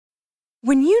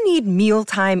When you need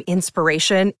mealtime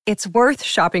inspiration, it's worth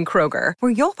shopping Kroger,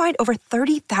 where you'll find over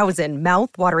 30,000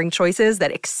 mouth-watering choices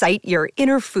that excite your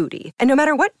inner foodie. And no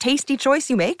matter what tasty choice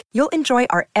you make, you'll enjoy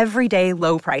our everyday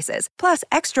low prices, plus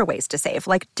extra ways to save,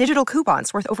 like digital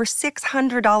coupons worth over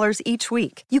 $600 each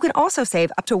week. You can also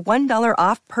save up to $1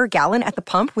 off per gallon at the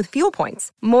pump with fuel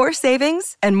points. More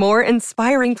savings and more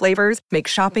inspiring flavors make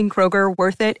shopping Kroger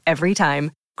worth it every time.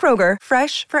 Kroger,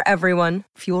 fresh for everyone.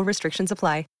 Fuel restrictions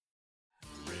apply.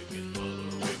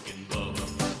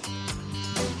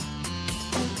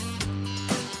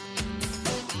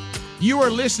 You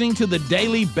are listening to the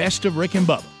daily Best of Rick and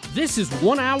Bubba. This is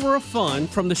 1 hour of fun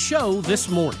from the show this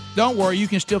morning. Don't worry, you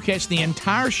can still catch the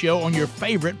entire show on your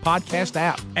favorite podcast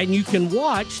app. And you can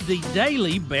watch the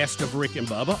daily Best of Rick and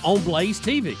Bubba on Blaze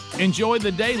TV. Enjoy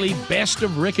the daily Best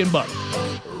of Rick and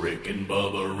Bubba. Rick and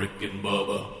Bubba, Rick and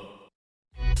Bubba.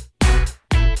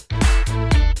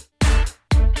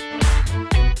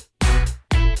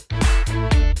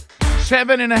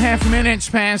 Seven and a half minutes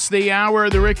past the hour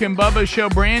of the Rick and Bubba Show.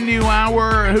 Brand new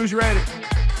hour. Who's ready?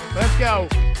 Let's go.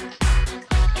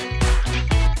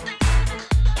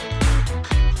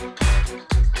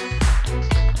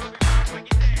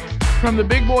 From the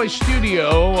Big Boy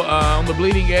Studio on the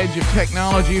bleeding edge of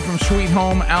technology from Sweet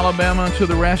Home, Alabama to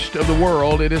the rest of the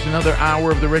world, it is another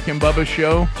hour of the Rick and Bubba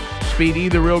Show. Speedy,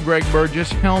 the real Greg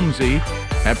Burgess, Helmsy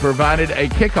have provided a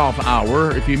kickoff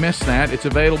hour. If you missed that, it's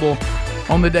available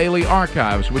on the Daily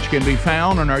Archives, which can be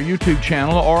found on our YouTube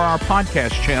channel or our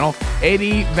podcast channel,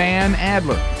 Eddie Van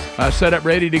Adler. Set up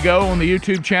ready to go on the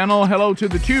YouTube channel. Hello to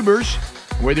the tubers.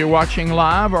 Whether you're watching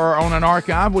live or on an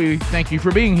archive, we thank you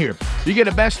for being here. You get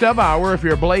a best of hour if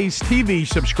you're a Blaze TV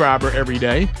subscriber every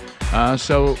day.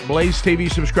 So Blaze TV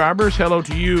subscribers, hello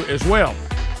to you as well.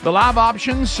 The live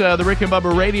options, the Rick and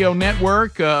Bubba Radio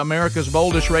Network, America's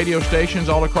boldest radio stations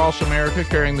all across America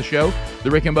carrying the show.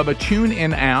 The Rick and Bubba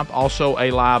TuneIn app, also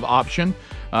a live option.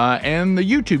 And the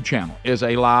YouTube channel is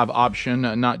a live option,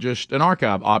 not just an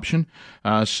archive option.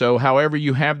 So however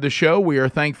you have the show, we are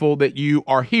thankful that you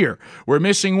are here. We're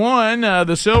missing one,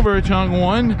 the silver-tongued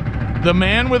one, the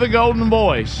man with a golden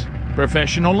voice,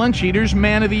 Professional Lunch Eaters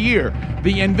Man of the Year,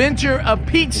 the inventor of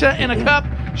pizza in a cup,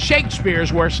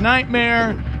 Shakespeare's worst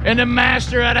nightmare, and the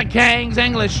master of the King's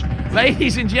English.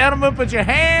 Ladies and gentlemen, put your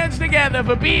hands together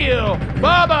for Bill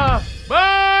Bubba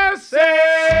Bussey!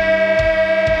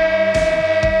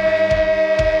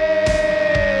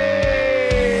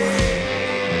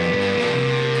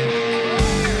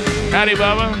 Howdy,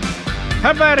 Bubba.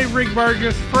 How about it, Rick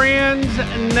Burgess? Friends,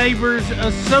 neighbors,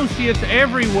 associates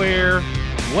everywhere,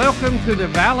 welcome to the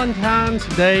Valentine's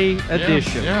Day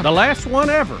edition. Yeah. The last one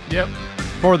ever. Yep.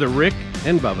 For the Rick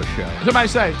and Bubba Show. Somebody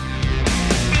say.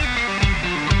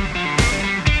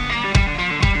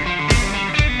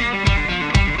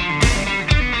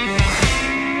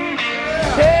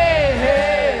 Hey,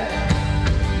 hey.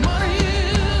 Money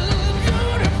is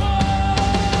beautiful.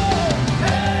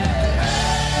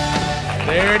 Hey.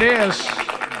 There it is.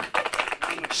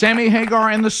 Sammy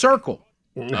Hagar and the Circle.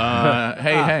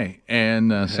 Hey.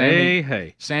 And Sammy,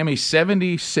 hey. Sammy's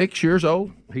 76 years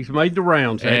old. He's made the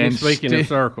rounds, and speaking of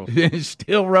circles.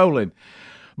 Still rolling.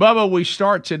 Bubba, we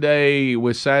start today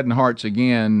with saddened hearts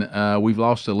again. We've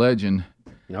lost a legend.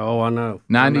 Oh, I know.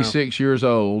 96 years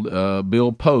old,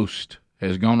 Bill Post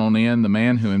has gone on in, the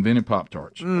man who invented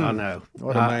Pop-Tarts. I know.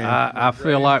 What a man. I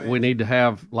feel like we need to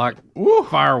have,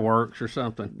 fireworks or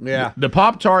something. Yeah. The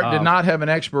Pop-Tart did not have an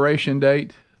expiration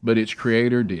date, but its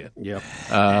creator did. Yep.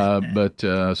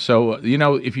 So,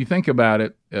 if you think about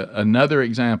it, another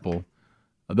example,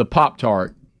 the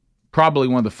Pop-Tart, probably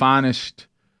one of the finest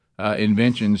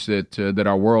inventions that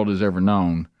our world has ever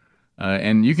known.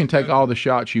 And you can take all the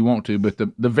shots you want to, but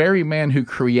the very man who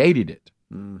created it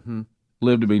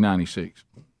lived to be 96.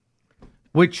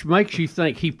 Which makes you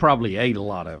think he probably ate a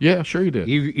lot of it. Yeah, sure he did.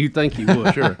 You think he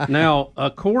would. Sure. Now,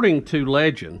 according to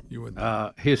legend,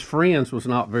 his friends was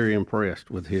not very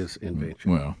impressed with his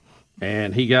invention. Well.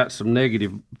 And he got some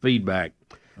negative feedback.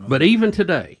 But even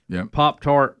today,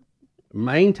 Pop-Tart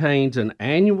maintains an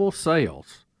annual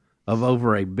sales of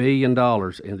over $1 billion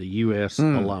in the U.S.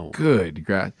 alone. Good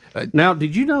God. Now,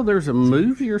 did you know there's a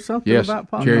movie or something about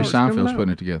Pop-Tarts? Jerry Seinfeld's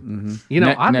putting it together.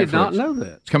 I did not know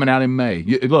that. It's coming out in May.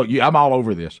 Look, I'm all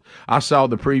over this. I saw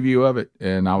the preview of it,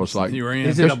 and I was like,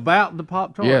 is it about the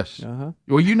Pop-Tart? Yes.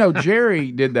 Well,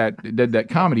 Jerry did that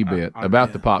comedy bit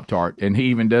about the Pop-Tart, and he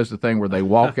even does the thing where they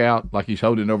walk out like he's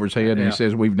holding it over his head, and he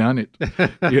says, "We've done it."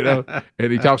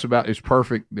 And he talks about it's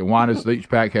perfect. Why does each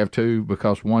pack have two?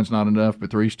 Because one's not enough,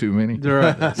 but three's too many.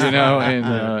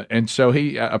 Right. And so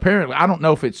he apparently, I don't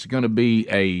know if it's going to be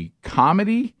a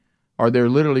comedy or they're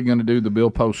literally going to do the Bill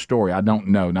Post story. I don't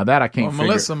know. Now that I can't figure.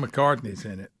 Melissa McCarthy's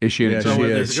in it. Is she in it? So too?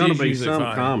 there's going to be some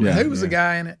comedy. Who was the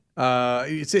guy in it?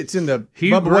 It's in the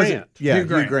Hugh Bubba, was it? Grant. Yeah, Hugh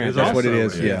Grant. Grant. That's what it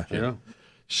is. Yeah.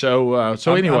 So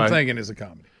anyway, I'm thinking it's a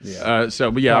comedy. But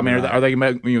I mean, are they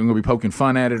going to be poking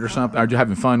fun at it or something? Are you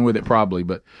having fun with it? Probably,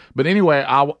 but anyway,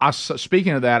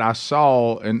 speaking of that, I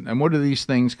saw and what are these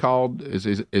things called? Is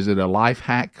it a life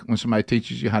hack when somebody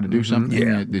teaches you how to do something?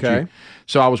 Yeah. Okay.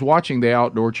 So I was watching the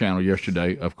Outdoor Channel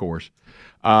yesterday, of course,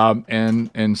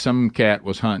 and some cat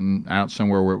was hunting out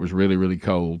somewhere where it was really, really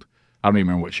cold. I don't even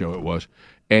remember what show it was,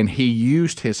 and he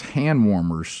used his hand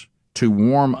warmers to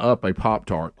warm up a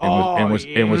Pop-Tart and was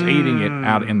eating it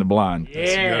out in the blind.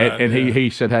 Yeah. And he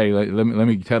said, "Hey, let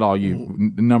me tell all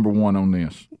you number one on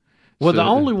this." Well, the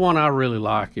only one I really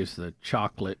like is the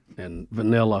chocolate and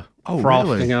vanilla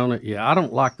frosting on it. Yeah, I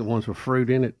don't like the ones with fruit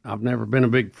in it. I've never been a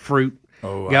big fruit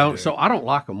guy, so I don't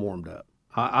like them warmed up.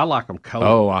 I like them cold.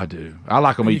 Oh, I do. I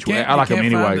like them each way. I like them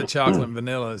anyway. You can't find the chocolate and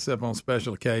vanilla except on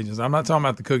special occasions. I'm not talking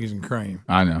about the cookies and cream.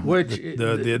 I know. Which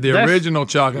the original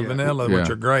chocolate vanilla, which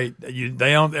are great.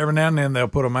 They don't every now and then they'll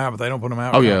put them out, but they don't put them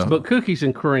out. Oh yeah. But cookies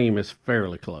and cream is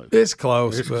fairly close. It's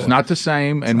close. It's not the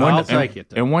same. And I'll take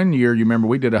it. And one year, you remember,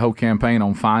 we did a whole campaign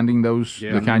on finding those,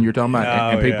 the kind you're talking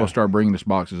about, and people started bringing us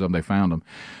boxes of them. They found them,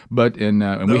 but and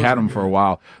we had them for a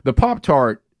while. The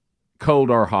Pop-Tart,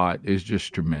 cold or hot, is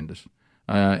just tremendous.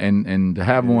 And to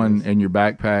have one in your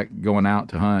backpack going out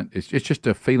to hunt, it's just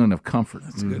a feeling of comfort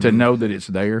to know that it's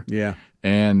there. Yeah.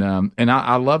 And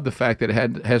I love the fact that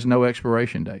it has no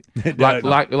expiration date.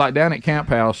 Like down at Camp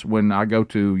House when I go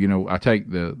to, I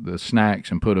take the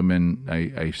snacks and put them in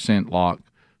a scent lock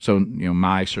so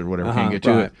mice or whatever can't get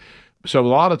to it. So a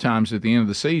lot of times at the end of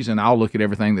the season, I'll look at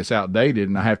everything that's outdated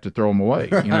and I have to throw them away.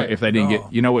 If they didn't get,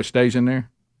 what stays in there?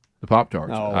 The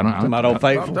Pop-Tarts. Oh, I'm not old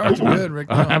faithful. Pop-Tarts are good, Rick.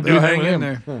 They'll hang in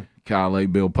there. Golly,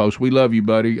 Bill Post, we love you,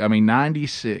 buddy. I mean,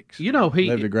 96. He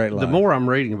lived a great life. The more I'm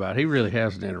reading about it, he really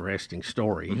has an interesting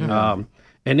story. And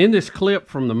in this clip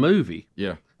from the movie,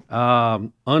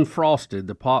 Unfrosted,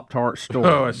 the Pop-Tart story.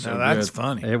 Oh, that's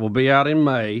funny. It will be out in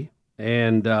May,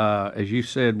 and as you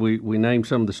said, we named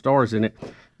some of the stars in it.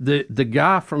 The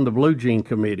guy from the Blue Jean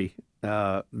Committee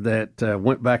that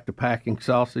went back to packing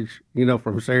sausage,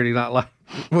 from Saturday Night Live.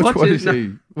 Which one is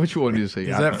he? Which one is he?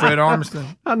 Is that Fred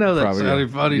Armisen? I know that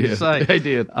sounded funny to say. They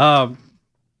did.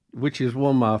 Which is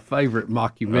one of my favorite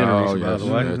mockumentaries, by the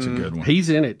way. That's a good one. He's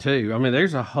in it, too. I mean,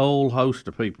 there's a whole host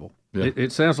of people. Yeah.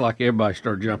 It sounds like everybody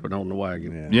started jumping on the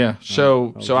wagon. Yeah.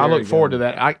 So I look forward to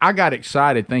that. I got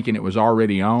excited thinking it was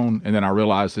already on, and then I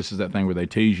realized this is that thing where they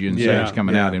tease you and say it's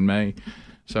coming out in May.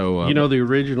 So the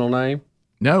original name?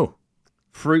 No.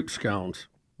 Fruit Scones.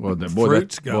 Well,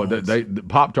 the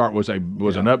Pop-Tart was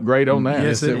an upgrade on that.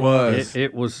 Yes, it was.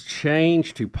 It was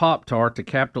changed to Pop-Tart to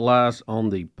capitalize on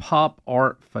the pop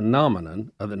art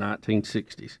phenomenon of the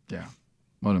 1960s. Yeah.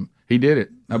 Well, he did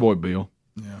it. That boy Bill.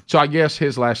 Yeah. So I guess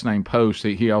his last name Post.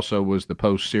 He also was the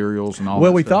Post cereals and all. Well,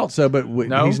 that we stuff. thought so, but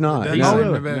he's not.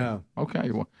 No.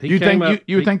 Okay. Well, you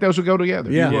think those would go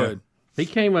together? Yeah. You would. He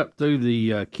came up through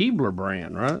the Keebler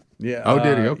brand, right? Yeah. Oh,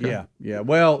 did he? Okay. Yeah.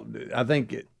 Well, I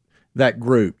think that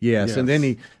group, yes. And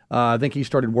then I think he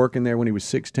started working there when he was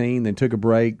 16, then took a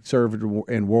break, served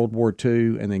in World War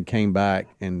II, and then came back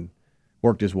and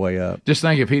worked his way up. Just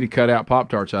think if he'd have cut out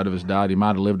Pop-Tarts out of his diet, he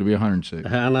might have lived to be 106.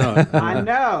 I know. I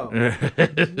know.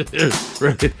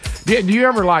 Do you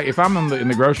ever, if I'm in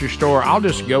the grocery store, I'll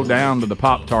just go down to the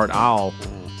Pop-Tart aisle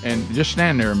and just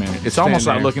stand there a minute. It's almost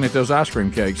like looking at those ice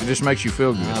cream cakes. It just makes you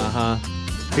feel good. Uh-huh.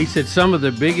 He said some of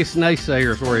the biggest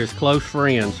naysayers were his close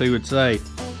friends who would say,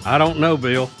 I don't know,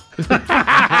 Bill.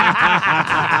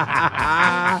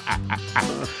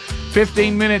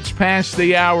 15 minutes past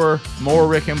the hour. More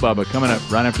Rick and Bubba coming up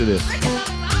right after this.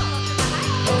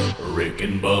 Rick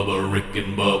and Bubba, Rick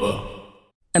and Bubba.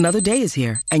 Another day is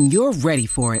here, and you're ready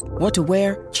for it. What to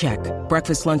wear? Check.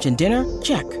 Breakfast, lunch, and dinner?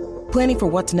 Check. Planning for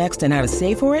what's next and how to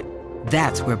save for it?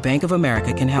 That's where Bank of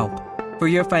America can help. For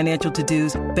your financial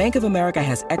to-dos, Bank of America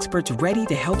has experts ready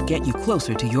to help get you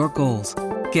closer to your goals.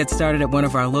 Get started at one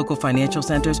of our local financial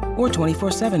centers or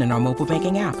 24/7 in our mobile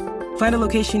banking app. Find a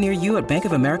location near you at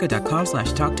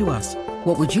bankofamerica.com/talktous.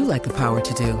 What would you like the power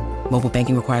to do? Mobile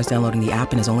banking requires downloading the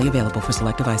app and is only available for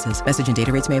select devices. Message and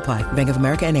data rates may apply. Bank of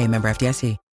America N.A., member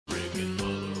FDIC.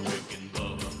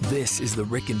 This is the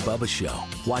Rick and Bubba Show.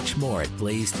 Watch more at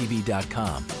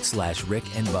blazetv.com/Rick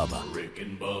and Bubba. Rick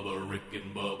and Bubba, Rick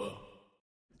and Bubba.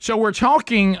 So we're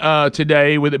talking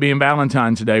today, with it being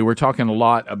Valentine today, we're talking a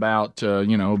lot about,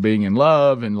 being in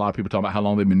love, and a lot of people talk about how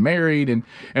long they've been married. And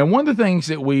one of the things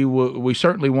that we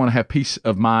certainly want to have peace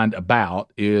of mind about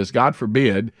is, God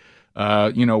forbid,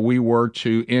 we were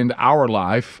to end our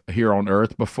life here on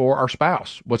earth before our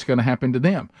spouse, what's going to happen to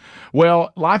them?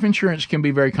 Well, life insurance can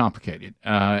be very complicated,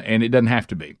 and it doesn't have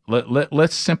to be.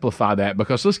 Let's simplify that,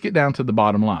 because let's get down to the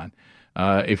bottom line.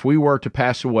 If we were to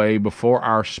pass away before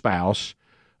our spouse,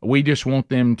 we just want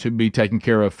them to be taken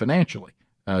care of financially.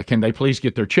 Can they please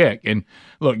get their check? And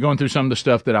look, going through some of the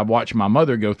stuff that I've watched my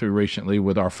mother go through recently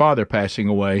with our father passing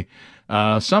away,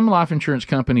 some life insurance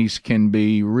companies can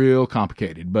be real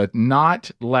complicated, but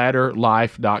not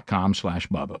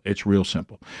ladderlife.com/Bubba. It's real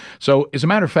simple. So as a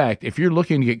matter of fact, if you're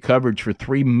looking to get coverage for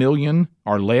 $3 million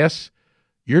or less,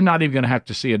 you're not even going to have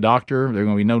to see a doctor. There are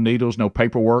going to be no needles, no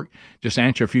paperwork. Just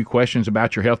answer a few questions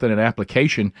about your health in an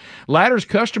application. Ladder's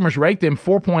customers rate them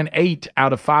 4.8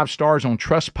 out of 5 stars on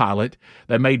Trustpilot.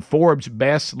 That made Forbes'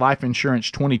 Best Life Insurance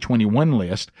 2021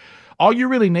 list. All you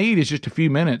really need is just a few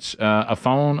minutes, a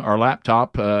phone or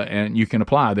laptop, and you can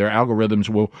apply. Their algorithms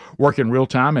will work in real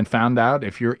time and find out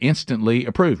if you're instantly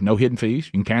approved. No hidden fees.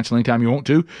 You can cancel anytime you want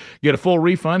to. Get a full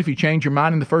refund if you change your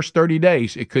mind in the first 30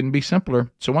 days. It couldn't be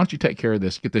simpler. So why don't you take care of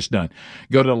this? Get this done.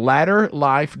 Go to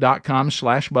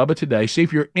ladderlife.com/Bubba today. See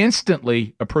if you're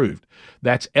instantly approved.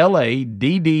 That's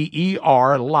LADDER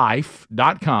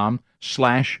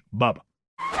life.com/Bubba.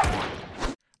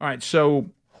 All right, so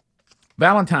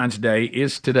Valentine's Day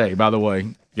is today, by the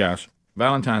way, guys.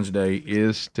 Valentine's Day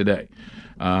is today.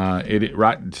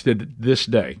 Right to this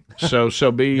day.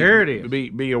 So be there it is.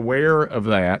 Be aware of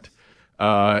that.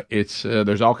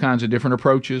 There's all kinds of different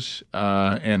approaches,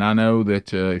 and I know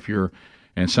that if you're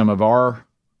in some of our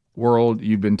world,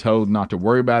 you've been told not to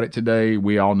worry about it today.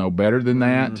 We all know better than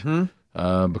that,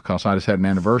 because I just had an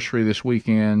anniversary this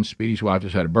weekend. Speedy's wife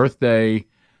just had a birthday.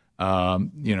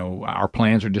 Our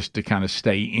plans are just to kind of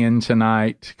stay in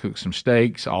tonight, cook some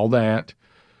steaks, all that.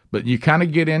 But you kind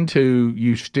of get into,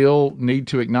 you still need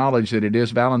to acknowledge that it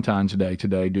is Valentine's Day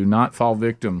today. Do not fall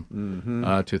victim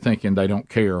to thinking they don't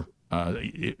care.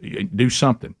 Do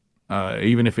something,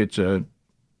 even if it's a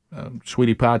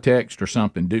sweetie pie text or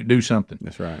something. Do something.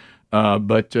 That's right.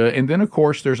 And then of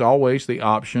course there's always the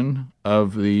option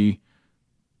of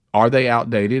are they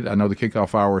outdated? I know the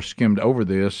kickoff hour skimmed over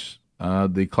this.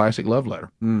 The classic love letter.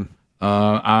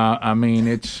 I mean,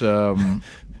 it's. I'm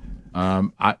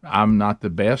not the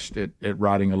best at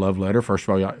writing a love letter. First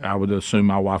of all, I would assume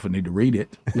my wife would need to read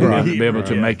it to be able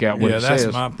to make out what it says.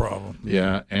 Yeah, that's my problem.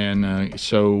 Yeah, and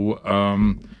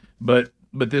but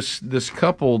this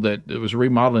couple that was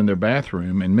remodeling their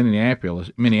bathroom in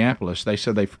Minneapolis, they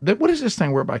said what is this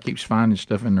thing where everybody keeps finding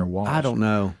stuff in their walls? I don't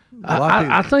know.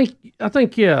 I think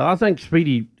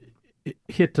Speedy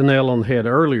hit the nail on the head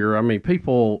earlier. I mean,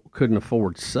 people couldn't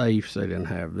afford safes. They didn't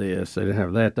have this. They didn't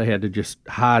have that. They had to just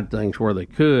hide things where they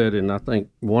could. And I think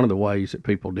one of the ways that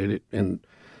people did it, and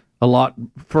a lot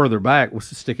further back, was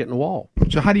to stick it in the wall.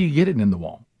 So how do you get it in the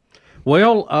wall?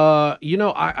 Well,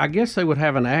 I guess they would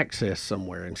have an access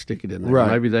somewhere and stick it in there. Right.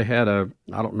 Maybe they had a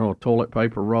toilet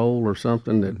paper roll or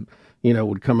something that,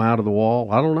 would come out of the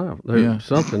wall. I don't know. There's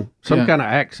something, some kind of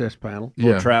access panel.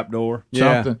 Little trap door.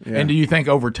 Something. Yeah. And do you think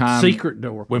over time, secret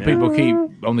door, when people keep,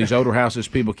 on these older houses,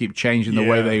 people keep changing the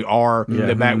way they are,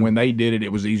 that back when they did it,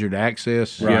 it was easier to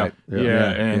access? Right.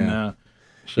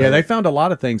 So, they found a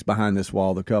lot of things behind this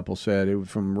wall, the couple said. It was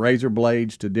from razor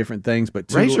blades to different things.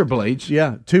 But razor blades?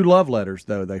 Yeah, 2 love letters,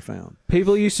 though, they found.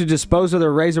 People used to dispose of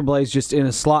their razor blades just in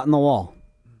a slot in the wall.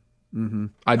 Mm-hmm.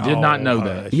 I did not know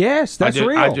that. Yes, that's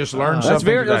real. I just learned something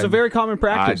today. That's a very common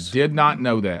practice. I did not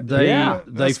know that.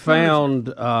 They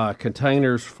found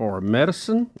containers for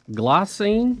medicine,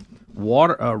 glycine,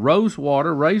 water, rose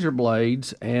water, razor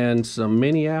blades, and some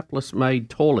Minneapolis-made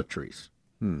toiletries.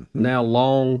 Now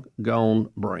long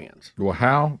gone brands. Well,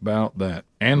 how about that?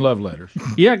 And love letters.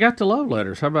 Yeah, I got the love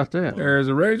letters. How about that? There's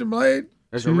a razor blade.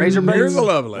 There's a razor blade. Here's a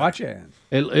love letter. Watch it.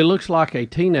 It looks like a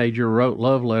teenager wrote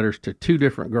love letters to 2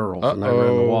 different girls, and they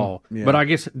were in the wall. Yeah. But I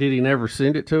guess, did he never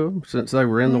send it to them since they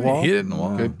were in the wall? He hit it in the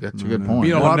wall. That's a good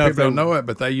point. A lot of people don't know it,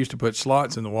 but they used to put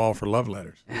slots in the wall for love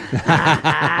letters.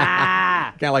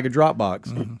 Kind of like a Dropbox.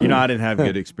 Mm-hmm. I didn't have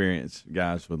good experience,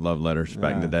 guys, with love letters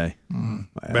back in the day.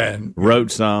 Bad.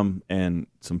 Wrote some, and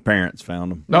some parents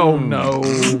found them. Oh, no.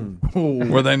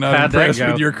 Were they not impressed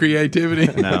with your creativity?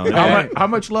 No. How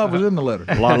much love was in the letter?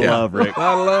 A lot of love, Rick. A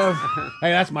lot of love. Hey,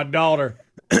 that's my daughter.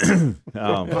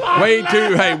 Way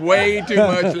too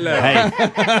much love.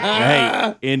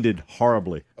 Hey, ended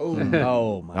horribly.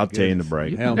 Oh my! I'll tell you in the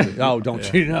break.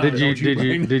 Don't you know?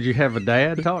 Did you have a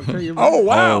dad talk to you? Oh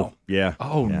wow! Oh, yeah.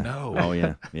 Oh yeah. no! Oh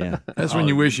yeah. That's when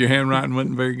you wish your handwriting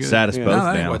wasn't very good. Sat us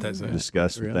both down. What that says.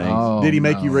 Discussed things. Oh, Did he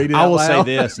make you read it? I will out say loud?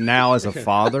 this now as a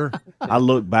father, I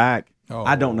look back.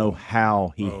 I don't know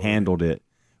how he handled it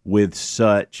with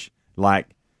such like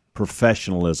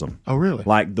professionalism. Oh, really?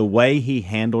 Like the way he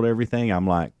handled everything, I'm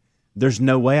like, there's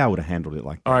no way I would have handled it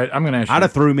like that. All right, I'm going to ask you. I'd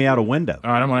have threw me out a window. All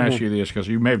right, I'm going to ask you this because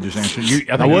you may have just answered.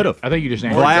 I would have. I think you just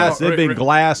answered. Glass. There'd been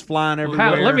glass flying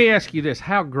everywhere. Let me ask you this: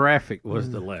 how graphic was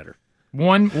the letter?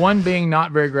 One being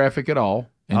not very graphic at all,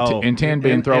 and 10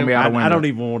 being throw me out a window. I don't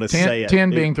even want to say it. 10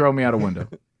 being throw me out a window.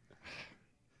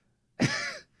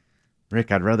 Rick,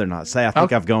 I'd rather not say. I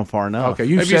think I've gone far enough. Okay,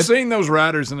 have you seen those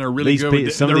writers, and they're really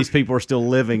good? Some of these people are still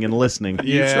living and listening.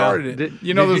 You started it.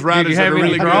 You know those writers that are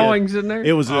really good. drawings in there?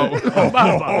 It was not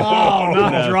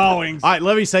drawings. All right,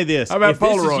 let me say this. How about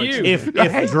Polaroids? If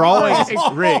drawings,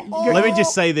 Rick, let me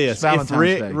just say this.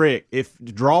 Valentine's Rick, if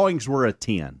drawings were a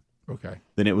 10, okay,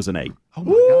 then it was an 8. Oh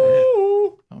my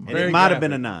God. And it might have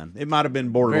been a 9. It might have been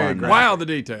borderline. Wow, the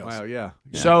details. Wow, yeah.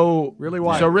 So really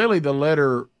wild. So really, the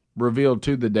letter revealed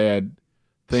to the dad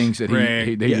things that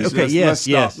he just, okay, yes.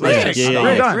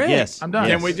 I'm done.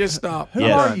 Can we just stop? Who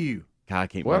are you? God, I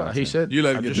can't. Well, he said You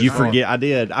let him get You forget. I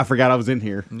did. I forgot I was in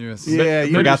here. Yes. Yeah,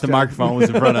 you Forgot the microphone was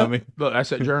in front of me. Look, that's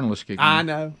that journalist kicking. I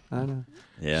know.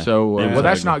 Yeah. So, It was well,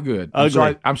 that's ugly. not good.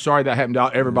 Ugly. I'm sorry that happened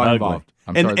to everybody Ugly. involved.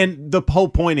 I'm sorry. And the whole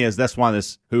point is that's why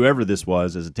whoever this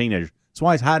was as a teenager, that's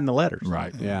why he's hiding the letters.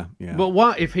 Right. Yeah. But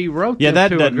why, if he wrote Yeah, them that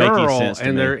to a doesn't make any girl sense to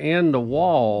and me. they're in the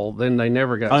wall, then they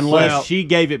never got Unless sold. she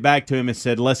gave it back to him and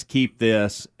said, "Let's keep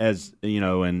this as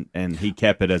and he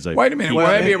kept it as a." Wait a minute. Well,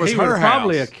 maybe it was he her would house.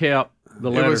 probably have kept the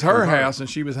letter. It was for her house, and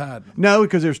she was hiding. No,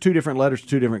 because there's 2 different letters to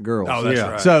 2 different girls. Oh, that's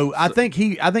right. So I think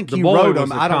he boy wrote was them.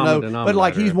 the I don't common know, but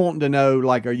like he's denominator. wanting to know,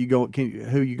 like, are you going?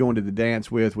 Who you going to the dance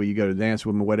with? Will you go to the dance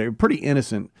with them or whatever? Pretty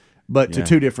innocent, but to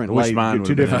 2 different Wish ladies, mine to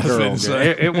 2 would've been. different girls.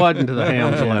 It wasn't to the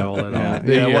Helms level at all.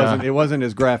 Yeah, it wasn't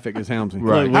as graphic as Helmsley.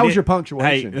 Right. How was your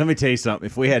punctuation? Hey, let me tell you something.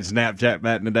 If we had Snapchat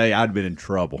back in the day, I'd have been in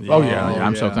trouble. Oh yeah,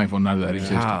 I'm so thankful none of that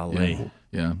existed. Golly.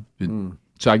 Yeah.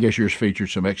 So I guess yours featured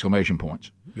some exclamation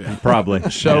points. Probably.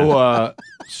 So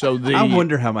I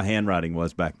wonder how my handwriting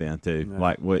was back then too.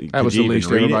 Like what That was the least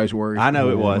of everybody's worries. I know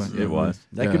it was. It was.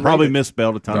 They They could probably read it.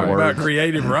 misspelled a ton of Talk about words.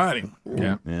 creative writing.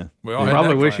 Yeah. Yeah. We all I had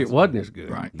probably that wish class. it wasn't as good.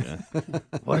 Right.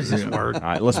 What is this word? All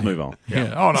right, let's move on.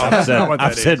 Yeah. Oh no, that's not what that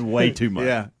I've is. said way too much.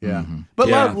 Yeah. Mm-hmm. But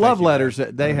Yeah, love thank you. letters,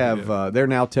 they have. They're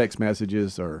now text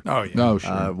messages or Oh yeah. No,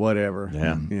 sure. whatever.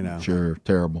 Yeah. You know. Sure,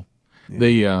 terrible.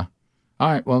 All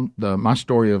right, well, my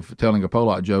story of telling a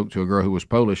Polak joke to a girl who was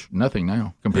Polish, nothing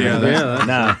now compared to that.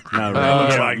 No,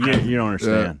 looks Rick. like You don't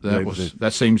understand.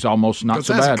 That seems almost not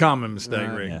so That's bad. a common mistake,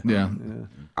 Rick. Yeah.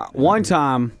 One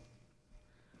time,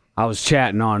 I was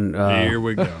chatting on. Here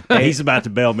we go. He's about to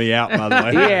bail me out, by the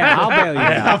way. Yeah, I'll bail you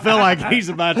I out. feel like he's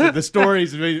about to. The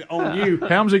story's on you.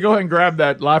 Helmsy, go ahead and grab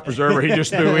that life preserver he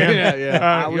just threw in.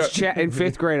 I was in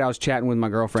 5th grade. I was chatting with my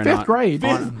girlfriend. Fifth grade.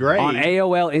 on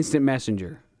AOL Instant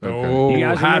Messenger. Oh, You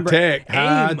guys high remember tech, AIM?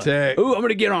 high tech. Ooh, I'm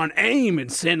gonna get on AIM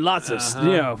and send lots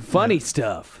of funny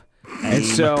stuff. And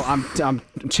so I'm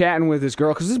chatting with this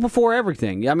girl because this is before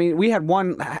everything. I mean, we had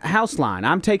one house line.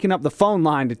 I'm taking up the phone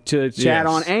line to chat Yes.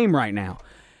 on AIM right now,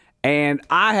 and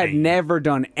I had never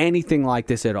done anything like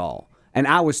this at all. And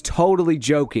I was totally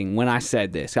joking when I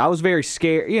said this. I was very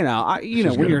scared. You know,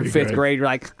 when you're in 5th grade, you're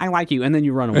like, I like you, and then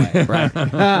you run away,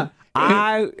 right?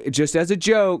 I just as a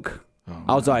joke,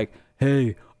 I was like,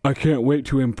 hey, I can't wait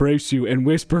to embrace you and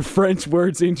whisper French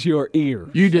words into your ear.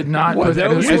 You did not put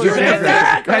that those as were-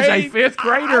 a fifth I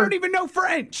grader. don't even know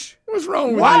French. What's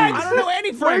wrong with What? you? I don't know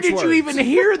any French Where did words. you even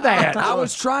hear that? I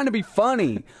was trying to be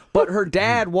funny, but her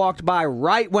dad walked by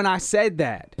right when I said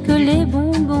that.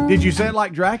 Did you say it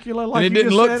like Dracula? Like And it you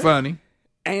didn't just look said it? funny.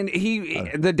 And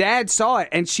the dad saw it,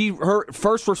 and her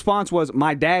first response was,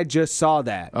 "My dad just saw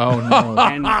that." Oh no!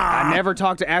 And I never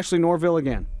talked to Ashley Norville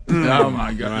again. Oh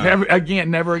my God!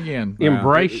 Never again.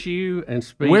 Embrace you and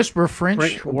speak Whisper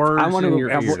French words I want in to.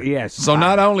 your ear. Yes. So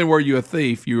not only were you a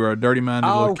thief, you were a dirty-minded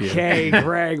little kid. Okay,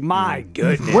 Greg. My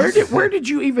goodness. Where did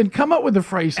you even come up with a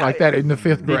phrase like that in the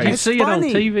 5th grade? Did you see it on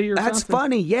funny. TV or That's something?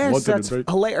 funny. Yes, that's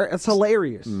hilarious. That's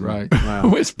hilarious. Right.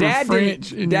 Whisper Dad French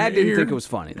didn't. in Dad your didn't ear. think it was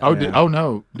funny. Though. Oh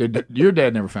no! Your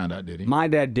dad never found out, did he? My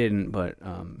dad didn't, but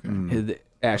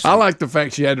Ashley. I like the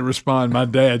fact she had to respond. My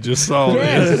dad just saw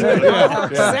Yes, this. my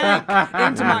heart sank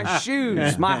into my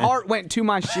shoes. My heart went to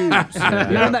my shoes. You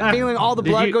know that feeling? All the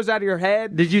blood goes out of your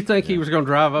head. Did you think he was going to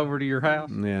drive over to your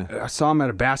house? Yeah. I saw him at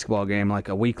a basketball game like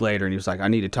a week later, and he was like, "I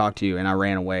need to talk to you," and I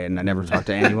ran away, and I never talked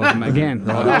to anyone of them again.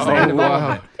 That's the end of all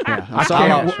of it. Yeah, I saw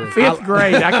it. 5th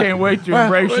grade. I can't wait to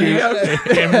embrace you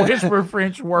and whisper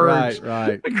French words.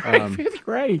 Right. 5th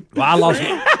grade. Well, I lost.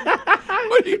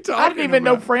 What are you talking I didn't even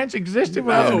know about? French existed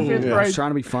when I was in 5th I was grade.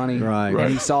 trying to be funny, Right.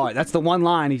 And he saw it. That's the one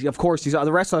line. Of course, he's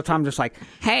the rest of the time just like,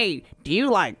 "Hey, do you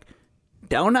like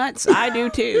donuts? I do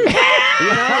too. You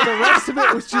know, the rest of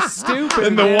it was just stupid.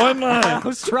 And the one line. I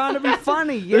was trying to be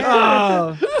funny.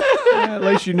 Yeah. Yeah, at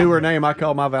least you knew her name. I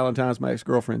called my Valentine's my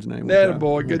ex-girlfriend's name. That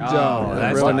boy, good job.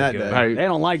 That's Ruined not that good. day. Hey, They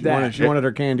don't like that. She wanted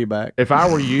her candy back. if I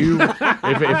were you, if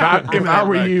I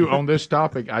were you on this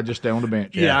topic, I'd just stay on the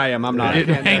bench. Yeah, I am. I'm not. It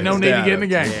ain't no need to get in the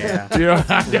game. Yeah. You know,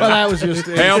 Well, that was just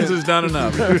Helms has done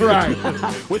enough. right.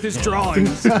 With his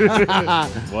drawings.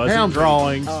 Wasn't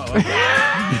drawings.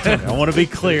 I want to be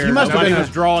clear. You must have Nobody been was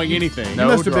drawing anything. You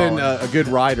must have been a good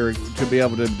writer to be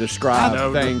able to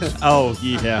describe things. Oh,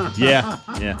 yeah.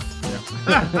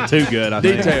 Too good, I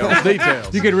think.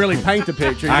 Details. You could really paint the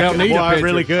picture. You don't need a picture.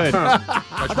 really good. I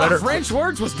thought French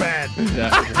words was bad.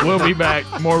 we'll be back.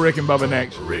 More Rick and Bubba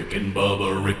next. Rick and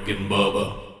Bubba, Rick and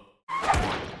Bubba.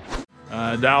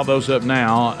 Dial those up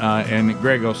now, and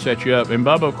Greg will set you up. And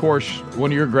Bubba, of course,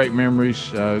 one of your great memories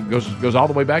goes all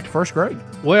the way back to first grade.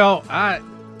 Well, I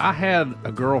had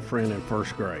a girlfriend in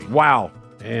first grade. Wow.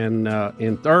 And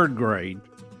in third grade,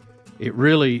 the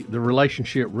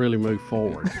relationship really moved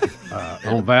forward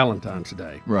on Valentine's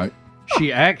Day. Right.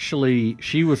 She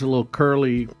was a little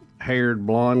curly-haired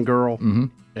blonde girl,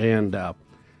 and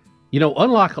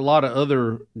unlike a lot of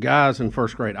other guys in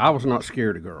first grade, I was not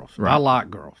scared of girls. Right. I like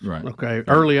girls. Right. Okay.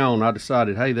 Early on, I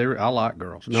decided, hey, I like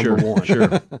girls. Number one.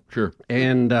 Sure.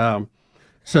 And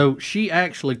so she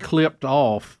actually clipped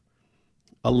off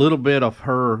a little bit of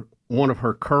one of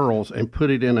her curls and put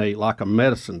it in a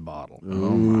medicine bottle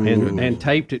and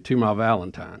taped it to my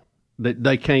Valentine.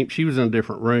 They came. She was in a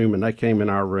different room, and they came in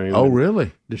our room. Oh,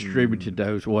 really? Distributed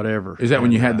those, whatever. Is that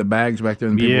when you had the bags back there?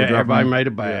 And people everybody made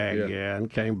a bag, and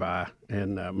came by.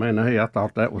 And I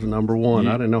thought that was number one.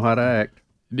 I didn't know how to act.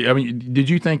 I mean, did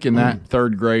you think in that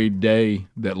third grade day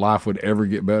that life would ever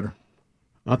get better?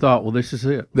 I thought, well, this is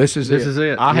it. This is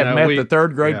it. I had met the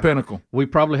third grade pinnacle. We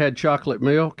probably had chocolate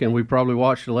milk, and we probably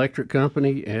watched Electric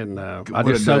Company, and I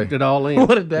just day. soaked it all in.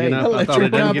 What a day. I thought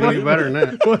it didn't get any better than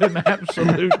that. What an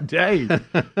absolute day.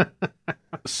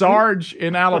 Sarge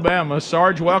in Alabama.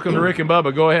 Sarge, welcome to Rick and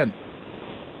Bubba. Go ahead.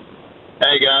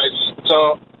 Hey, guys.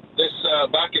 So this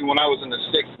back when I was in the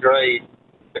 6th grade,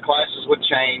 the classes would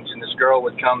change, and this girl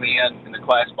would come in the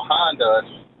class behind us.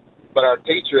 But our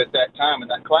teacher at that time in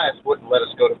that class wouldn't let us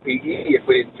go to PE if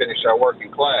we didn't finish our work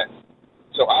in class.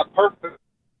 So I purposely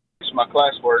finished my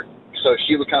classwork so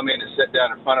she would come in and sit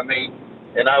down in front of me,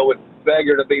 and I would beg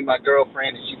her to be my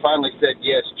girlfriend, and she finally said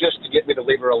yes just to get me to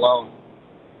leave her alone.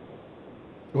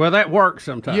 Well, that works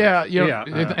sometimes. Yeah,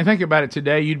 and think about it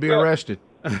today, you'd be arrested.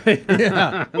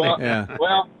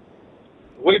 Well,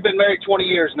 we've been married 20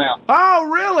 years now. Oh,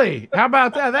 really? How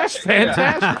about that? That's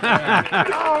fantastic.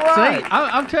 All right. See,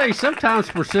 I'll tell you, sometimes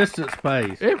persistence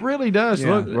pays. It really does.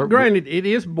 Yeah. Look, granted, it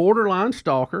is borderline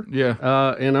stalker.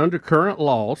 Yeah. And under current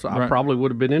laws, I Right. probably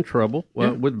would have been in trouble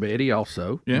with Betty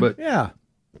also. Yeah. But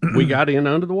we got in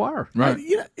under the wire. Right.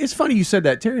 It's funny you said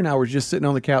that. Terry and I were just sitting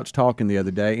on the couch talking the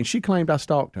other day, and she claimed I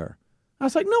stalked her. I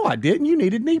was like, no, I didn't. You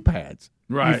needed knee pads.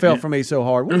 Right. You fell for me so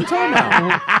hard. What are you talking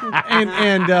about?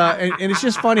 and it's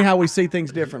just funny how we see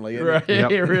things differently. Isn't Right.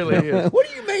 it? It really is. What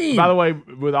do you mean? By the way,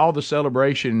 with all the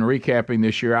celebration and recapping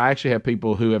this year, I actually have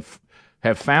people who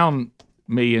have found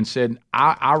me and said,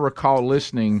 I recall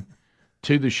listening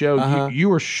to the show. You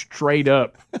were straight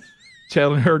up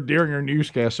telling her during her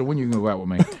newscast, so when you can go out with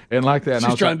me? And like that. And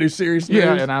She's trying to do serious news.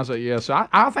 Yeah, and I was like, yeah. So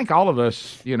I think all of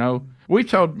us, we've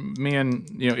told men,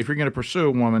 if you're going to pursue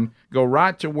a woman, go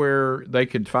right to where they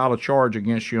could file a charge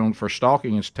against you for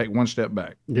stalking and take one step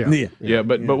back. Yeah.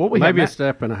 But what we Maybe have a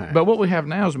step and a half. But what we have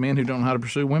now is men who don't know how to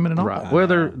pursue women at all. Right. Well,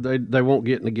 they won't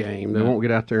get in the game. They won't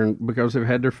get out there because they've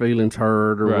had their feelings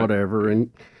hurt or whatever. And,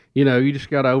 you just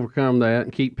got to overcome that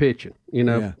and keep pitching.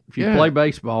 If you play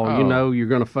baseball, you're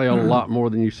going to fail a lot more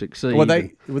than you succeed.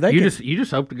 You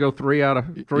just hope to go 3 out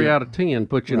of 10,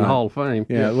 put you in the Hall of Fame.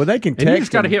 Yeah. Well, they can text. And you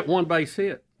just got to hit one base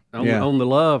hit on the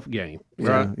love game.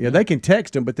 Right. Yeah. They can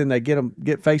text them, but then they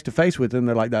get face to face with them.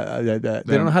 They're like that.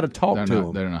 They don't know how to talk to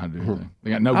them. They don't know how to do anything.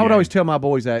 They got no. I would always tell my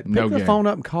boys that pick the game. phone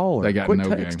up and call her. They got Quit no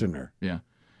texting game. her. Yeah.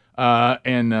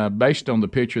 And based on the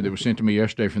picture that was sent to me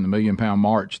yesterday from the Million Pound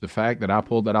March, the fact that I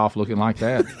pulled that off looking like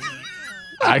that.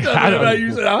 I don't,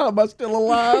 you said, am I still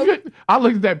alive? I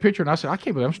looked at that picture and I said, I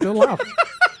can't believe I'm still alive.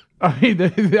 I mean,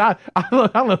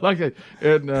 I look like that.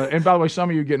 And by the way, some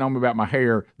of you getting on me about my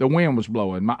hair. The wind was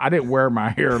blowing. I didn't wear my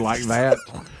hair like that.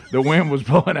 The wind was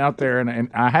blowing out there, and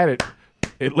I had it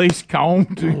at least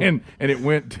combed, and it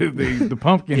went to the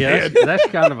pumpkin head. That's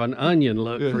kind of an onion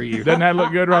look for you. Doesn't that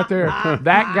look good right there?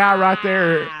 That guy right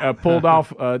there pulled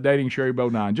off dating Sherry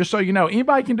Bodine. Just so you know,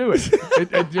 anybody can do it.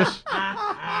 It just.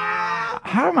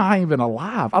 How am I even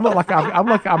alive? I look like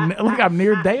I'm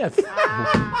near death.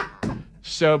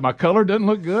 So my color doesn't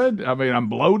look good. I mean, I'm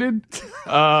bloated. Joe,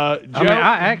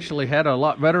 I actually had a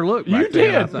lot better look back you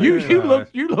then. did.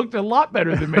 You looked a lot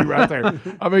better than me right there.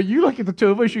 I mean, you look at the two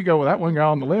of us, you go, well, that one guy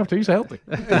on the left, he's healthy.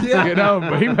 You know,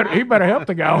 but he better help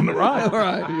the guy on the right.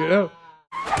 Right. You know.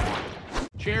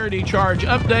 Charity charge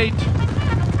update.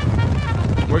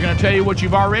 We're going to tell you what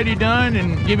you've already done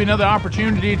and give you another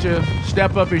opportunity to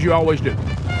step up as you always do.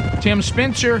 Tim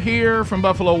Spencer here from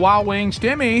Buffalo Wild Wings.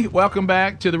 Timmy, welcome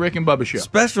back to the Rick and Bubba Show.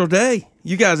 Special day.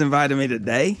 You guys invited me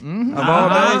today. Of all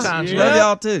days. Love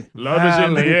y'all too. Love is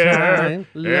in the air.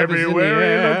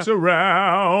 Everywhere he looks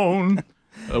around.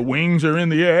 Wings are in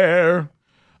the air.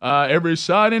 Every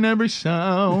sight and every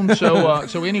sound.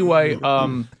 So anyway,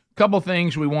 couple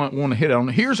things we want to hit on.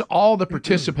 Here's all the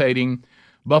participating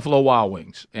Buffalo Wild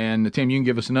Wings. And Tim, you can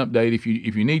give us an update if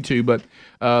you need to. But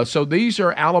so these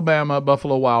are Alabama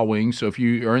Buffalo Wild Wings. So if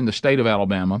you are in the state of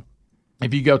Alabama,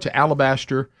 if you go to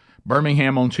Alabaster,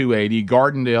 Birmingham on 280,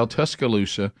 Gardendale,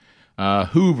 Tuscaloosa,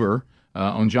 Hoover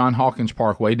on John Hawkins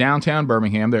Parkway, downtown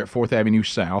Birmingham, there at 4th Avenue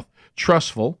South,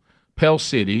 Trussville, Pell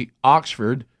City,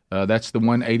 Oxford, that's the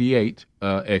 188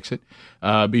 exit.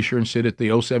 Be sure and sit at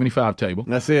the 075 table.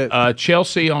 That's it.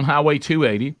 Chelsea on Highway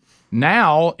 280.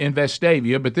 Now in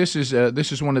Vestavia, but this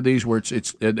is one of these where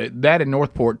it's that in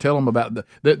Northport. Tell them about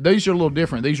these are a little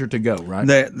different. These are to go, right?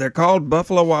 They're called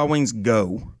Buffalo Wild Wings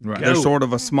Go. Right. They're sort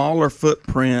of a smaller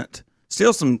footprint.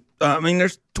 Still some.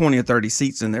 There's 20 or 30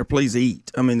 seats in there. Please eat.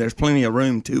 I mean, there's plenty of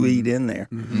room to eat in there.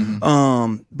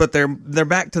 Mm-hmm. But they're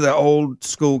back to the old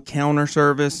school counter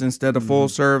service instead of full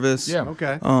service. Yeah.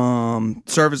 Okay.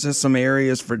 Services some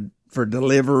areas for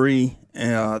delivery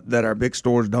that our big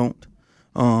stores don't.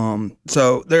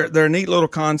 So they're a neat little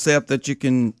concept that you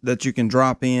can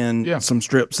drop in some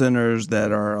strip centers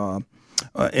that are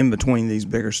in between these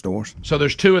bigger stores. So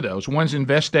there's two of those. One's in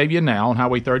Vestavia now on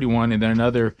Highway 31, and then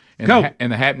another in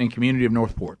the happening community of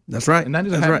Northport. That's right. And that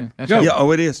is That's happening. right. That's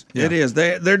It is. Yeah. It is.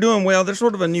 They're doing well. They're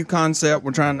sort of a new concept.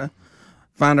 We're trying to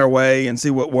find our way and see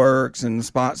what works and the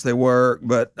spots they work.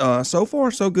 But so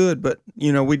far so good. But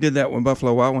we did that with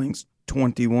Buffalo Wild Wings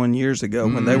 21 years ago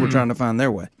when they were trying to find their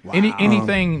way. Wow.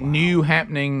 Anything new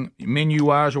happening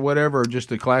menu-wise or whatever, or just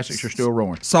the classics are still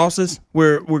rolling? Sauces.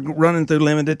 We're running through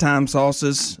limited time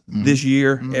sauces this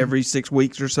year every 6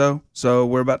 weeks or so. So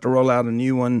we're about to roll out a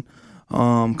new one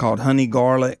called Honey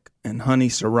Garlic and Honey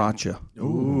Sriracha.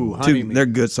 Ooh, they're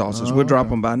good sauces. We'll drop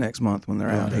them by next month when they're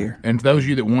out here. And for those of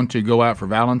you that want to go out for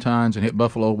Valentine's and hit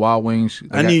Buffalo Wild Wings,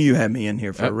 I knew you had me in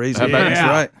here for a reason. That's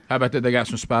right. How about that? They got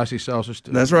some spicy sauces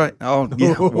too. That's right. Oh,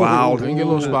 yeah, wild. You can get a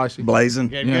little spicy, blazing.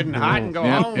 Get good and hot and go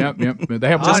home. Yep.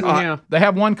 They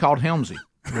have one called Helmsy.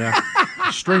 Yeah,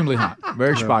 extremely hot,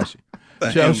 very spicy.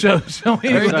 So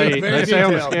anyway, they say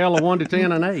on a scale of 1 to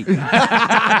 10 and 8.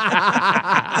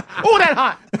 Oh, that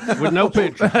hot with no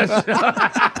picture.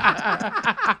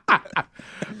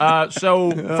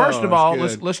 So first of all,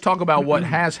 let's talk about what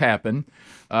has happened.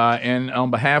 And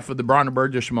on behalf of the Bronner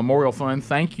Burgess Memorial Fund,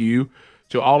 thank you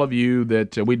to all of you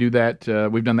that we do that.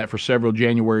 We've done that for several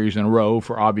Januaries in a row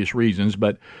for obvious reasons.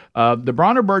 But the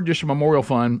Bronner Burgess Memorial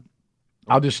Fund,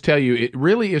 I'll just tell you, it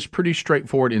really is pretty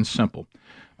straightforward and simple.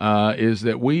 Is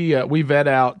that we vet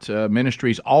out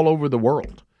ministries all over the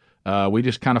world. We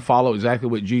just kind of follow exactly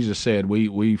what Jesus said.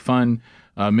 We fund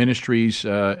ministries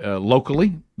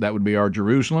locally. That would be our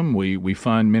Jerusalem. We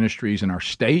fund ministries in our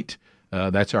state.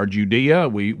 That's our Judea.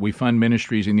 We fund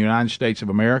ministries in the United States of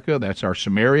America. That's our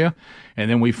Samaria.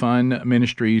 And then we fund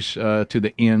ministries to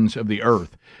the ends of the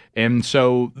earth. And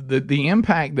so the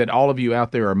impact that all of you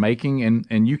out there are making,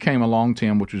 and you came along,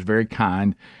 Tim, which was very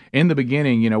kind. In the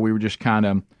beginning, we were just kind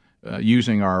of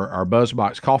using our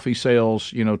BuzzBox coffee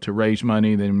sales, to raise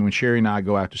money. Then when Sherry and I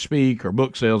go out to speak, or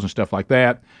book sales and stuff like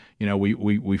that,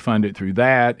 we fund it through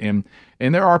that. And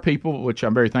there are people, which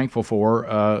I'm very thankful for,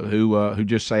 who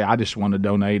just say, I just want to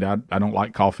donate. I don't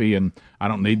like coffee and I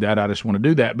don't need that. I just want to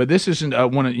do that. But this isn't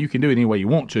one that you can do it any way you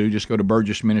want to. Just go to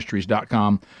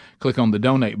burgessministries.com, click on the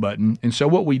donate button. And so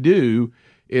what we do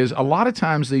is a lot of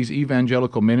times these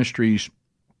evangelical ministries,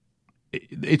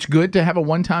 it's good to have a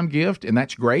one-time gift, and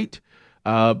that's great.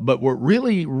 But what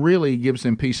really, really gives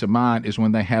them peace of mind is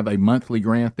when they have a monthly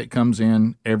grant that comes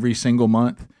in every single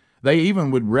month. They even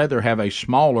would rather have a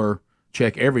smaller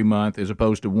check every month as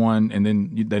opposed to one, and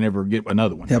then they never get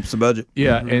another one. Helps the budget.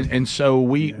 Yeah, and so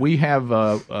we have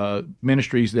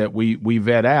ministries that we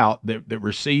vet out that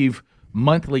receive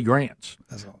monthly grants.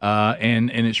 That's all. And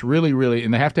it's really, really,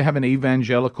 and they have to have an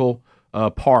evangelical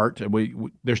part.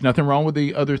 There's nothing wrong with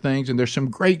the other things, and there's some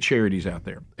great charities out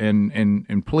there,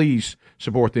 and please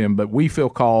support them. But we feel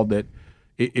called that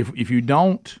if you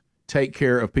don't take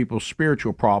care of people's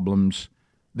spiritual problems,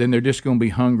 then they're just going to be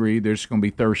hungry, they're just going to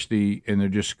be thirsty, and they're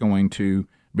just going to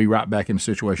be right back in the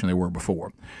situation they were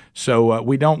before. So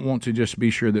we don't want to just be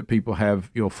sure that people have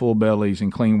full bellies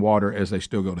and clean water as they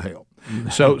still go to hell.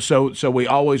 So we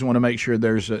always want to make sure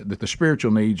that the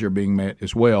spiritual needs are being met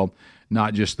as well,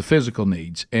 not just the physical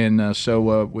needs. And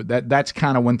so that's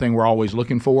kind of one thing we're always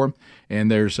looking for. And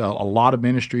there's a lot of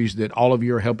ministries that all of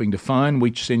you are helping to fund.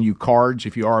 We send you cards.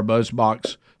 If you are a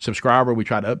BuzzBox subscriber, we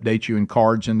try to update you in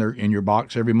cards in your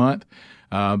box every month.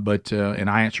 And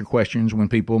I answer questions when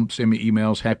people send me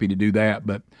emails. Happy to do that.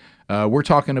 But we're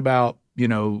talking about,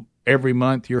 every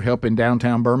month you're helping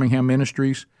downtown Birmingham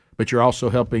ministries, but you're also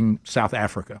helping South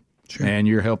Africa. Sure. And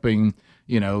you're helping,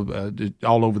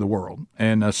 all over the world.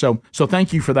 And so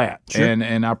thank you for that. Sure.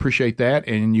 And I appreciate that.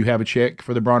 And you have a check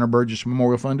for the Bronner Burgess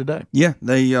Memorial Fund today. Yeah,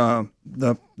 they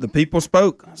the people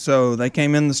spoke. So they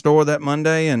came in the store that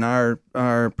Monday, and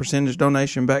our percentage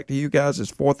donation back to you guys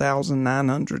is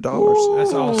 $4,900.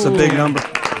 That's awesome. It's a big number.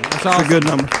 That's awesome. It's a good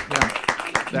number. Yeah.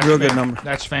 That's real good number.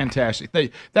 That's fantastic.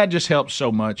 That just helps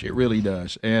so much. It really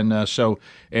does. And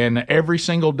and every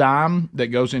single dime that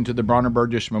goes into the Bronner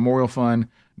Burgess Memorial Fund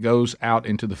goes out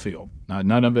into the field.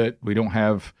 None of it. We don't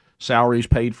have salaries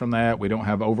paid from that. We don't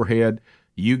have overhead.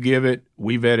 You give it.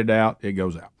 We vet it out. It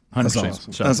goes out. 100%. That's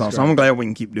awesome. That's awesome. I'm glad we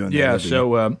can keep doing that. Yeah.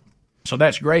 So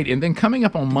that's great. And then coming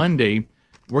up on Monday,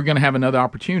 we're going to have another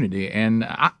opportunity. And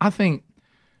I think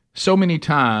so many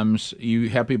times you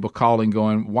have people calling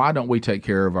going, why don't we take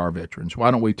care of our veterans? Why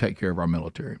don't we take care of our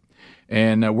military?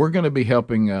 And we're going to be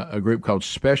helping a group called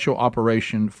Special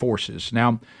Operation Forces.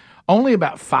 Now, only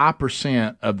about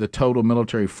 5% of the total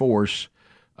military force,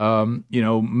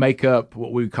 make up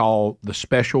what we call the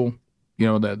special,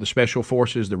 the special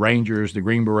forces, the Rangers, the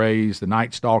Green Berets, the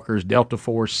Night Stalkers, Delta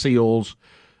Force, SEALs,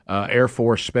 Air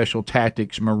Force, Special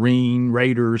Tactics, Marine,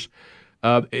 Raiders.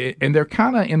 And they're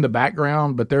kind of in the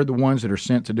background, but they're the ones that are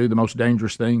sent to do the most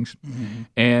dangerous things. Mm-hmm.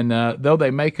 And though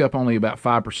they make up only about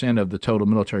 5% of the total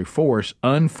military force,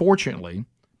 unfortunately,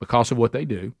 because of what they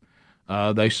do,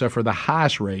 they suffer the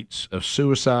highest rates of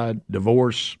suicide,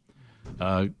 divorce,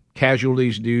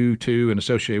 casualties due to and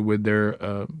associated with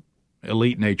their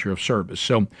elite nature of service.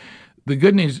 So the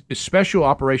good news is Special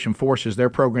Operation Forces, their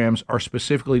programs are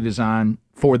specifically designed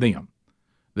for them.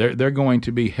 They're going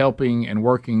to be helping and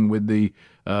working with the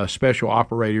special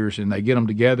operators, and they get them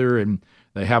together and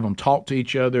they have them talk to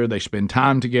each other. They spend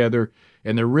time together,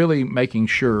 and they're really making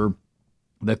sure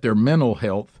that their mental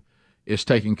health is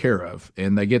taken care of,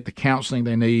 and they get the counseling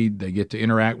they need. They get to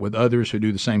interact with others who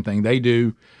do the same thing they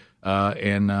do,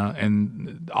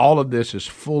 and all of this is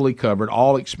fully covered,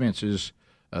 all expenses.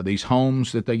 These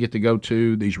homes that they get to go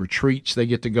to, these retreats they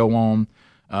get to go on,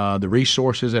 the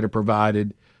resources that are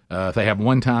provided. If they have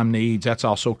one-time needs, that's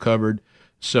also covered.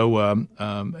 So,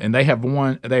 and they have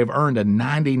earned a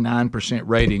 99%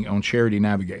 rating on Charity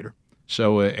Navigator.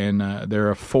 So,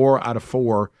 they're a 4 out of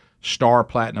 4 star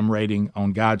platinum rating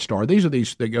on GuideStar.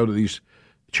 They go to these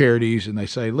charities and they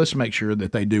say, let's make sure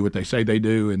that they do what they say they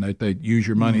do and that they use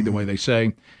your money the way they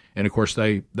say. And of course,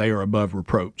 they are above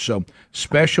reproach. So,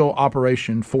 Special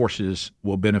Operation Forces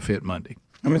will benefit Monday.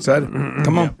 I'm excited.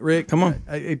 Come on, Rick. Come on.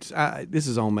 This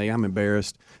is on me. I'm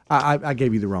embarrassed. I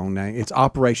gave you the wrong name. It's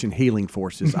Operation Healing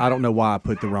Forces. I don't know why I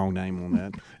put the wrong name on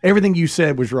that. Everything you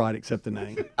said was right except the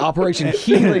name. Operation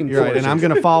Healing Forces. Right, and I'm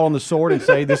going to fall on the sword and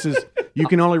say you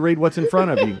can only read what's in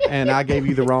front of you, and I gave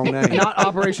you the wrong name. Not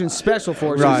Operation Special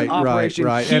Forces. Right, Operation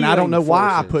right. Healing And I don't know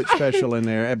why I Forces. put special in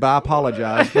there, but I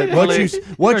apologize. But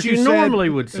what you normally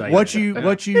would say. What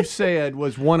you said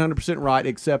was 100% right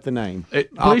except the name.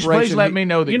 Please let me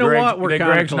know that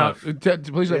Greg's not.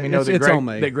 Please let me know that it's on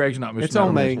me. That Greg's not. It's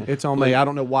on me. It's on me. I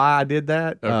don't know why I did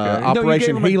that. Okay.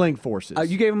 Operation Healing Forces.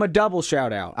 You gave them a double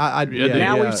shout out.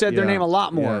 Now we've said their name a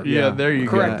lot more. Yeah, there you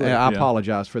Correctly. go. I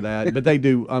apologize for that, but they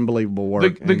do unbelievable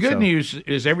work. The good news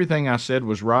is everything I said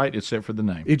was right except for the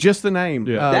name. It's just the name,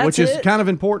 which is kind of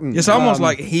important. It's almost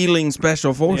like Healing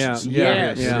Special Forces.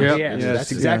 Yes.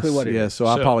 That's exactly what it is. Yes, so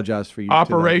I apologize for you.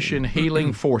 Operation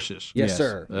Healing Forces. Yes,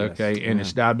 sir. Okay, and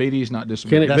it's diabetes, not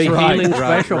disability. Can it be Healing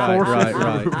Special Forces?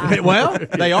 Right. Well,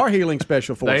 they are Healing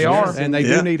Special Forces. They are. And they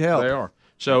do need help. They are.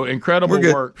 So incredible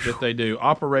work that they do.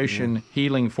 Operation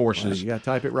Healing Forces. You got to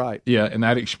type it right. Yeah, and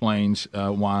that explains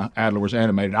why Adler was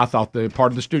animated. I thought the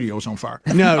part of the studio was on fire.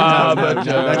 No,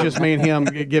 that's just me and him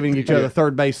giving each other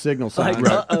third base signal signs.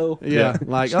 Like, uh-oh. Yeah,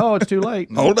 like, oh, it's too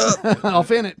late. Hold up.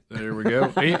 Off in it. There we go.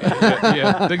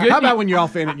 How about when you're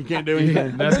off in it, you can't do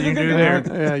anything? Nothing you can do there.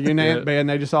 Yeah, you're not bad.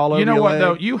 They just all over you know your what, leg.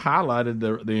 though? You highlighted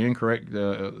the incorrect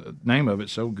name of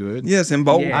it so good. Yes, in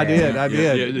bold. I did.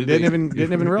 Didn't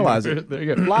even realize it. There you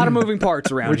you go. A lot of moving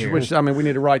parts around here. Which, I mean, we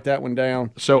need to write that one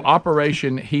down. So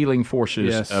Operation Healing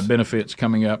Forces benefits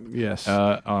coming up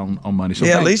on Monday. So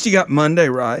at least you got Monday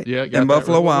right. Yeah, and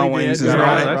Buffalo Wild Wings is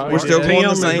right. We're still going to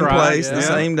the same place the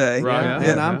same day. Right.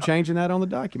 And I'm changing that on the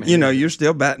document. You know, you're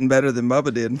still batting better than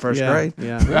Bubba did in first grade.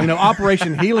 Yeah. You know,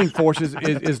 Operation Healing Forces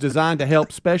is designed to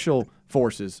help special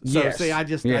forces. So see, I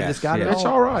just got it. It's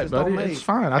all right, buddy. It's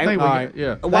fine. I think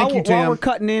Thank you, Tim. While we're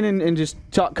cutting in and just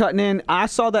cutting in, I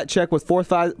saw that check with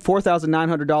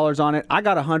 $4,900 on it. I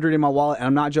got $100 in my wallet, and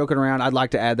I'm not joking around. I'd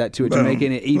like to add that to it, to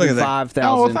making it even $5,000.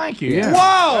 Oh, well, thank you. Yeah.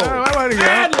 Whoa! Way to go,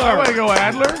 Adler! Way to go,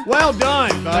 Adler! Well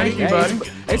done, buddy. Thank you,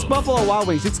 buddy. It's Buffalo Wild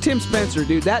Wings. It's Tim Spencer,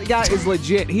 dude. That guy is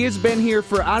legit. He has been here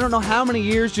for I don't know how many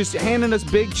years, just handing us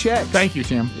big checks. Thank you,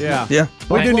 Tim. Yeah.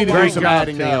 We do need to do some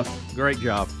adding up. Great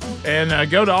job. And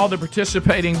go to all the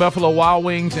participating Buffalo Wild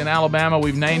Wings in Alabama.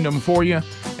 We've named them for you.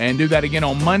 And do that again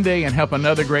on Monday and help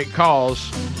another great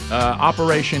cause,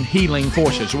 Operation Healing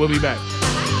Forces. We'll be back.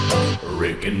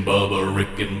 Rick and Bubba,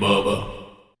 Rick and Bubba.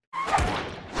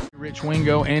 Rich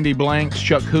Wingo, Andy Blanks,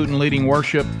 Chuck Hooten leading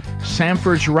worship,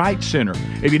 Sanford's Right Center.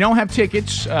 If you don't have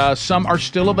tickets, some are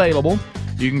still available.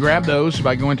 You can grab those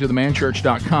by going to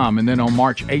themanchurch.com. And then on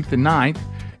March 8th and 9th,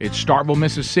 it's Starkville,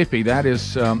 Mississippi. That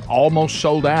is almost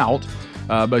sold out.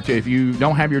 But if you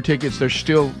don't have your tickets, there's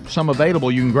still some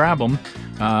available. You can grab them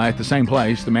at the same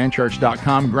place,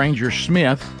 themanchurch.com. Granger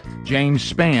Smith,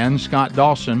 James Spann, Scott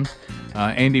Dawson,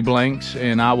 Andy Blanks,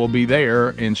 and I will be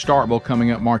there in Starkville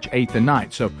coming up March 8th and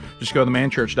 9th. So just go to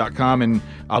themanchurch.com. And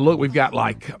look, we've got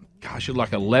like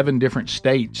 11 different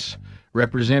states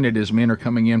represented as men are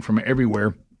coming in from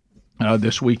everywhere.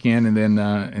 This weekend and then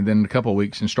a couple of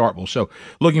weeks in Starkville. So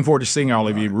looking forward to seeing all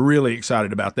of you. Really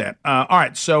excited about that. All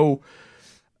right, so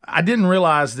I didn't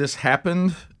realize this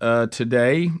happened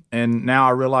today, and now I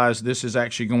realize this is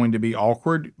actually going to be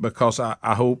awkward because I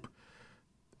hope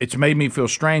it's made me feel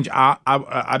strange.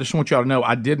 I just want y'all to know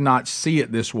I did not see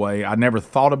it this way. I never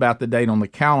thought about the date on the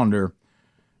calendar.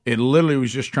 It literally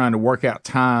was just trying to work out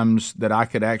times that I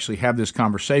could actually have this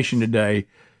conversation today.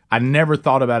 I never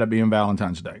thought about it being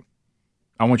Valentine's Day.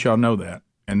 I want y'all to know that.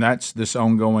 And that's this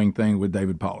ongoing thing with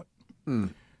David Pollock.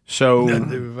 So nothing to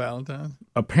do with Valentine?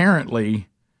 Apparently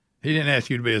he didn't ask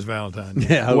you to be his Valentine.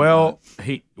 Yeah. Well,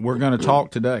 we're going to talk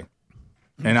today.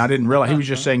 And I didn't realize. He was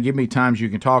just saying, give me times you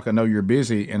can talk. I know you're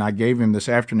busy. And I gave him this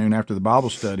afternoon after the Bible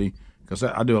study, because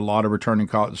I do a lot of returning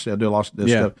calls. I do a lot of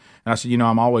this stuff. And I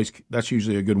said, that's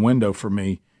usually a good window for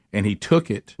me. And he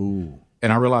took it. Ooh.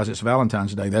 And I realized it's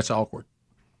Valentine's Day. That's awkward.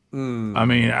 I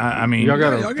mean, y'all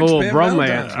got a full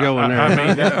bromance going there. I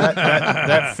mean,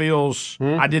 that feels.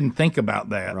 I didn't think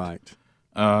about that. Right.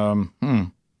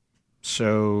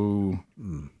 So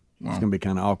it's gonna be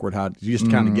kind of awkward. How you just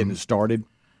kind of getting it started?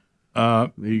 Are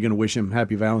you gonna wish him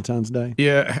Happy Valentine's Day?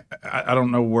 Yeah, I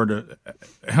don't know where to.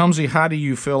 Helmsy, how do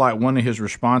you feel like one of his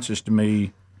responses to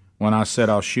me when I said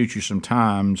I'll shoot you some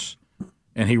times,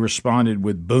 and he responded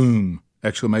with "boom!"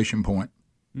 exclamation point.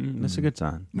 That's a good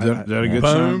sign. Is that a good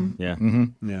sign? Yeah.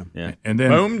 Mm-hmm. Yeah. And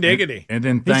then boom diggity. And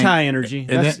then he's high energy.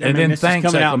 And then thanks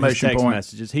coming out in his exclamation text point.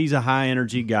 messages. He's a high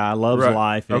energy guy. Loves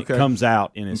life. And it comes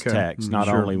out in his text, not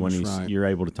only when you're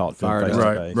able to talk to him face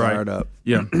to face. Fired up.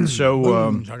 Yeah.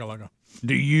 So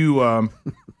do you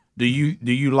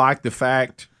like the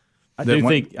fact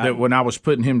that when I was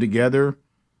putting him together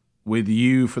with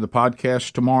you for the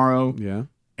podcast tomorrow,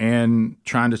 and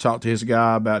trying to talk to his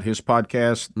guy about his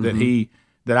podcast,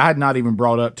 that I had not even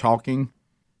brought up talking,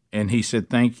 and he said,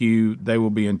 thank you, they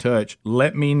will be in touch.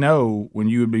 Let me know when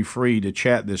you would be free to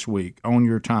chat this week on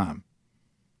your time.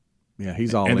 Yeah,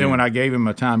 he's all and in. then when I gave him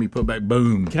a time, he put back,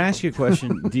 boom. Can I ask you a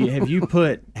question?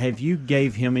 Have you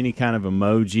gave him any kind of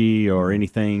emoji or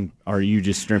anything, or are you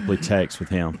just simply text with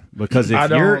him? Because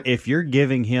if you're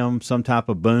giving him some type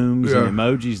of booms and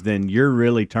emojis, then you're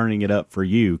really turning it up for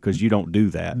you, because you don't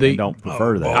do that. They don't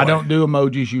prefer that. I don't do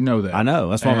emojis, you know that. I know.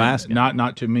 That's what I'm asking.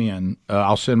 Not to men.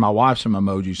 I'll send my wife some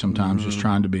emojis sometimes, just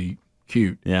trying to be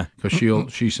cute. Yeah. Because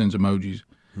she sends emojis.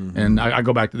 And I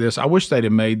go back to this. I wish they'd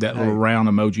have made that little round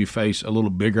emoji face a little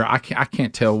bigger. I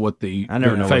can't tell what the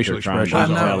facial expressions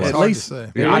are. At least I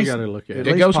got to look at it.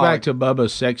 It goes back to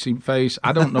Bubba's sexy face.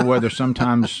 I don't know whether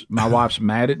sometimes my wife's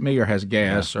mad at me or has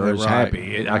gas or is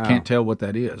happy. I can't tell what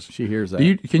that is. She hears that.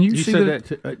 Can you see said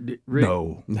that? Rick?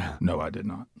 No, I did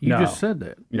not. You just said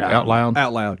that. Out loud?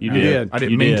 Out loud. You did. I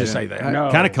didn't mean to say that.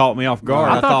 Kind of caught me off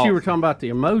guard. I thought you were talking about the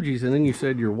emojis, and then you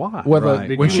said your wife. Well,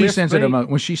 when she sends an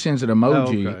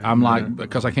emoji, emoji, I'm like,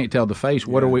 because I can't tell the face.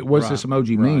 What what's this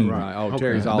emoji mean? Right. Oh,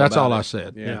 Terry's all That's about all it. I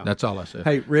said. Yeah. That's all I said.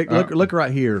 Hey, Rick, look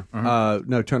right here.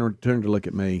 No, turn to look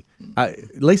at me.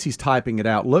 At least he's typing it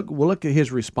out. We'll look at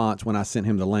his response when I sent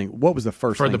him the link. What was the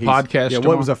first for thing the podcast? Yeah,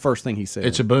 what was the first thing he said?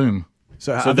 It's a boom.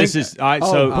 So this is all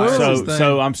right.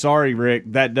 So I'm sorry,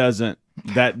 Rick. That doesn't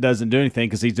do anything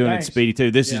because he's doing it Speedy too.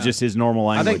 This is just his normal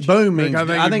language. I think boom means.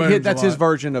 I think that's his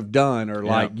version of done or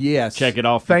like yes. Check it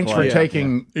off. Thanks for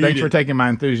taking my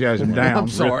enthusiasm down. I'm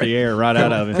sorry. Ripped the air right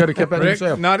out of it. Could have kept that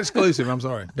himself. Not exclusive. I'm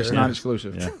sorry. It's not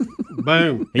exclusive. Yeah.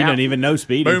 Boom. He doesn't even know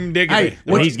Speedy. Boom diggity.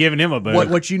 Hey, he's giving him a boom.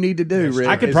 What you need to do, Rick?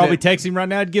 I could probably text him right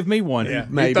now and give me one. Yeah.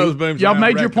 Maybe. Those booms Y'all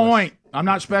made reckless. your point. I'm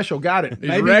not special. Got it.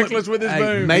 He's reckless with his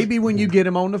booms. Maybe when you get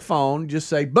him on the phone, just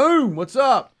say, "Boom, what's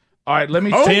up?" All right, let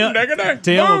me. Tim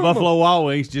with Buffalo Wild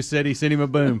Wings just said he sent him a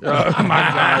boom. Oh my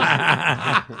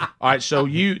gosh! All right, so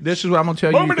this is what I'm going to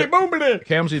tell you. Boomity.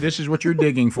 Kamsi, this is what you're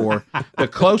digging for. The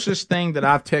closest thing that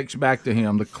I've texted back to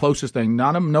him, the closest thing,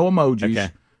 no emojis,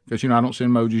 because I don't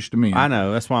send emojis to men. I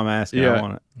know, that's why I'm asking. Yeah, I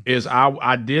want it. Is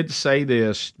I did say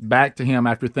this back to him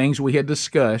after things we had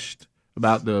discussed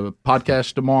about the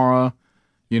podcast tomorrow,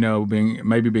 being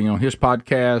on his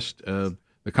podcast,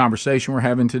 the conversation we're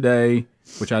having today,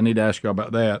 which I need to ask you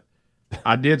about that.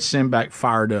 I did send back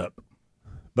fired up.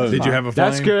 Boom. Did you have a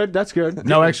flame? That's good.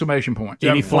 No exclamation point.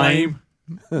 Any flame?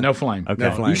 No flame. Okay.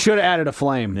 No flame. You should have added a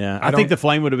flame. Yeah, I think the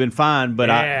flame would have been fine, but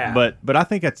I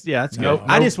think that's that's good.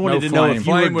 I just wanted to know if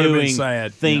you were doing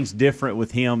things different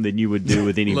with him than you would do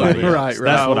with anybody else. Right.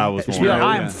 That's what I was wondering.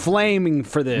 I am flaming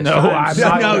for this.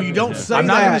 No, you don't say I'm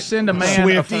that. not going to send a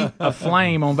man a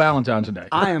flame on Valentine's Day.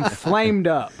 I am flamed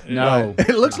up. No. It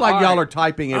looks like y'all are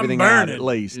typing everything out at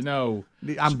least.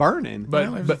 I'm burning.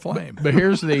 But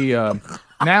here's the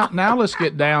now let's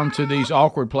get down to these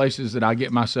awkward places that I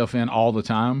get myself in all the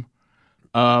time.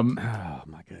 Oh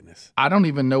my goodness! I don't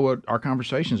even know what our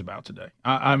conversation's about today.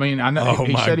 I mean, I know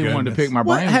he said he wanted to pick my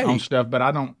brain on stuff, but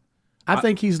I don't. I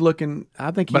think he's looking.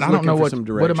 I think he's but I don't know for some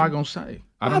direction. what am I going to say?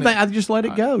 I just let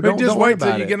it go. Don't just worry wait till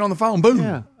about you it. get on the phone. Boom.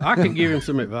 Yeah. I could give him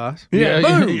some advice.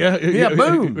 Yeah,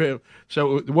 boom.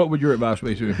 So, what would your advice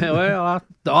be to him? Well,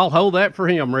 I'll hold that for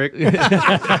him, Rick. Boom.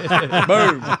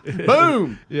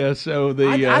 Yeah. So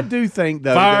I do think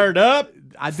though. Fired up.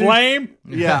 Flame.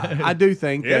 Yeah, I do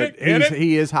think that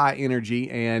he is high energy,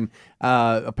 and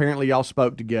apparently y'all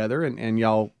spoke together, and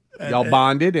y'all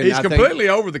bonded. And he's completely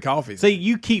over the coffee. See,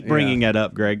 you keep bringing that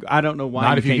up, Greg. I don't know why.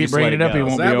 Not if you keep bringing it up, he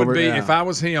won't be over. If I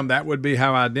was him, that would be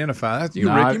how I identify. That's you,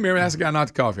 Rick. You remember that's the guy not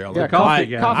the coffee all the time. Coffee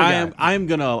guy. I'm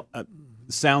going to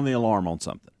sound the alarm on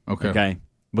something. Okay.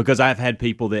 Because I've had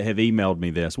people that have emailed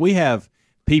me this. We have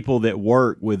people that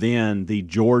work within the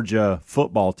Georgia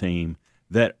football team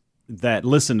that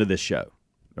listen to this show.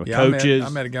 Coaches, I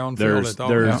met a guy on there's field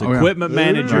there's equipment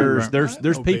managers,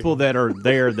 there's people that are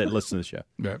there that listen to the show.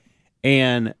 Yeah.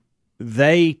 And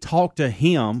they talk to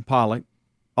him, Pollock,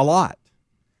 a lot.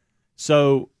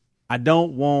 So I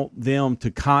don't want them to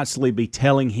constantly be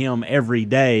telling him every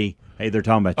day, hey, they're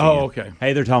talking about you again. Okay.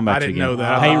 Hey, they're talking about I you didn't again. know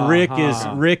that. Hey,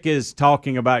 Rick is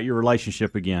talking about your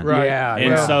relationship again. Right. Yeah.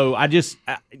 And so I just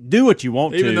do what you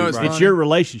want Even to. though it's funny. your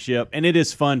relationship, and it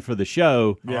is fun for the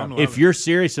show. Yeah. If you're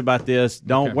serious about this,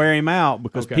 don't wear him out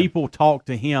because people talk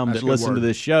to him That's that good listen word. to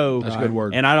this show. That's a good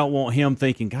word. And I don't want him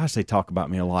thinking, gosh, they talk about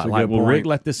me a lot. That's a Like, good will point. Rick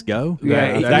let this go?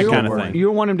 Yeah, that kind of thing. You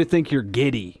don't want him to think you're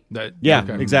giddy.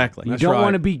 Exactly. You don't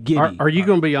want to be giddy. Are you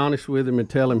going to be honest with him and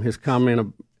tell him his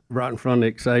comment right in front of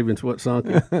Nick Saban's what sunk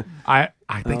him? I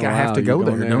think I have to go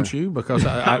there, don't you? Because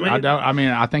I don't. I mean,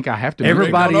 I think I have to.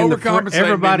 Everybody in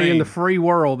overcompensate the free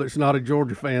world that's not a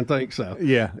Georgia fan thinks so.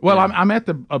 Yeah. Well, I'm at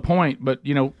a point, but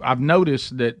I've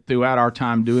noticed that throughout our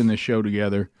time doing this show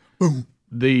together,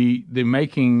 the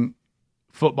making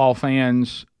football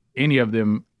fans, any of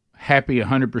them, happy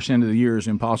 100% of the year is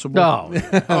impossible.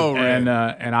 Oh, and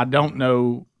I don't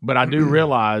know, but I do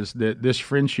realize that this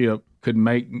friendship could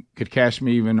cast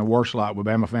me even a worse light with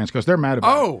Bama fans because they're mad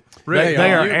about it. Really?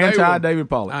 They are anti-David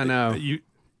Pollock. I know. You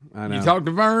know. talked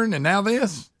to Vern, and now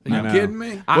this? Are you kidding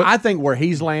me? I think where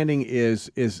he's landing is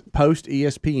post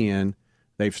ESPN.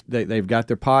 They've got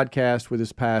their podcast with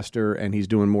his pastor, and he's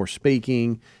doing more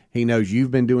speaking. He knows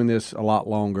you've been doing this a lot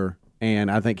longer,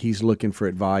 and I think he's looking for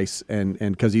advice, and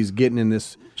because he's getting in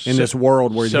this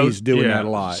world where he's doing that a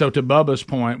lot. So to Bubba's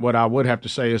point, what I would have to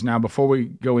say is now before we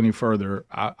go any further,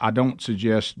 I don't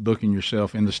suggest booking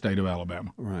yourself in the state of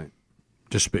Alabama. Right.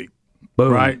 To speak.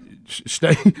 Boom. Right.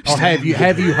 Stay. Or have you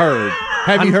heard?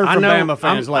 Have you heard from Bama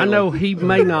fans lately? I know he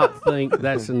may not think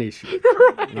that's an issue.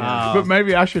 But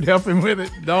maybe I should help him with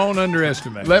it. Don't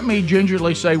underestimate. Let me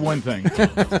gingerly say one thing.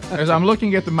 As I'm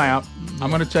looking at the map, I'm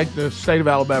going to take the state of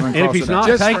Alabama and if cross he's it out. not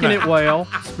Just for taking now. it well,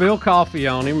 spill coffee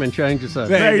on him and change the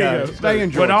subject. There you go. Stay in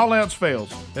Georgia. When all else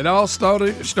fails. It all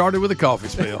started with a coffee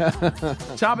spill.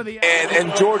 Top of the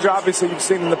and Georgia, obviously, you've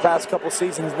seen in the past couple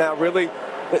seasons now, really,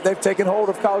 they've taken hold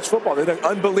of college football. They've done an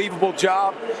unbelievable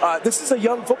job. This is a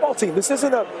young football team. This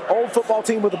isn't an old football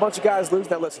team with a bunch of guys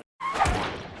losing. Now, listen.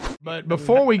 But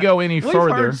before we go any We've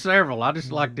further, heard several. I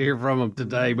just like to hear from them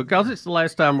today because it's the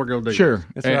last time we're going to do sure,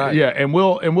 this. that's right. Yeah, and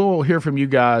we'll hear from you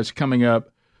guys coming up.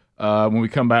 When we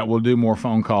come back, we'll do more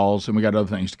phone calls, and we got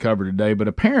other things to cover today. But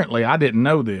apparently, I didn't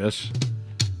know this.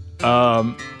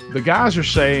 The guys are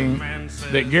saying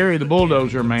that Gary the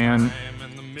Bulldozer Man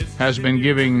has been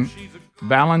giving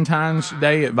Valentine's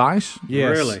Day advice.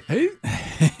 Yes. Really?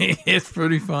 It's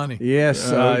pretty funny.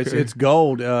 Yes, it's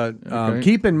gold.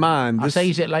 Keep in mind, I say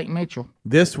he's at Lake Mitchell.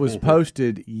 This was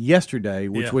posted yesterday,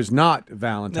 which was not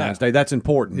Valentine's Day. That's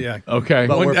important. Yeah. Okay.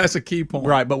 But That's a key point.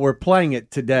 Right, but we're playing it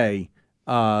today.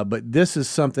 But this is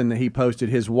something that he posted.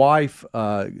 His wife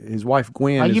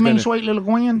Gwen. Oh, you mean sweet little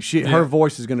Gwen? Her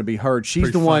voice is going to be heard. She's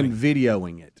Pretty the one funny.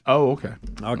 videoing it. Oh, okay.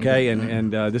 Okay,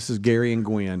 and this is Gary and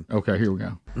Gwen. Okay, here we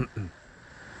go.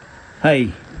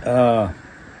 Hey,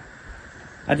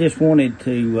 I just wanted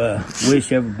to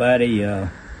wish everybody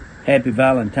happy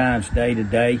Valentine's Day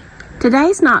today.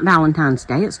 Today's not Valentine's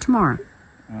Day, it's tomorrow.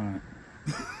 All right.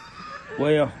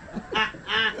 Well, I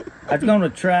was going to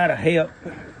try to help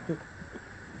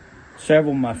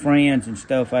several of my friends and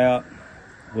stuff out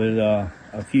with a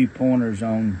few pointers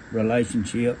on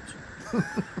relationships.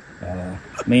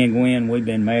 Me and Gwen, we've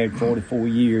been married 44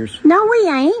 years. No, we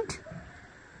ain't.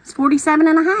 It's 47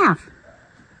 and a half.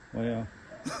 Well,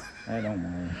 I don't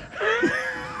know.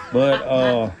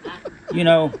 But,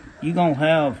 you're going to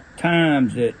have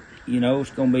times that, it's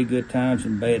going to be good times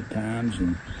and bad times.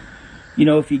 And,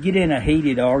 if you get in a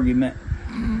heated argument,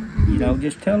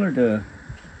 just tell her to,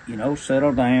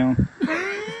 settle down.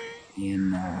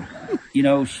 And,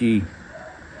 she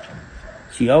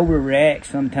overreacts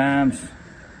sometimes.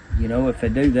 If they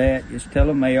do that, just tell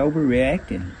them they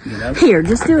overreacting, Here,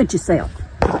 just do it yourself.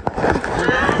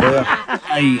 Well,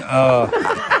 hey,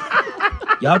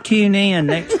 y'all tune in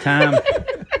next time,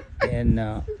 and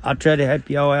I'll try to help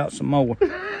y'all out some more.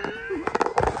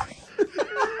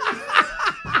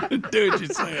 Do it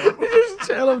yourself. Just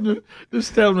tell them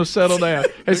to settle down.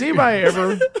 Has anybody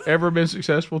ever been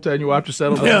successful telling your wife to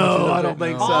settle down? No, I don't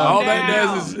think so. All that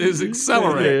does is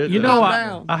accelerate.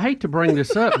 I hate to bring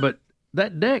this up, but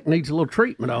that deck needs a little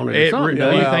treatment on it. Do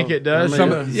you think it does?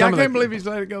 I can't believe he's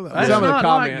let it go that way. Some of the not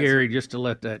comments, like Gary, just to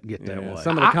let that get that way.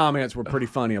 Some of the comments were pretty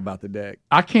funny about the deck.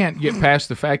 I can't get past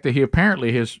the fact that he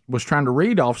apparently was trying to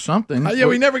read off something.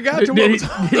 We never got to did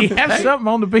he have something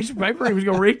on the piece of paper he was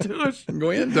going to read to us? Go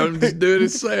in, don't just do it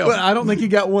himself. But I don't think he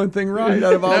got one thing right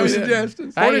out of all the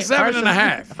suggestions. 47 and a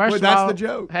half. First that's of all, the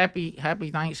joke. Happy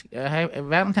Valentine's.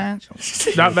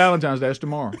 Not Valentine's Day, that's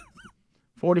tomorrow.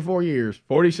 44 years,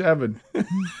 47.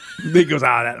 He goes,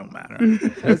 that don't matter.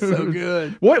 That's so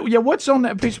good. What's on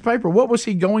that piece of paper? What was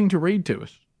he going to read to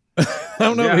us? I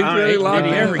don't know if he's really locked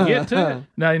Did he in. ever get to it?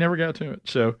 No, he never got to it.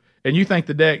 So, and you think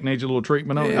the deck needs a little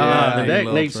treatment on it? The deck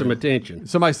needs some attention.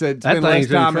 Somebody said That spend less thing's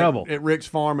in time trouble. at Rick's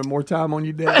farm and more time on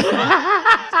your deck.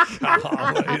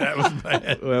 That was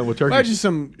bad. Well, Turkey. Just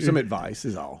some advice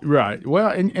is all. Right. Well,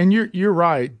 and you're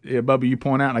right, Bubba. You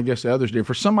point out, and I guess the others did.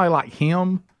 For somebody like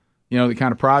him, that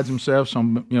kind of prides themselves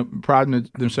on priding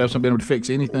themselves on being able to fix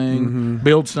anything,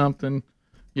 build something.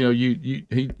 You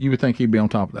would think he'd be on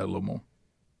top of that a little more.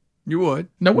 You would.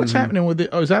 Now, what's happening with it?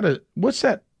 Oh, what's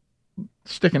that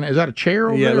sticking? Is that a chair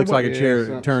over there? Yeah, it looks like a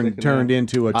chair turned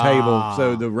into a table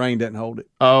so the rain doesn't hold it.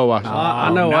 Oh, I see.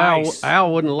 I know nice.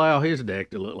 Al wouldn't allow his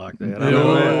deck to look like that.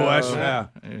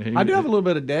 I do have a little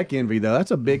bit of deck envy, though.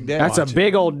 That's a big deck. That's a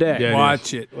big old deck. Yeah,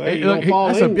 Watch it.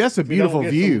 That's a beautiful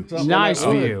view. Nice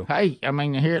view. Hey, I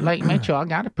mean, here at Lake Mitchell, I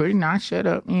got a pretty nice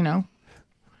setup,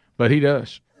 But he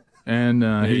does. And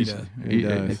he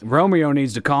does. Romeo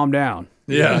needs to calm down.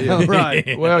 Yeah.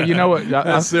 Right. Well, you know what?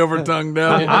 That silver tongue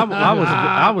down.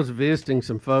 I was visiting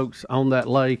some folks on that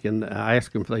lake, and I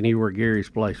asked them if they knew where Gary's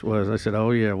place was. They said,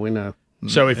 "Oh yeah, we know."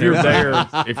 So if you're there,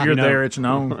 there, it's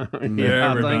known. Yeah,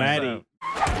 everybody.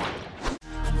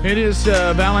 It is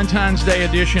Valentine's Day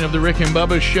edition of the Rick and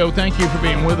Bubba Show. Thank you for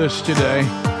being with us today.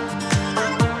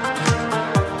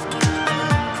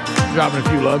 Dropping a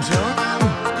few loves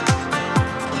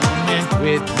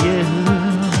with you.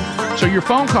 So your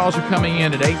phone calls are coming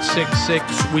in at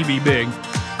 866-WE-BE-BIG.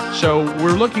 So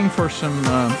we're looking for some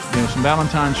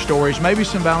Valentine's stories, maybe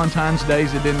some Valentine's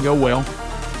days that didn't go well,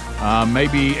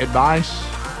 maybe advice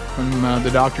from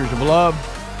the doctors of love.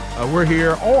 we're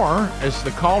here. Or, as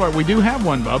the caller, we do have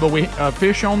one, Bubba. We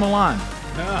Fish on the line.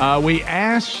 We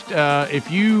asked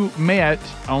if you met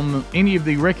on any of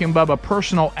the Rick and Bubba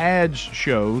personal ads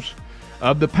shows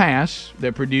of the past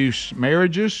that produce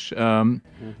marriages,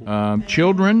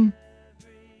 children,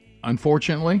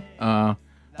 unfortunately, a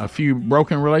few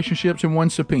broken relationships, and one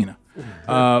subpoena.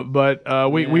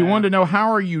 But we wanted to know,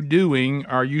 how are you doing?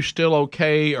 Are you still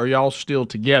okay? Are y'all still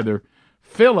together?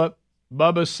 Philip,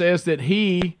 Bubba says that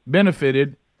he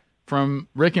benefited from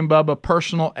Rick and Bubba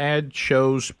personal ad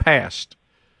shows past.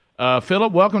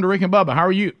 Philip, welcome to Rick and Bubba. How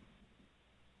are you?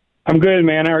 I'm good,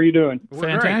 man. How are you doing?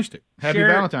 Fantastic. Happy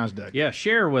Valentine's Day. Yeah,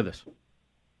 share with us.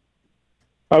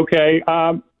 Okay.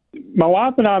 My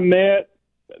wife and I met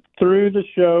through the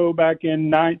show back in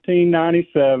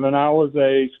 1997. I was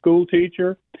a school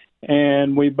teacher,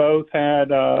 and we both had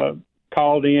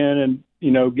called in and,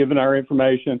 given our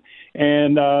information.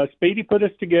 And Speedy put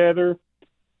us together.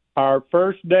 Our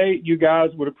first date, you guys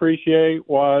would appreciate,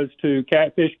 was to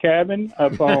Catfish Cabin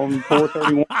up on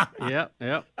 431.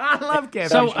 Yep. I love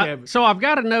Catfish Cabin. So I've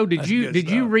got to know, did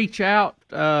you reach out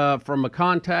from a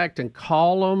contact and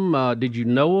call them? Did you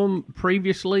know them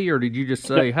previously, or did you just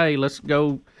say, hey, let's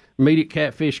go meet at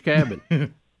Catfish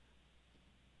Cabin?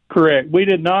 Correct. We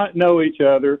did not know each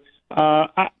other.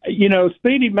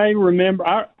 Speedy may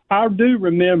remember. I do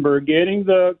remember getting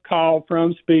the call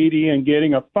from Speedy and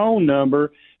getting a phone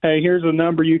number. Hey, here's a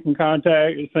number you can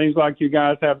contact. It seems like you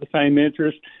guys have the same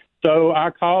interest. So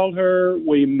I called her.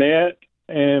 We met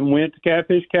and went to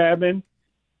Catfish Cabin.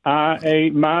 I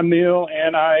ate my meal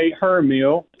and I ate her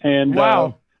meal. And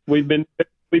wow, we've been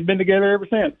together ever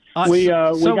since. We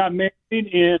got married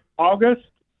in August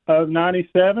of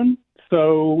 '97.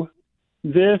 So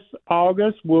this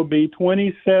August will be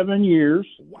 27 years.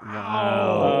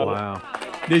 Wow.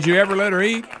 Did you ever let her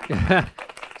eat?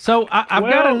 So I've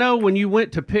got to know, when you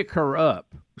went to pick her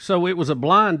up, so it was a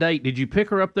blind date. Did you pick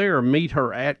her up there or meet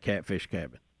her at Catfish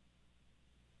Cabin?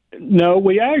 No,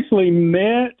 we actually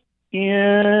met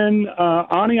in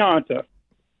Oneonta.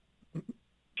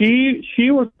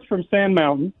 She was from Sand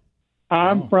Mountain.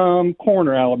 I'm from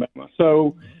Corner, Alabama.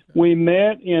 So we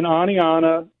met in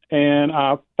Oneonta, and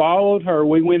I followed her.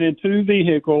 We went in two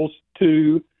vehicles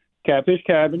to Catfish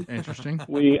Cabin. Interesting.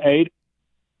 We ate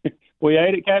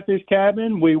at Catfish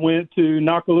Cabin. We went to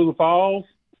Nakalula Falls,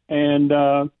 and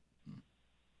I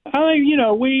think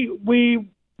we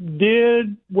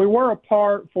were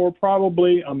apart for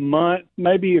probably a month,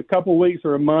 maybe a couple weeks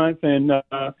or a month, and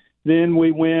then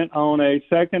we went on a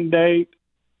second date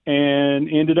and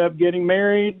ended up getting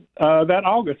married that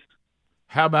August.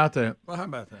 How about that? Well, how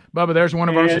about that? Bubba, there's one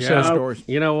of our success stories.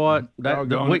 You know what?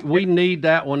 We need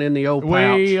that one in the old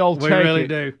pouch. We really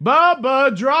do.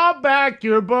 Bubba, draw back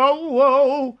your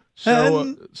bow.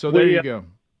 So there you go.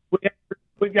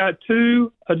 We got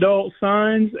two adult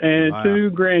sons and two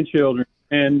grandchildren,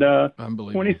 and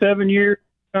 27 years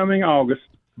coming August.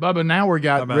 Bubba, now we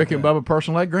got Rick and Bubba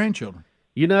personal ed grandchildren.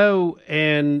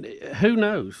 And who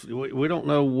knows? We don't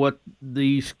know what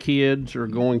these kids are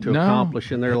going to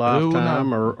accomplish in their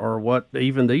lifetime, or what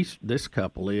even this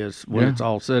couple is when it's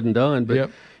all said and done. But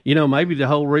maybe the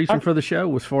whole reason for the show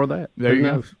was for that. There who you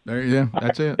knows? go. There you go.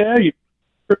 That's it. I tell you,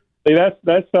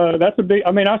 that's a big.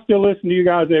 I mean, I still listen to you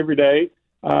guys every day.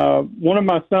 One of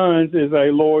my sons is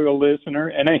a loyal listener,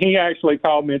 and he actually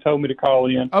called me and told me to call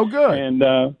in. Oh, good. And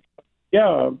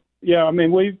I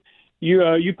mean,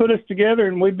 you put us together,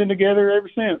 and we've been together ever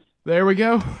since. There we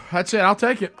go. That's it. I'll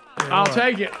take it. I'll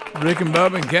take it. Rick and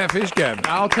Bubba and Catfish Cabin.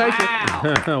 I'll take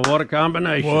it. What a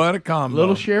combination. What a combo.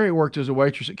 Little Sherry worked as a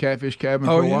waitress at Catfish Cabin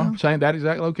for a while, saying that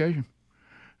exact location.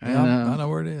 And, I know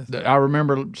where it is. I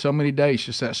remember so many days,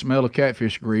 just that smell of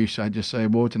catfish grease. I just say,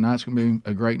 boy, tonight's going to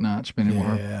be a great night spending with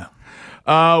her.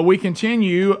 Yeah. We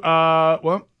continue.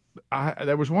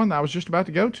 There was one that I was just about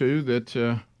to go to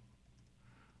that.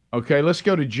 Okay, let's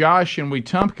go to Josh in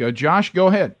Wetumpka. Josh, go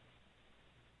ahead.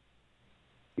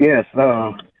 Yes.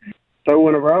 So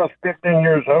whenever I was 15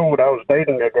 years old, I was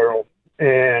dating a girl,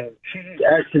 and she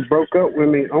actually broke up with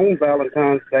me on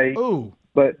Valentine's Day. Ooh.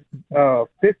 But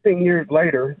 15 years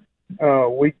later,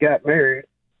 we got married,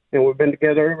 and we've been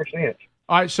together ever since.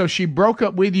 All right, so she broke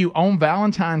up with you on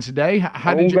Valentine's Day?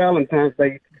 How did you... Valentine's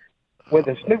Day, with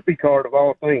a Snoopy card of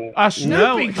all things. A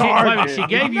Snoopy card? She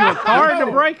gave you a card to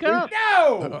break up?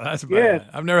 No! Oh, that's bad. Yes.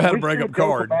 I've never had a breakup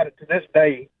card. About it to this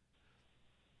day.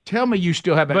 Tell me you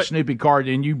still have that Snoopy card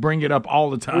and you bring it up all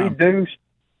the time.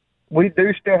 We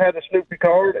do still have the Snoopy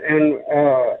card, and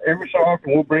every so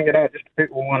often we'll bring it out just to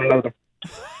pick with one another.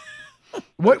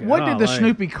 What did the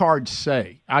Snoopy card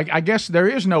say? I guess there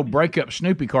is no breakup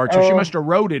Snoopy card, so she must have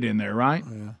wrote it in there, right?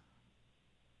 Yeah.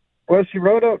 Well, she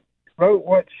wrote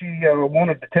what she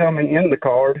wanted to tell me in the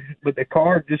card, but the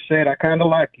card just said, "I kind of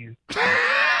like you."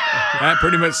 That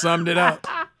pretty much summed it up.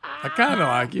 I kind of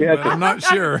like you, but I'm not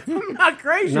sure. I'm not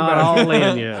crazy Not about all it.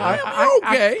 in yet.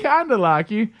 I kind of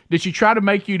like you. Did she try to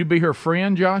make you to be her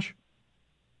friend, Josh?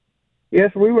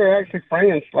 Yes, we were actually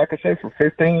friends, like I said, for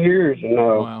 15 years,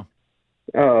 and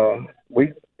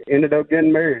we ended up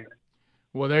getting married.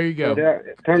 Well, there you go.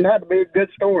 It turned out to be a good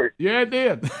story. Yeah, it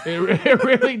did. It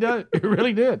really does. It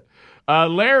really did.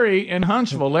 Larry in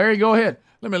Huntsville. Larry, go ahead.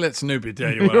 Let me let Snoopy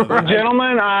tell you what. Right.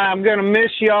 Gentlemen, I'm going to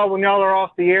miss y'all when y'all are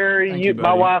off the air.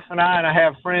 My wife and I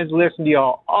have friends listen to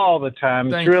y'all all the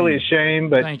time. It's really a shame,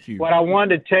 but what I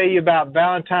wanted to tell you about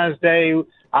Valentine's Day,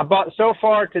 I bought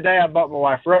my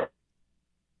wife rose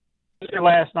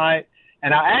last night,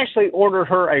 and I actually ordered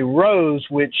her a rose,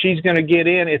 which she's going to get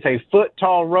in. It's a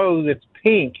foot-tall rose. It's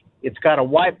pink. It's got a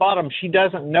white bottom. She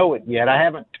doesn't know it yet. I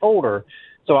haven't told her.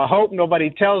 So I hope nobody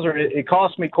tells her. It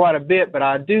costs me quite a bit, but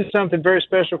I do something very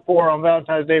special for her on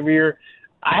Valentine's Day every year.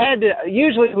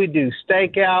 Usually we do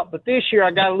steak out, but this year I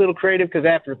got a little creative because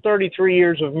after 33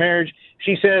 years of marriage,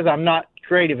 she says I'm not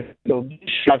creative. So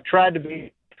I've tried to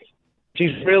be.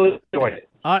 She's really enjoyed it.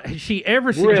 Has she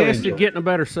ever suggested getting a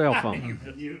better cell phone?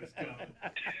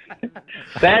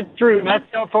 That's true. My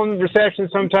cell phone reception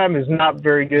sometimes is not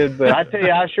very good, but I tell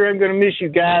you, I sure am going to miss you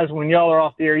guys when y'all are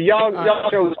off the air. Y'all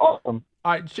show is awesome.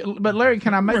 All right, but Larry,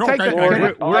 can I take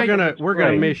that? We're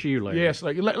gonna miss you, Larry. Yes,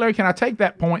 Larry. Can I take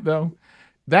that point though?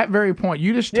 That very point.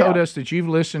 You just told us that you've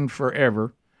listened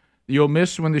forever. You'll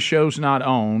miss when the show's not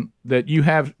on. That you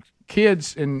have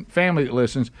kids and family that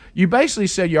listens. You basically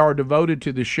said you are devoted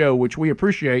to the show, which we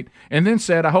appreciate, and then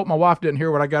said, "I hope my wife didn't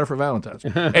hear what I got her for Valentine's."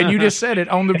 And you just said it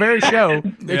on the very show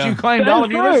that you claimed all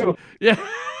of you listened. Yeah.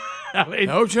 I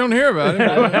hope you don't hear about it.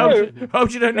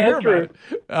 Hope you don't hear about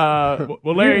it.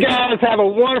 Well, Larry, you guys have a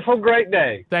wonderful, great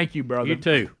day. Thank you, brother. You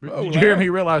too. Did you hear me? He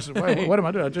realized, wait, what am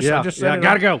I doing? I just said I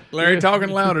gotta go. Larry talking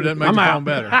louder doesn't make the phone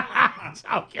better.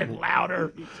 Talking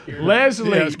louder.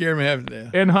 Leslie, scared me half to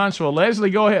death. In Huntsville. Leslie,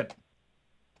 go ahead.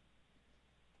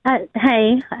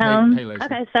 Hey, Leslie.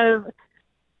 okay, so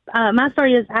my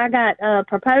story is I got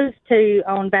proposed to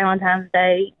on Valentine's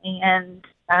Day, and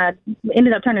I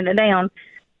ended up turning it down.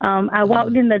 I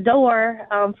walked in the door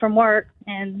from work,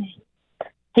 and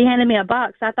he handed me a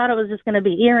box. I thought it was just going to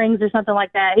be earrings or something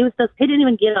like that. He didn't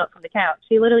even get up from the couch.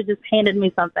 He literally just handed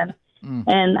me something,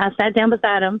 and I sat down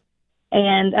beside him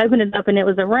and opened it up, and it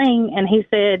was a ring. And he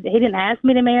said he didn't ask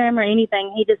me to marry him or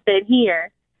anything. He just said, "Here,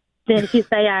 didn't you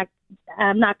say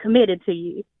I'm not committed to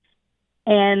you?"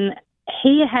 And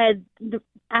I had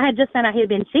just found out he had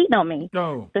been cheating on me.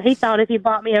 Oh. So he thought if he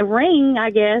bought me a ring, I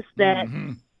guess that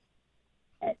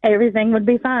everything would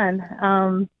be fine.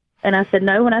 And I said,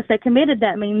 no, when I said committed,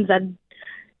 that means I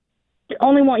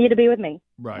only want you to be with me.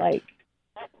 Right.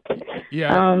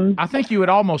 I think you would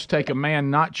almost take a man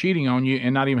not cheating on you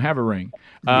and not even have a ring.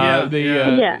 So how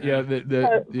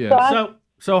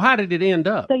did it end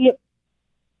up?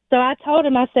 So I told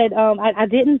him, I said, I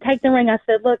didn't take the ring. I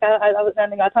said, look,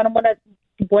 I told him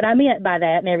what I meant by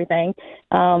that and everything.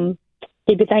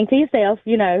 Keep your thing to yourself,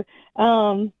 you know.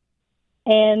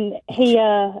 And he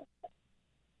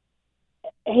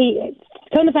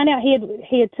come to find out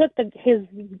he had took his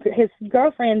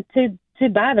girlfriend to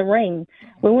buy the ring.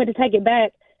 We went to take it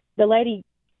back. The lady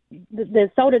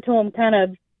that sold it to him kind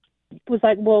of was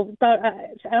like, well,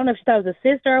 I don't know if she thought it was a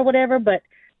sister or whatever, but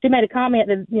she made a comment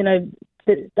that, you know,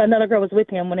 that another girl was with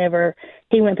him whenever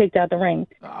he went and picked out the ring.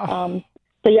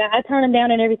 So yeah, I turned him down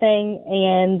and everything,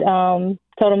 and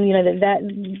told him, you know,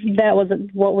 that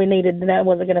wasn't what we needed, and that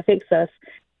wasn't going to fix us.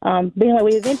 Being like,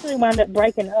 we eventually wound up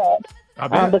breaking up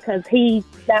because he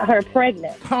got her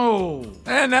pregnant. Oh,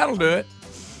 and that'll do it.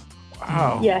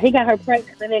 Wow. Yeah, he got her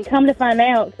pregnant, and then come to find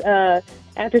out,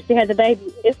 after she had the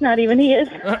baby, it's not even his.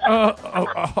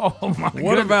 Oh my!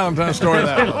 What a Valentine's story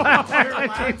that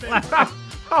was.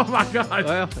 Oh my God!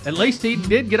 Well, at least he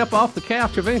did get up off the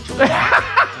couch eventually.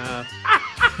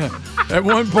 At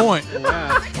one point.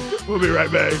 We'll be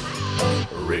right back.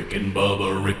 Rick and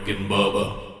Bubba, Rick and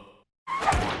Bubba.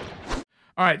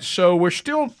 All right, so we're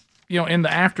still, in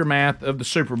the aftermath of the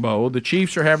Super Bowl. The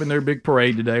Chiefs are having their big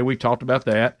parade today. We talked about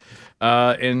that.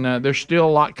 And there's still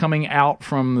a lot coming out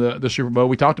from the Super Bowl.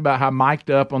 We talked about how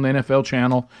Mic'd Up on the NFL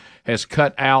channel has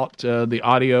cut out the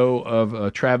audio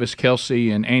of Travis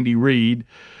Kelce and Andy Reid.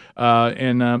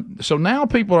 So now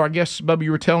people are, I guess, Bubba,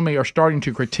 you were telling me, are starting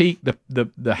to critique the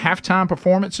halftime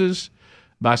performances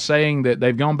by saying that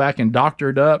they've gone back and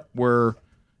doctored up where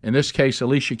In this case,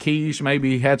 Alicia Keys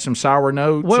maybe had some sour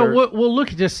notes. Well, we'll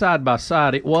look at this side by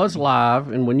side. It was live,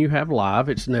 and when you have live,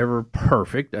 it's never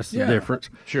perfect. That's the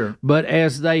difference. Sure. But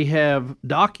as they have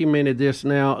documented this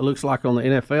now, it looks like on the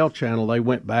NFL channel, they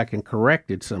went back and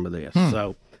corrected some of this.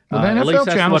 So well, the at least NFL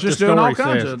that's channel's what just the doing all story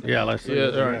kinds says. of. Yeah, let's see. Yeah,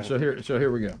 all right. So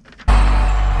here we go.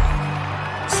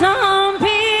 Some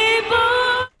people.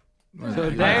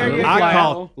 So there you I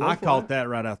go. caught that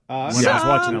right out when I was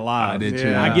watching it live. I did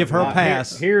too. I give her a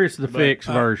pass. Here is the fixed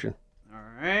version. All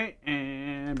right,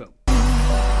 and boom.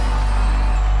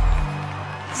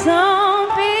 Some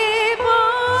people.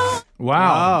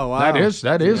 Wow. Oh, wow. That is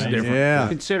different. Yeah.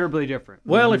 Considerably different.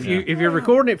 Well, if you're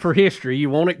recording it for history, you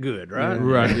want it good, right?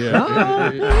 Right. Yeah.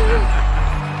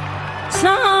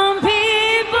 Some people.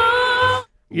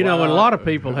 You know, and a lot of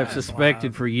people have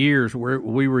suspected for years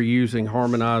we were using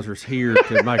harmonizers here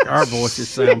to make our voices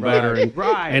sound better,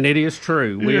 and it is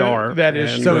true. We are. That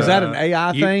is And, So is that an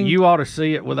AI thing? You ought to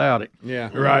see it without it. Yeah.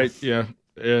 Right. Yeah.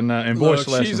 And voice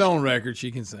lessons. She's on record.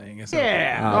 She can sing. It's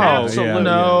Absolutely.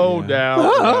 No doubt.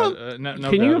 No Can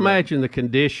doubt you about it. imagine the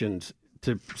conditions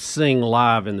to sing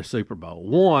live in the Super Bowl?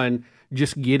 One,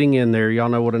 just getting in there. Y'all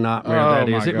know what a nightmare that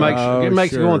is. It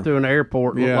makes going through an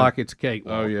airport look like it's a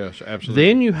cakewalk. Oh, yes, absolutely.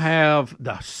 Then you have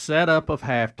the setup of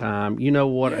halftime. You know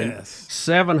what?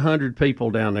 700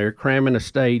 people down there cramming a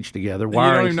stage together,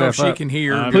 wiring you don't even know if stuff she up. can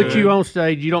hear. Put you on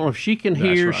stage. You don't know if she can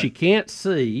hear. right. She can't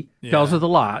see because of the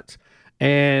lights.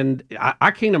 And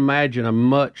I can't imagine a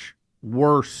much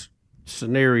worse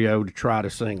scenario to try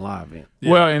to sing live in.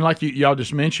 Yeah. Well, and like y'all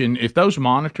just mentioned, if those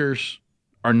monitors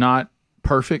are not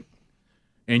perfect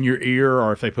in your ear,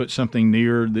 or if they put something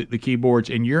near the keyboards,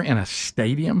 and you're in a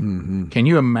stadium, can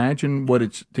you imagine what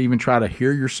it's to even try to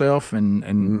hear yourself? And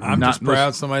I'm not just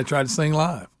proud somebody tried to sing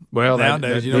live. Well,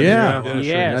 nowadays, you don't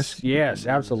Yes,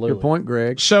 absolutely. Good point,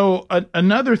 Greg. So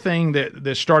another thing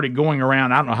that started going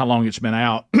around, I don't know how long it's been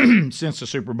out since the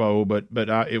Super Bowl, but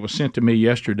it was sent to me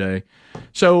yesterday.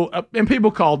 So and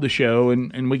people called the show,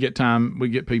 and we get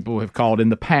people who have called in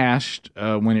the past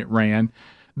when it ran.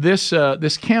 This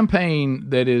campaign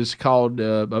that is called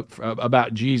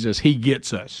about Jesus, He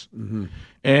Gets Us,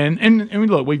 and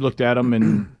look, we've looked at them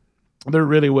and they're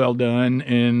really well done,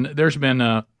 and there's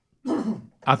been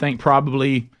I think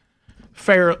probably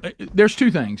fair. There's two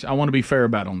things I want to be fair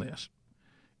about on this.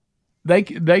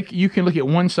 You can look at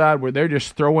one side where they're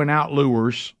just throwing out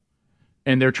lures,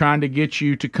 and they're trying to get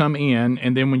you to come in,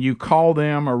 and then when you call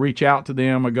them or reach out to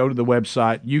them or go to the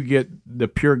website, you get the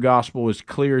pure gospel as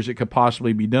clear as it could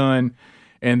possibly be done,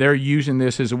 and they're using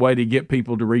this as a way to get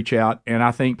people to reach out, and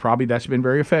I think probably that's been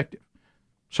very effective.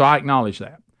 So I acknowledge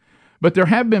that. But there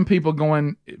have been people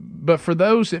going, but for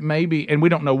those that maybe, and we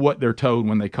don't know what they're told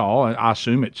when they call, I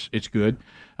assume it's good.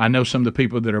 I know some of the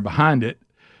people that are behind it.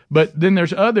 But then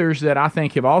there's others that I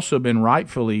think have also been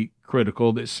rightfully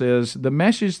critical that says the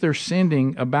message they're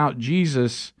sending about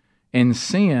Jesus and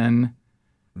sin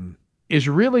is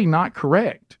really not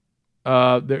correct.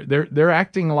 They're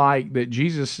acting like that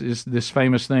Jesus is this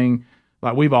famous thing,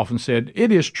 like we've often said.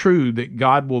 It is true that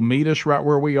God will meet us right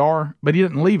where we are, but He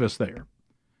didn't leave us there.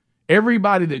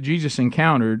 Everybody that Jesus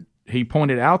encountered, He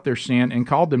pointed out their sin and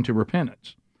called them to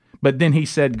repentance. But then He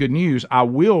said, good news, I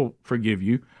will forgive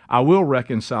you. I will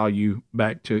reconcile you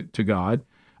back to God.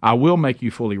 I will make you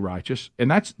fully righteous.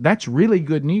 And that's really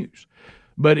good news.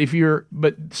 But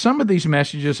some of these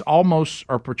messages almost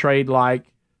are portrayed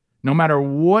like no matter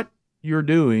what you're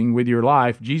doing with your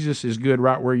life, Jesus is good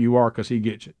right where you are because He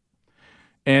gets it.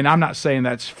 And I'm not saying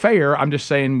that's fair. I'm just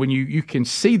saying when you can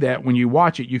see that when you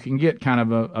watch it, you can get kind of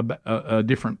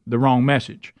the wrong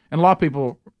message. And a lot of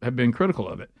people have been critical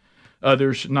of it.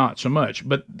 Others not so much.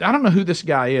 But I don't know who this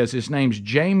guy is. His name's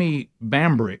Jamie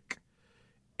Bambrick.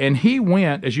 And he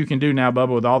went, as you can do now,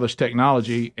 Bubba, with all this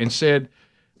technology, and said,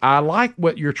 I like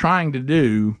what you're trying to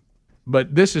do,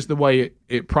 but this is the way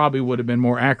it probably would have been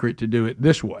more accurate to do it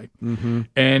this way. Mm-hmm.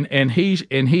 And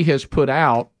he has put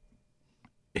out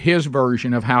his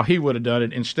version of how he would have done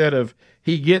it. Instead of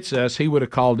He Gets Us, he would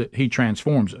have called it He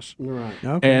Transforms Us. Right.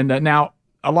 Okay. And now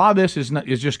a lot of this is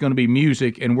just going to be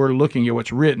music, and we're looking at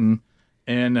what's written.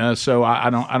 And so I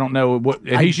don't know what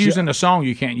he's using a song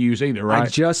you can't use either, right? I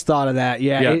just thought of that.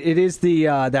 Yeah. It is the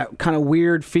that kind of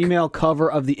weird female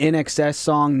cover of the NXS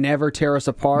song "Never Tear Us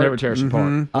Apart." Never Tear Us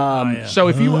Apart. So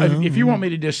if you want me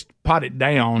to just pot it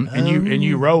down and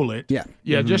you roll it,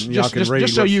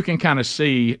 just so you can kind of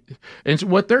see. And so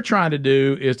what they're trying to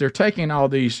do is they're taking all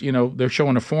these, they're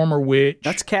showing a former witch.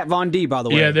 That's Kat Von D, by the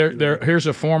way. Yeah, here's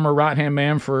a former right hand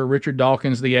man for Richard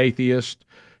Dawkins, the atheist.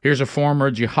 Here's a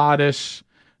former jihadist,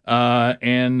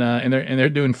 and they're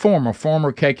doing former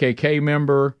KKK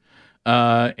member.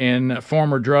 and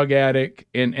former drug addict,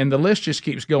 and the list just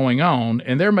keeps going on.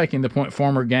 And they're making the point,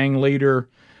 former gang leader,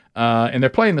 and they're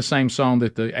playing the same song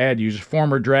that the ad uses,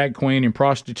 former drag queen and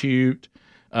prostitute,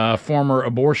 former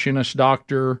abortionist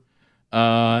doctor,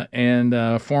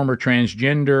 and former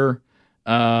transgender,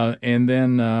 and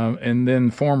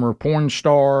then former porn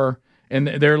star. And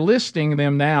they're listing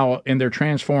them now in their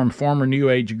transformed former New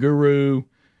Age guru,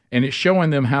 and it's showing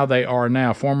them how they are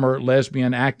now, former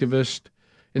lesbian activist.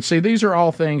 And see, these are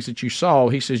all things that you saw.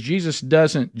 He says Jesus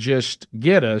doesn't just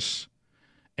get us,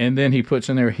 and then he puts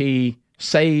in there, he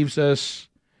saves us,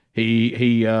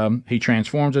 he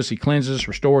transforms us, he cleanses us,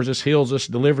 restores us, heals us,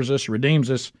 delivers us,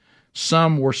 redeems us.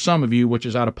 Some were some of you, which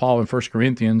is out of Paul in 1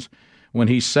 Corinthians, when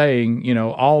he's saying,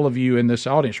 all of you in this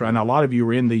audience right now, a lot of you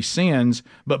were in these sins,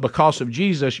 but because of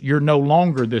Jesus, you're no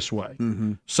longer this way.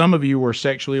 Mm-hmm. Some of you were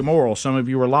sexually immoral. Some of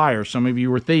you were liars. Some of you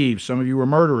were thieves. Some of you were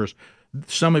murderers.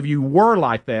 Some of you were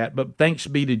like that, but thanks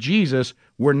be to Jesus,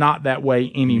 we're not that way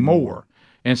anymore.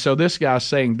 And so this guy's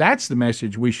saying that's the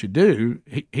message we should do.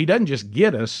 He doesn't just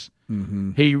get us.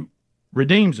 Mm-hmm. He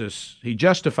redeems us. He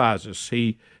justifies us.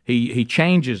 He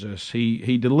changes us.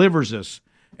 He delivers us.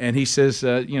 And he says,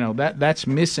 that's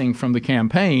missing from the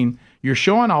campaign. You're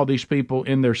showing all these people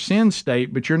in their sin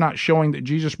state, but you're not showing that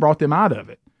Jesus brought them out of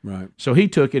it. Right. So he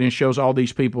took it and shows all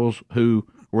these people who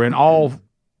were in all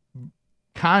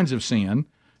kinds of sin,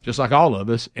 just like all of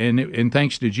us, and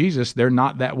thanks to Jesus, they're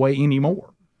not that way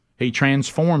anymore. He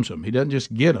transforms them. He doesn't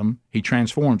just get them, he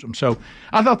transforms them. So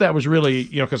I thought that was really,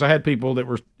 because I had people that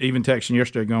were even texting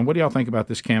yesterday going, what do y'all think about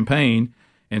this campaign?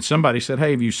 And somebody said,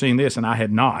 hey, have you seen this? And I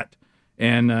had not.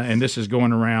 And this is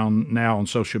going around now on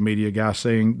social media, guys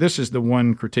saying, this is the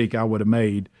one critique I would have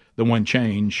made, the one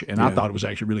change, and I thought it was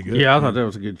actually really good. Yeah, I thought that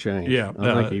was a good change. Yeah.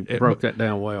 I think he broke that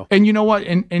down well. And you know what?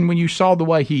 And when you saw the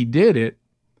way he did it,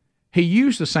 he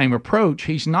used the same approach.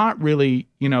 He's not really,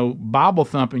 Bible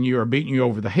thumping you or beating you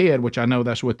over the head, which I know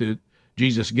that's what the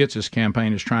Jesus Gets Us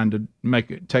campaign is trying to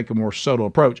take a more subtle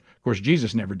approach. Of course,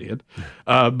 Jesus never did.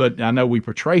 But I know we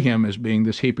portray him as being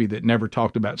this hippie that never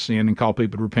talked about sin and called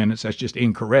people to repentance. That's just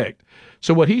incorrect.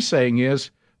 So what he's saying is,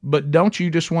 but don't you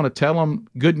just want to tell them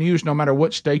good news no matter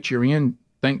what state you're in?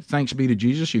 Thanks be to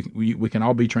Jesus, we can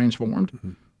all be transformed.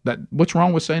 Mm-hmm. What's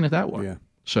wrong with saying it that way? Yeah.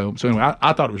 So anyway,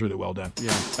 I thought it was really well done.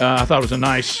 Yeah. I thought it was a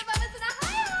nice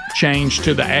change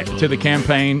to the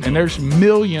campaign, and there's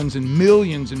millions and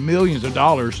millions and millions of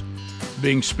dollars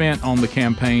being spent on the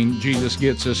campaign. Jesus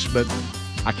Gets Us, but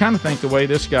I kind of think the way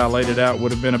this guy laid it out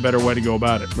would have been a better way to go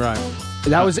about it. Right.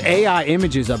 That was AI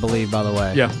images, I believe, by the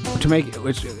way. Yeah. To make,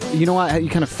 which, you know what, you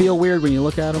kind of feel weird when you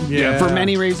look at them. Yeah. For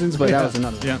many reasons, but that was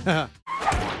another one. Yeah.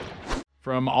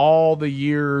 From all the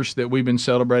years that we've been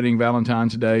celebrating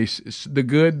Valentine's Day, it's the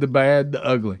good, the bad, the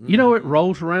ugly. It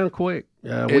rolls around quick.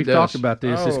 We've talked about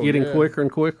this. It's getting quicker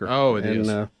and quicker. Oh, it is.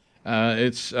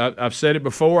 I've said it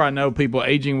before. I know people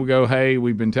aging will go, hey,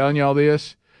 we've been telling you all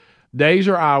this. Days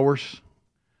are hours.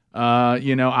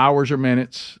 Hours are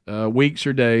minutes. Weeks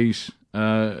are days.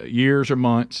 Years are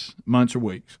months. Months are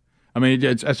weeks. I mean,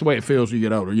 that's the way it feels when you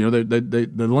get older.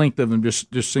 The length of them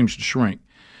just seems to shrink.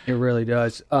 It really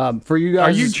does. For you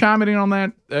guys, are you chiming in on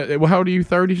that? How old are you?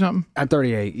 30-something? I'm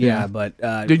 38. Yeah, but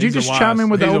did you just chime in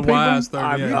with the old people? You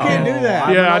can't do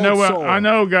that. Yeah, I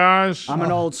know, guys. I'm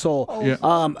an old soul.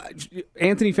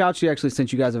 Anthony Fauci actually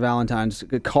sent you guys a Valentine's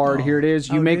card. Here it is.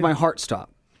 You make my heart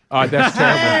stop. That's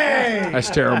terrible. That's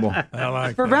terrible. I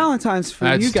like for that. Valentine's for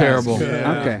That's you guys. Terrible.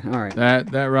 Yeah. Okay, all right.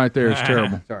 That right there is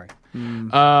terrible. Sorry.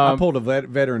 I pulled a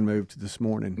veteran move this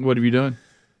morning. What have you done?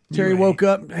 Terry woke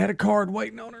up, had a card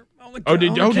waiting on her.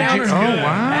 Did you? Oh,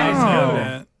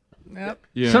 wow. Yep.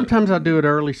 Yeah. Sometimes I do it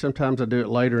early. Sometimes I do it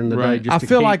later in the day. Just I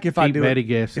feel like if I do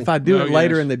it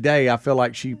later in the day, I feel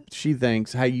like she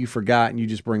thinks, hey, you forgot, and you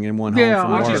just bring in one home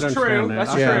from work. Which is true.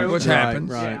 That's true. Which happens.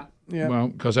 Right. Yeah. Well,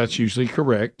 because that's usually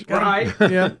correct. Right.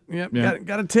 Yeah.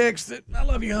 Got a text that I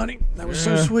love you, honey. That was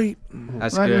so sweet.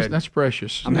 That's good. That's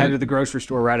precious. I'm headed to the grocery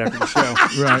store right after the show.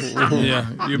 Right.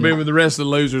 Yeah. You'll be with the rest of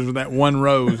the losers with that one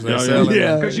rose.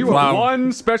 Yeah. Because you are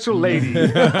one special lady.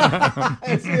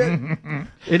 That's it.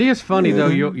 It is funny though.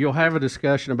 You'll have a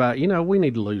discussion about we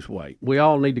need to lose weight. We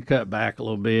all need to cut back a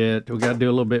little bit. We got to do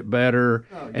a little bit better.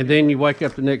 And then you wake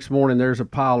up the next morning, there's a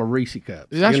pile of Reese cups.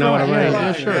 That's what right. I mean?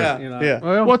 Yeah, sure.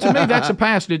 Yeah. Well, to me, that's a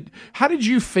pass. How did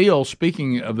you feel,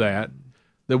 speaking of that,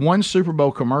 the one Super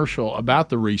Bowl commercial about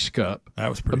the Reese Cup, that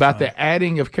was pretty about funny. the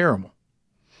adding of caramel?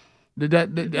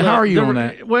 How are you on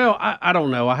that? Well, I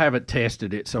don't know. I haven't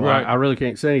tested it, so Right. I really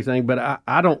can't say anything. But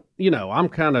I don't, I'm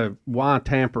kind of, why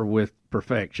tamper with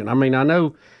perfection? I mean, I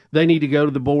know they need to go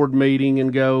to the board meeting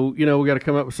and go, we got to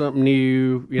come up with something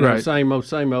new, Right. same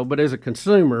old. But as a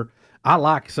consumer, I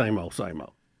like same old, same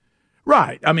old.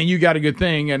 Right. I mean, you got a good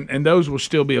thing, and those will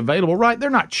still be available, right? They're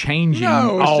not changing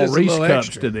all Reese cups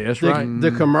to this, right?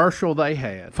 The commercial they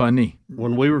had. Funny.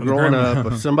 When we were growing up,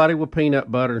 of somebody with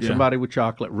peanut butter and somebody with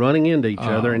chocolate running into each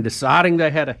other and deciding they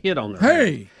had a hit on their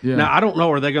head. Yeah. Now, I don't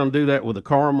know, are they going to do that with a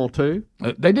caramel too?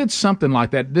 They did something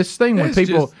like that. This thing, when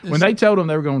they told them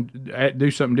they were going to do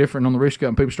something different on the Reese cup,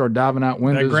 and people started diving out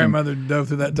windows. That grandmother dove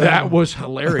through that table. That was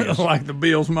hilarious. Like the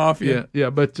Bills Mafia. Yeah,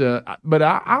 but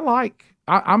I like...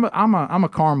 I'm a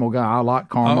caramel guy. I like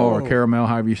caramel or caramel,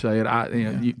 however you say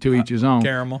it. To each his own.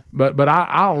 Caramel. But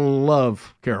I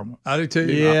love caramel. I do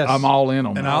too. Yes. I'm all in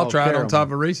on that. And I'll try it on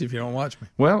top of Reese if you don't watch me.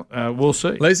 Well, we'll see.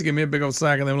 Lisa give me a big old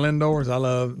sack of them Lindors. I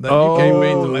love that. You can't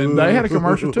beat the Lindor. They had a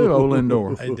commercial too, old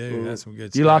Lindor. They do. That's some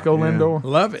good stuff. You like old Lindor?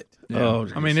 Love it. Yeah. Oh,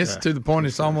 I mean, it's to the point.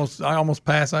 I almost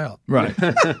pass out. Right.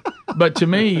 But to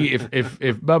me, if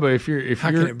Bubba,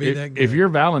 if your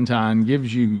Valentine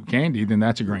gives you candy, then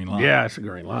that's a green light. Yeah, it's a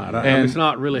green light. And it's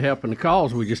not really helping the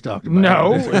cause we just talked about.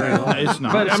 No, it's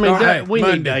not. But I mean, we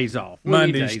need days off.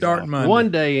 Monday.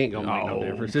 One day ain't gonna make no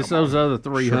difference. It's those other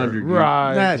 300. Sure.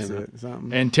 Right. That's it.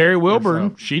 Something. And Terry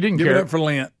Wilburn, she didn't Give care it up for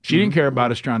Lent. She didn't care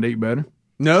about us trying to eat better.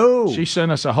 No, she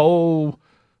sent us a whole.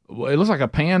 It looks like a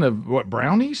pan of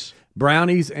brownies.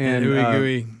 Brownies and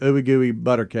ooey gooey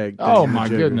butter cake. Oh my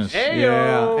goodness!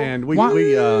 Yeah, and by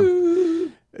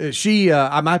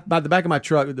the back of my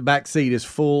truck, the back seat is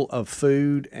full of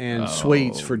food and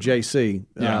sweets for JC.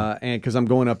 And because I'm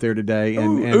going up there today,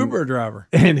 and Uber driver,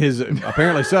 and his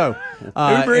apparently so.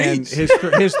 Uber and Eats.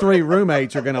 his three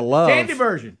roommates are going to love candy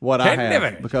version. What I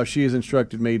have because she has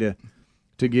instructed me to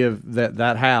give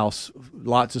that house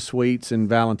lots of sweets and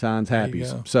Valentine's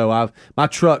happies. So my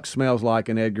truck smells like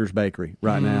an Edgar's Bakery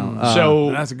right now.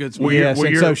 So that's a good smell. Yes,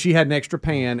 and so she had an extra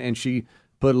pan and she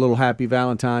put a little Happy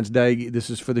Valentine's Day. This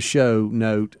is for the show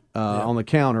note on the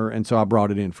counter, and so I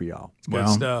brought it in for y'all. Good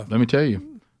stuff. Let me tell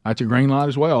you, that's a green light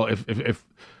as well. If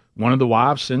one of the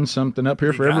wives sends something up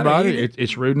here for everybody,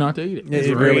 it's rude not to eat it.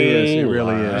 It really is. It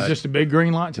really is. It's just a big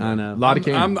green light to me. I know. A lot of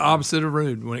candy. I'm the opposite of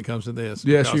rude when it comes to this.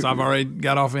 Yes, because I've already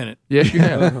got off in it. Yes, you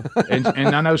have. and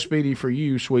I know, Speedy, for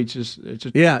you, sweets it's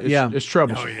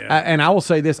troublesome. Oh, yeah. And I will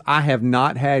say this: I have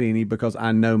not had any because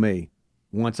I know me.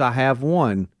 Once I have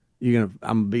one, I'm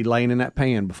gonna be laying in that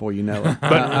pan before you know it.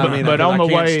 But on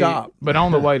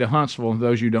the way to Huntsville,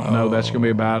 those you don't know, that's going to be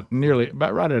about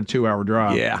right at a 2-hour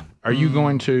drive. Yeah. Are you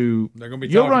going to? They're going to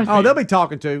be talking. They'll be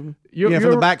talking to you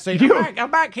from the back seat.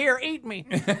 I'm back here. Eat me.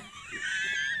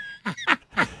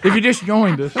 If you just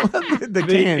joined us,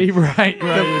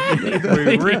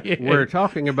 We're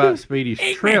talking about Speedy's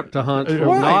trip to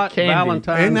Huntsville, not candy.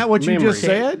 Valentine's. Isn't that what you just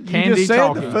said? You just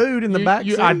said the food in the back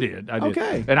seat. I did.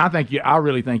 Okay, and I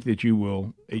really think that you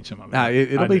will eat some of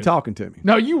it. It'll be talking to me.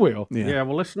 No, you will. Yeah.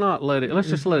 Well, let's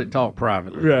just let it talk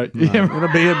privately. Right. It'll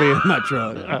be in my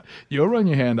truck. You'll run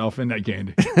your hand off in that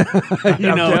candy.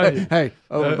 Hey,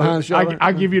 over behind the shoulder.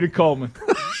 I give you the Coleman.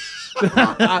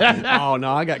 Oh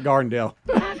no, I got Gardendale.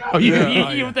 Oh,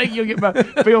 you think you'll get by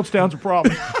Fieldstown's a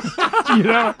problem?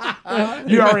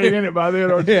 You're already in it by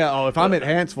then, aren't you? Yeah. Oh, if I'm at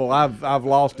Hansville, I've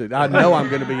lost it. I know I'm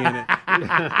going to be in it.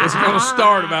 It's going to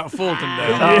start about Fulton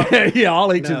Day. Yeah.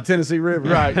 I'll eat to the Tennessee River.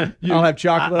 Right. I'll have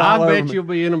chocolate. I bet you'll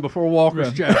be in them before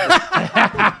Walker's Chapel.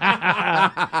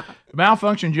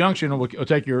 Malfunction Junction will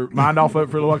take your mind off of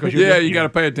it for a little while. You got to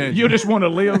pay attention. You just want to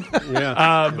live.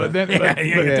 But then,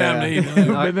 you ain't got time to eat.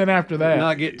 But then after that,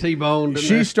 not get T-boned.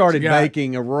 She started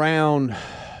baking around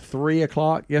 3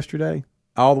 o'clock yesterday,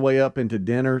 all the way up into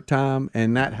dinner time,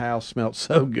 and that house smelled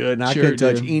so good, and I couldn't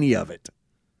touch any of it.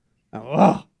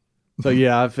 Oh. So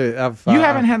yeah, I've you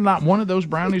haven't had not one of those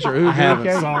brownies or I haven't.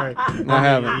 cake? Sorry, I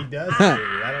haven't. He does too.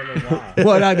 I don't know why.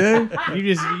 What I do?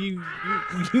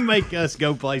 You make us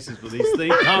go places with these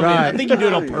things. Right. I think you do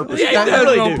it on purpose. Yeah, he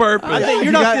does it on purpose. I think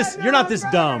you're not this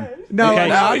dumb. No, okay?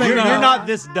 no, you're not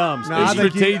this dumb. No, I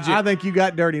think you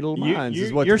got dirty little minds.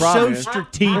 Is what you're the problem so is.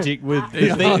 strategic with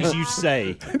the things you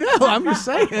say. No, I'm just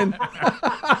saying.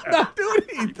 I'm not doing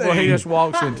anything. Well, he just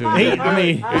walks into it.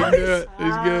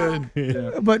 He's good.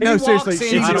 Yeah. But no, seriously,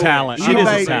 she's a talent. She is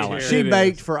a talent. She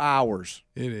baked for hours.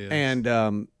 It is. And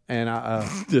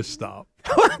I just stop.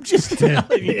 I'm just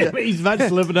telling you. He's about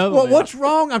to live it up. Well, what's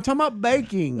wrong? I'm talking about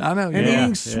baking. I know. And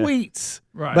eating sweets.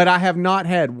 Right. But I have not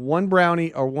had one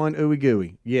brownie or one ooey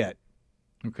gooey yet.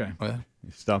 Okay. Well,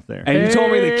 stop there. And you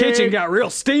told me the kitchen got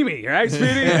real steamy, right, Speedy?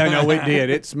 Yeah, no, it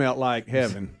did. It smelled like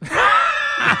heaven.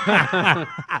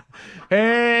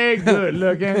 Hey, good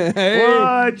looking. Hey,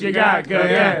 what you got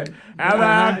cooking? How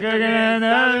about cooking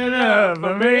enough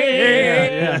for me?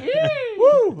 Yeah.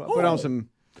 Woo! I put on some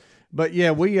But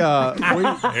yeah, we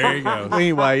there you go.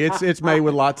 Anyway, it's made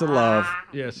with lots of love.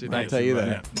 Yes, I'll tell you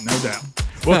that. Yeah, no doubt.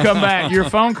 We'll come back. Your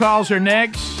phone calls are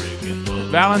next.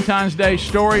 Valentine's Day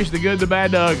stories, the good, the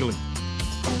bad, the ugly.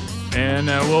 And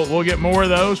we'll get more of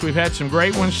those. We've had some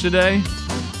great ones today.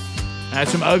 Had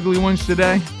some ugly ones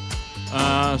today.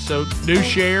 So do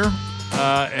share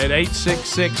at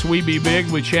 866-WE-BE-BIG.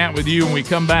 We chat with you when we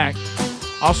come back.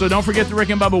 Also, don't forget the Rick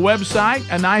and Bubba website.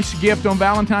 A nice gift on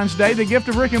Valentine's Day, the gift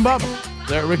of Rick and Bubba.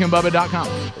 They're at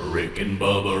rickandbubba.com. Rick and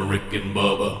Bubba, Rick and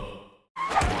Bubba.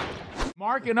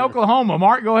 Mark in Oklahoma.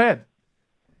 Mark, go ahead.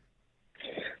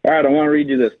 All right, I want to read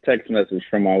you this text message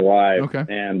from my wife. Okay.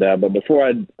 And but before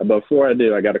I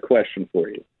do, I got a question for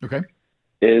you. Okay.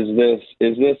 Is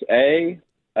this A,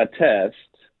 a test?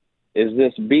 Is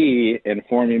this B,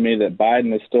 informing me that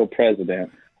Biden is still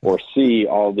president? Or C,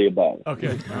 all of the above?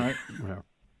 Okay. All right.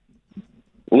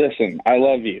 Listen, I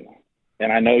love you,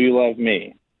 and I know you love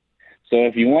me. So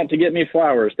if you want to get me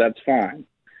flowers, that's fine.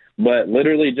 But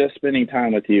literally just spending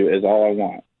time with you is all I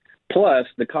want. Plus,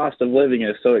 the cost of living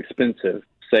is so expensive.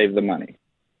 Save the money.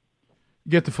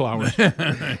 Get the flowers.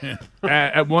 At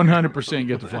 100%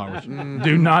 get the flowers.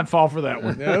 Do not fall for that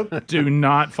one. Nope. Do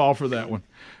not fall for that one.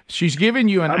 She's giving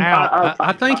you an out.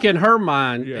 I think in her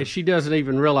mind, she doesn't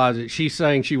even realize it. She's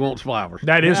saying she wants flowers.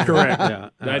 That is correct.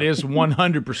 That is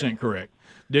 100% correct.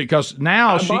 Because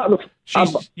now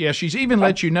she's even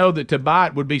let you know that to buy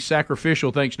it would be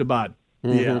sacrificial thanks to Biden.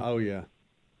 Mm-hmm. Yeah. Oh yeah.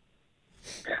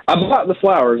 I bought the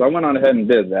flowers. I went on ahead and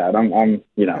did that. I'm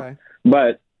Okay.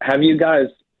 But have you guys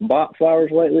bought flowers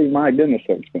lately? My goodness,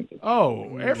 so expensive.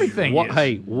 Oh, everything is.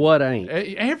 Hey, what ain't?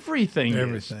 Everything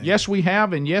is. Yes, we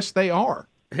have, and yes, they are.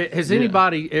 Has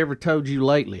anybody ever told you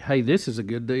lately, hey, this is a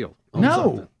good deal?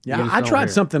 No. Yeah, I tried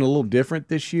something a little different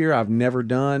this year I've never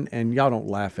done, and y'all don't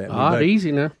laugh at me. But,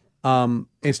 easy now.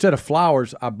 Instead of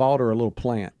flowers, I bought her a little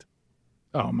plant.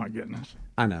 Oh, my goodness.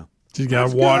 I know. She's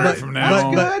got to water it from now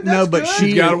on. But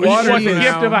she's got to water it. The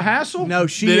gift of a hassle? No,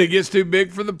 Then it gets too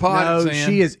big for the pot. No,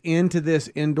 she is into this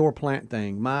indoor plant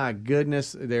thing. My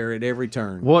goodness, they're at every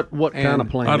turn. What kind of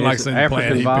plant? I'd like some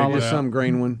African violets. Some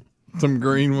green one. Some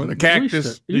green one. A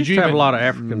cactus. Did you have a lot of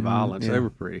African violets? Yeah. They were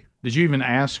pretty. Did you even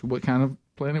ask what kind of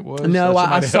plant it was? No,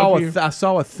 I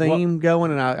saw a theme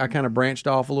going, and I kind of branched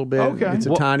off a little bit. Okay. It's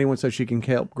a tiny one, so she can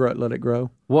help let it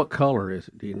grow. What color is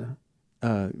it? Do you know?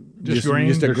 Just green?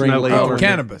 Just a There's green no leaf. color.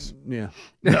 Cannabis. Yeah.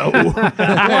 No.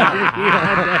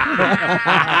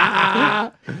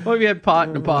 Well, you had pot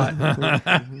in a pot.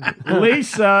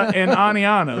 Lisa and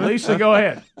Aniana. Lisa, go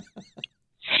ahead.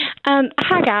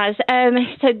 Hi, guys.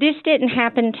 So this didn't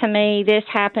happen to me. This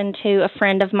happened to a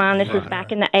friend of mine. This was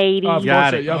back in the 80s.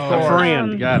 Got it. A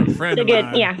friend. Got it. Friend of good,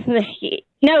 mine. yeah.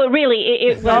 No, really,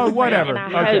 it was. Oh, whatever.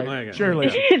 Okay, sure,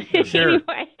 Lisa. Sure.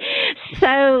 Anyway,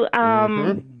 so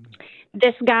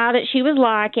this guy that she was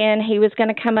liking, he was going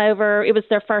to come over. It was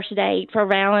their first date for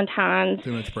Valentine's.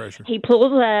 Too much pressure. He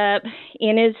pulls up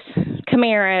in his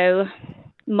Camaro,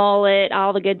 mullet,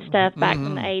 all the good stuff back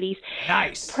from the 80s.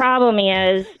 Nice. Problem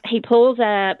is, he pulls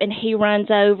up and he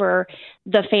runs over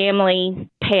the family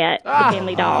pet, the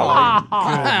family dog. Good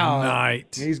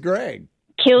night. He's Greg.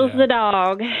 Kills the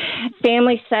dog.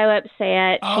 Family's so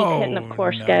upset. She couldn't, of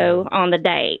course, go on the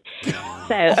date.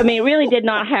 So, I mean, it really did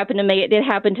not happen to me. It did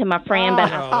happen to my friend,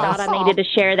 but I thought I needed to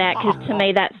share that because to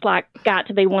me that's got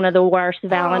to be one of the worst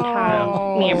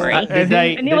Valentine's memories.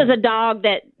 And it was a dog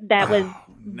that was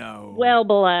well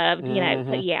beloved,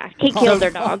 So, yeah, he killed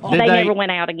their dog. They never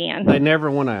went out again. They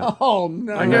never went out. Oh,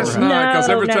 no. I guess not, because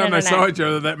every time they saw no. each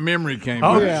other, that memory came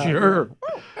Oh, back. sure.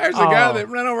 There's the guy that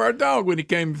ran over our dog when he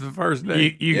came for the first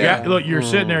day. You're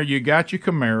sitting there. You got your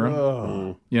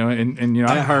Camaro. And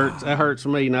That hurts. That hurts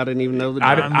me, and I didn't even know the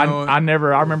I dog. I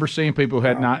remember seeing people who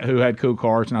had cool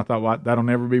cars, and I thought, well, that'll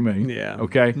never be me. Yeah.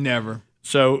 Okay. Never.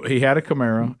 So he had a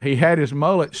Camaro. He had his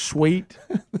mullet sweet,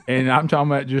 and I'm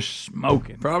talking about just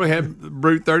smoking. Probably had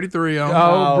Brute 33 on.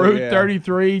 Oh, Brute yeah.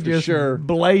 33 For just sure.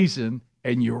 blazing,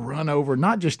 and you run over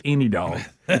not just any dog,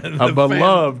 a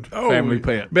beloved family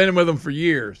pet. Been with them for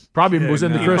years. Probably was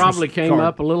in the He Christmas probably came card.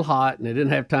 up a little hot, and they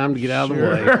didn't have time to get out of the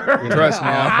way. Trust me.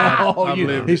 I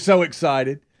believe He's so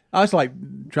excited. I was like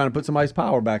trying to put somebody's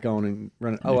power back on and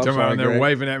run it. Oh, I'm sorry, they're Greg.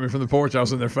 waving at me from the porch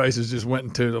house, and their faces just went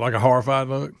into like a horrified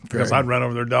look because I'd run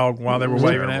over their dog while they were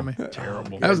waving at me.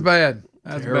 Terrible. That was bad.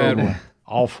 That's a bad one.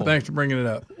 Awful. Thanks for bringing it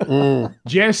up.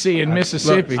 Jesse in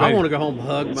Mississippi. I want to go home and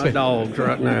hug my dogs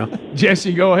right now.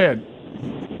 Jesse, go ahead.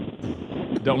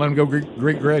 Don't let him go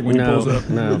Greek Greg when he pulls up.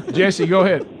 No. Jesse, go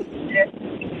ahead.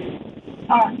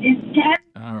 It's Ted.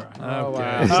 All right. Oh,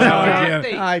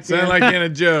 Okay. wow. Sound like in a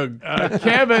jug.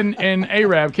 Kevin and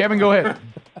Arab. Kevin, go ahead.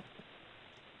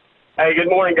 Hey, good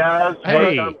morning, guys.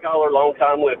 Hey. First-time caller,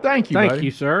 long-time listener. Thank you,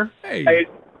 sir. Hey,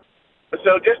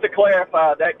 so just to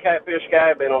clarify, that catfish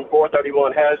cabin on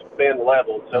 431 has been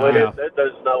leveled, so it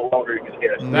does no longer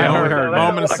exist. That hurt.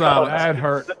 Moment of silence. That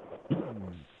hurt.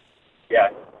 Yeah.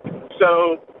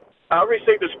 So I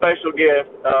received a special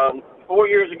gift. 4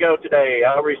 years ago today,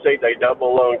 I received a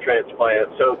double lung transplant.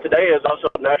 So today is also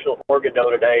National Organ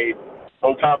Donor Day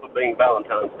on top of being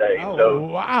Valentine's Day.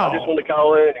 Wow. I just want to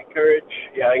call in and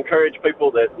encourage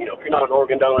people that, if you're not an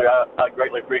organ donor, I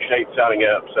greatly appreciate signing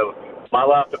up. So my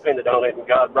life depended on it, and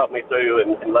God brought me through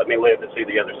and let me live to see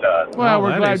the other side. Well,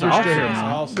 we're glad you're still here.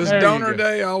 Does There you Donor go.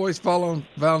 Day always fall on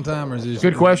Valentine, or is it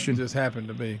Good question. just happened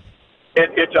to be?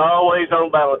 It's always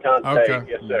on Valentine's Day.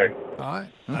 Okay. Yes, sir. All right.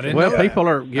 I didn't Well, know that. people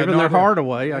are giving their heart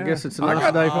away. I guess it's a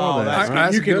nice day for that.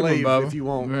 That's You a can good one, leave Bubba. if you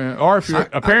want. Or if you're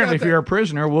if you're a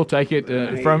prisoner, we'll take it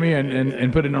from you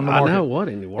and put it on the I market. know what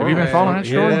in the world. Have you been following that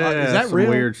story? Yeah, Is that some real?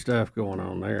 weird stuff going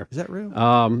on there. Is that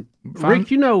real? Rick,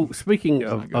 speaking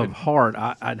of heart,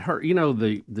 I'd heard,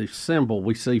 the symbol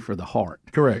we see for the heart.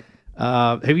 Correct.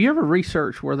 Have you ever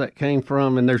researched where that came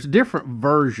from? And there's different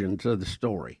versions of the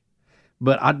story,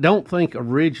 but I don't think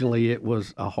originally it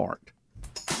was a heart.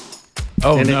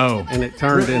 Oh, and no. It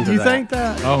turned into You that. think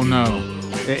that? Oh, no.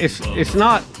 It's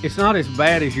not as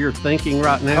bad as you're thinking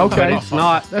right now. Okay. But it's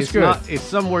not. That's it's good. Not, it's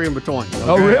somewhere in between.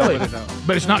 Oh, really?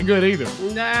 But it's not good either.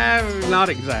 No, not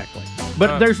exactly.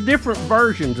 But there's different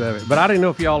versions of it. But I didn't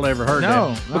know if y'all ever heard that.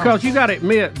 No. Because you got to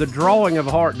admit, the drawing of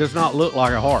a heart does not look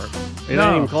like a heart. It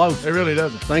ain't even close. It really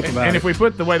doesn't. Think about it. And if we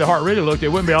put the way the heart really looked, it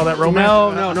wouldn't be all that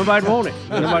romantic. No, nobody'd want it.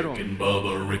 Nobody Rick and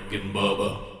Bubba, Rick and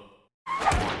Bubba.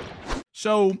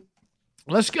 So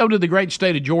let's go to the great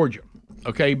state of Georgia.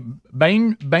 Okay,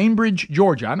 Bainbridge,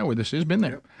 Georgia. I know where this is. Been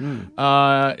there.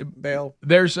 Bell.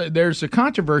 There's a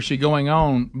controversy going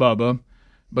on, Bubba,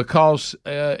 because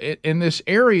in this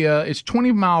area, it's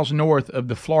 20 miles north of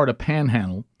the Florida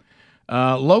Panhandle.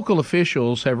 Local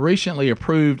officials have recently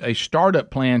approved a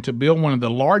startup plan to build one of the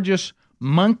largest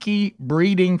monkey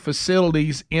breeding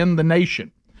facilities in the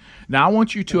nation. Now, I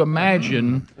want you to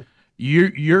imagine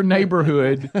your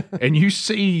neighborhood, and you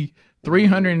see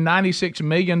 $396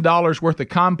 million worth of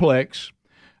complex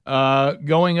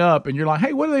going up, and you're like,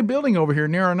 hey, what are they building over here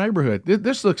near our neighborhood?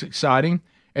 This looks exciting.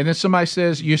 And then somebody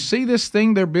says, you see this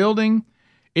thing they're building?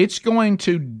 It's going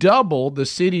to double the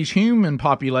city's human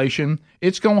population.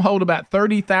 It's going to hold about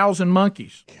 30,000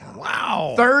 monkeys.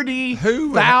 Wow.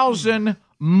 30,000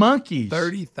 monkeys.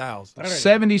 30,000.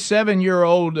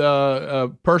 77-year-old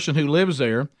person who lives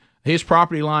there, his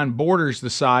property line borders the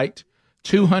site,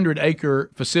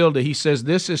 200-acre facility. He says,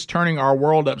 this is turning our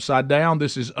world upside down.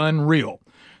 This is unreal.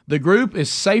 The group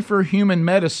is Safer Human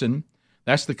Medicine.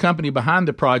 That's the company behind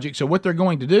the project. So what they're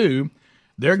going to do,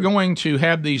 they're going to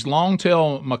have these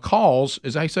long-tail macaws,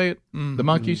 as I say it, the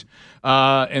monkeys,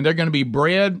 and they're going to be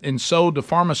bred and sold to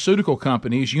pharmaceutical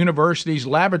companies, universities,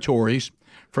 laboratories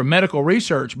for medical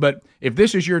research. But if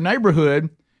this is your neighborhood,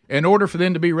 in order for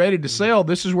them to be ready to sell,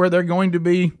 this is where they're going to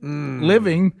be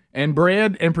living and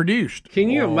bred and produced. Can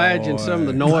you imagine some of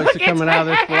the noise that's coming out of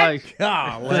this place?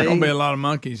 There's going to be a lot of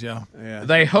monkeys, y'all. Yeah.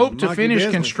 They hope to finish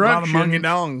construction monkey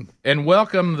dong. and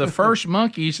welcome the first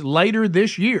monkeys later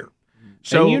this year.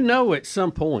 So at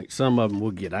some point, some of them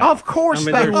will get out. Of course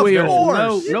they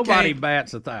will. Nobody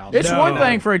bats 1,000. It's one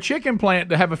thing for a chicken plant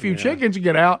to have a few chickens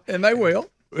get out. And they will.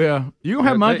 Yeah, you gonna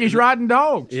have monkeys riding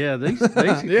dogs. Yeah, these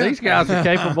guys are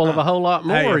capable of a whole lot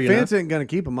more. Hey, a fence ain't gonna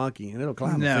keep a monkey, and it'll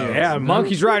climb. No, the fence. yeah,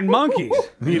 monkeys riding monkeys.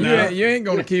 You ain't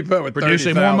gonna keep up with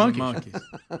producing more 30,000 monkeys.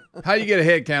 How you get a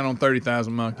head count on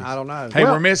 30,000 monkeys? I don't know. Hey,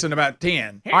 we're missing about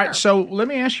 10. All right, so let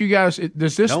me ask you guys: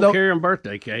 does this don't carry them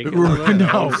birthday cake?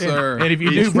 No, sir. And if you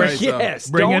do,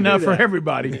 bring enough for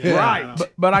everybody. Yeah. Right.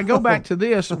 But I go back to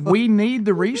this: we need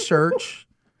the research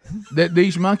that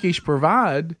these monkeys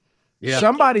provide. Yeah.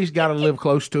 Somebody's got to live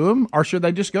close to them, or should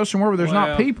they just go somewhere where there's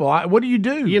not people? What do you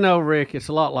do? Rick, it's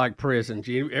a lot like prisons.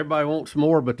 Everybody wants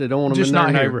more, but they don't want them just in their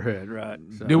not neighborhood, right?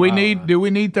 So, do we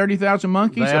need 30,000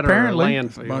 monkeys? That Apparently, or a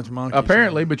bunch of monkeys.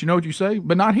 Apparently, but you know what you say?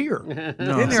 But not here.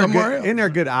 No, Isn't there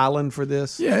a good island for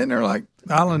this? Yeah, isn't there like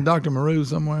Island Dr. Moreau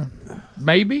somewhere?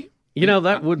 Maybe.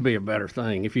 That would be a better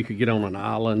thing if you could get on an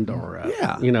island or,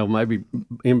 maybe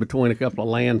in between a couple of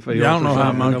landfills. Yeah, I don't know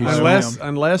how monkeys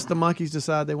unless the monkeys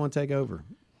decide they want to take over.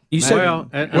 You said,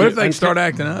 what if they start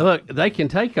acting up? Look, they can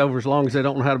take over as long as they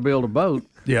don't know how to build a boat.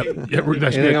 Yep,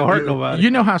 that's it ain't gonna hurt nobody.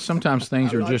 You know how sometimes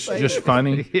things are just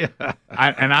funny. Yeah,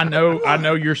 I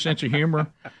know your sense of humor,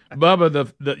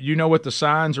 Bubba. You know what the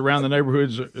signs around the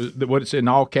neighborhoods, what it said in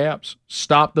all caps: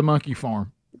 "Stop the monkey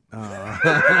farm."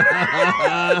 I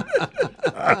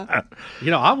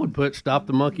would put "Stop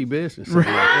the Monkey Business." That's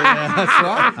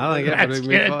right. I think that would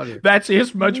be funny.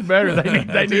 It's much better.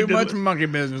 They Too need to, much monkey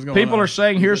business going people on. are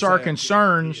saying, here's our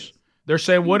concerns. They're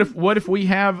saying, what if we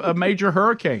have a major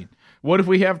hurricane? What if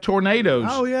we have tornadoes?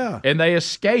 Oh, yeah. And they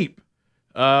escape.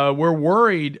 We're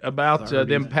worried about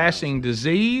them passing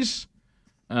disease.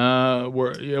 We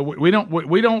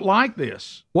don't like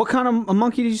this. What kind of a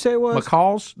monkey did you say it was?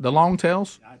 Macaws, the long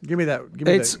tails. Give me that.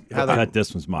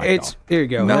 This one's my. Here you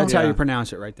go. No. That's how you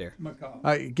pronounce it right there.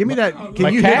 Give me that.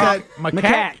 Can you hit that?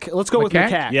 Macaque. Let's go with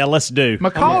macaque. Yeah, let's do.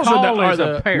 Macaws are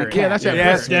the parrot. Yeah, that's a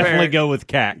Let's parrot. definitely go with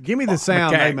cack. Give me the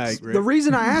sound they make. Rick. The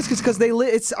reason I ask is because they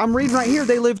live. I'm reading right here.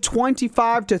 They live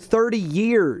 25 to 30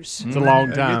 years. It's a long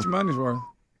Get time. your money's worth.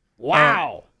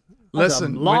 Wow.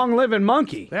 Listen, long living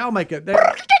monkey. They all make it.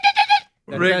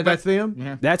 Rick, That's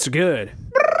them. That's good.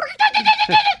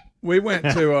 we went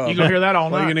to. You gonna hear that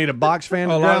all Well, night? you need a box fan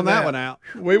to drown that one out.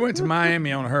 We went to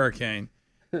Miami on a hurricane,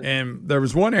 and there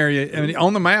was one area. I mean,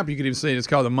 on the map you could even see it. It's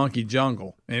called the Monkey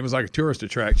Jungle, and it was like a tourist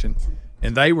attraction.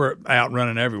 And they were out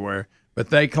running everywhere. But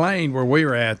they claimed where we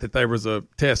were at that there was a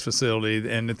test facility,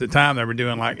 and at the time they were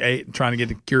doing trying to get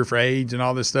the cure for AIDS and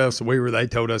all this stuff. So they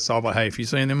told us all about, hey, if you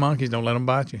see them monkeys, don't let them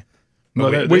bite you.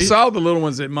 Well, we saw the little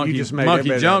ones at Monkey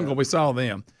Jungle. We saw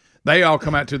them. They all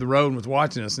come out to the road and was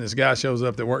watching us, and this guy shows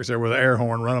up that works there with an air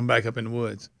horn, run them back up in the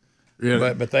woods.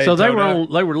 Yeah, but they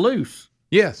were loose.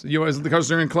 Yes, because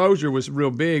their enclosure was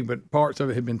real big, but parts of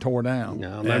it had been tore down.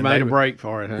 No, they made a break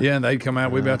for it. Huh? Yeah, and they'd come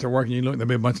out. We'd be out there working. You look, there'd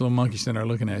be a bunch of little monkeys sitting there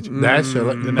looking at you.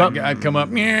 Then that guy'd come up.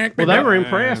 Well, they were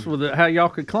impressed with how y'all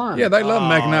could climb. Yeah, they love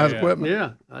mechanized equipment.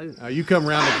 Yeah, You come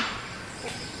around.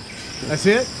 That's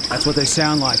it. That's what they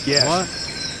sound like. Yes. What?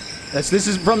 This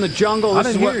is from the jungle. I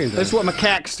This didn't is hear what this is what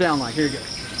macaques sound like. Here you go.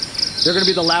 They're going to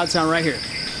be the loud sound right here.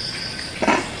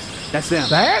 That's them.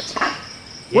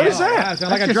 What is that?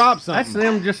 Sounds like I dropped something. That's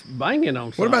them just banging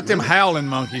on something. What about them howling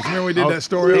monkeys? Remember we did that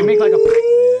story? They make like a.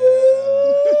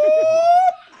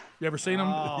 You ever seen them?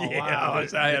 Yeah,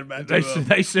 I had about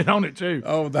they sit on it too.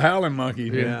 Oh, the howling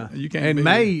monkeys. Yeah, you can't. In beat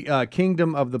May,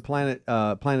 Kingdom of the Planet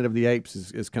of the Apes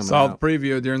is coming Saw out. the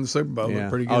preview during the Super Bowl. Yeah. Looked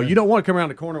pretty good. Oh, you don't want to come around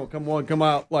the corner. Come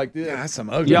out like this. Yeah, that's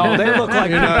some ugly. Y'all, they look like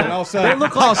they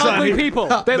look like ugly people.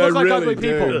 They look like ugly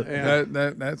people. Yeah.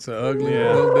 That's an ugly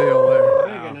little deal there.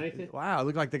 Wow, it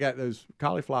looked like they got those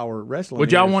cauliflower wrestling.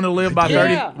 Would y'all ears. want to live by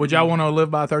 30? Would y'all want to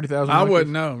live by 30,000? I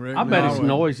wouldn't know, Rick. I bet it's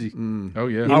noisy. Oh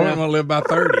yeah. I wouldn't want to live by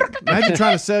 30. Imagine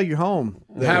trying to sell your home.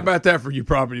 How about that for your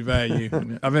property value?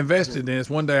 I've invested in this.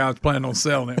 One day I was planning on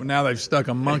selling it, but now they've stuck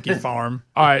a monkey farm.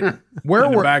 All right, where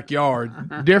in the were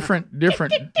backyard? different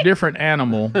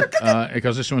animal?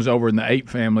 Because this one's over in the ape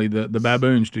family, the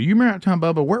baboons. Do you remember that time,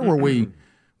 Bubba? Where were we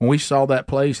when we saw that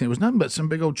place? And it was nothing but some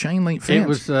big old chain link fence. It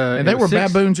was, and they were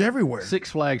baboons everywhere.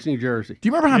 Six Flags, New Jersey. Do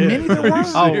you remember how many there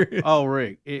were? Oh,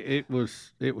 Rick, it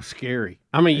was scary.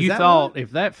 I mean, you thought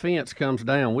if that fence comes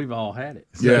down, we've all had it.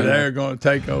 Yeah, they're going to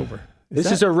take over. This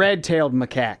is a red-tailed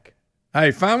macaque.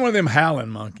 Hey, find one of them howling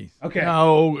monkeys. Okay.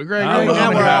 No, Greg. I love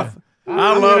the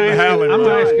howling. I'm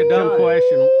going to ask a dumb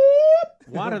question.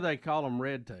 Why do they call them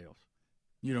red tails?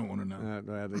 You don't want to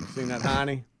know. Have you seen that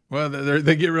hiney? Well,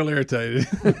 they get really irritated.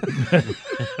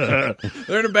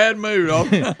 They're in a bad mood all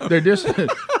the time. They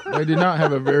did not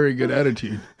have a very good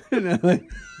attitude.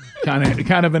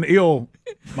 kind of an ill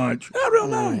bunch. Not real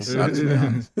nice.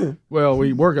 Well,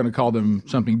 we were going to call them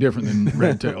something different than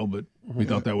red tail, but we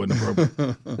thought that wasn't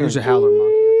appropriate. Here's a howler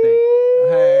monkey, I think.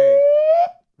 Hey,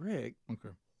 Rick. Okay.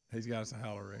 He's got us a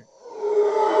howler, Rick.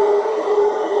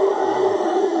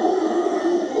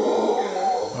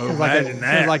 Oh, imagine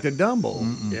that. Sounds like the Dumbo.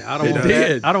 Yeah, I don't want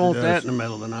that. I don't want that in the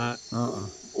middle of the night.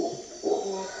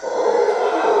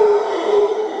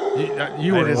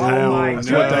 You were howling.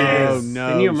 That's what they do. Oh,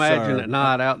 no, Can you imagine at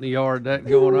night out in the yard that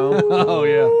going on? Oh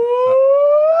yeah.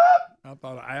 I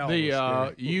thought an owl was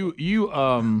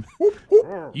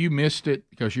scary. You missed it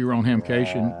because you were on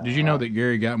Hamcation. Did you know that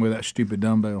Gary got me with that stupid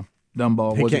dumbbell?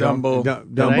 Dumbbell. What's Dumbo? It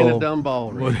ain't a dumb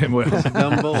ball. Rick. It's a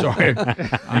dumb ball. Sorry.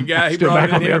 He Still brought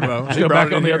back it in here, on Bo. Still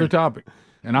back on the other topic.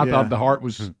 And I thought the heart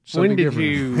was something When did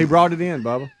different. He brought it in,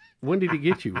 Bubba. When did he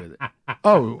get you with it?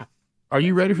 Oh, are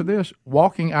you ready for this?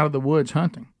 Walking out of the woods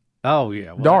hunting. Oh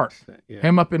yeah, well, Dark. yeah.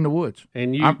 Him up in the woods.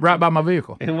 And you I'm right by my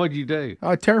vehicle. And what'd you do? Oh,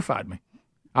 it terrified me.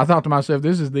 I thought to myself,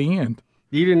 this is the end.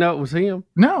 You didn't know it was him?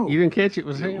 No. You didn't catch it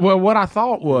was him? Well, what I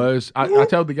thought was, I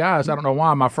told the guys, I don't know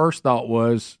why, my first thought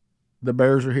was, the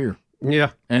bears are here. Yeah.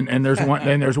 And there's one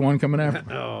and there's one coming after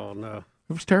me. Oh no.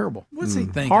 It was terrible. What's he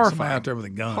thinking? Horrifying. Somebody out there with a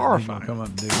gun. Horrifying. Come up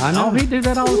and do it. I know. He'd do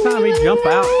that all the time. He'd jump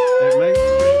out at me.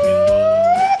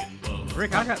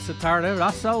 Rick, I got so tired of it,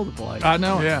 I sold the place. I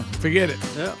know. Yeah, forget it.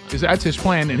 Yeah. That's his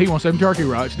plan, and he wants them turkey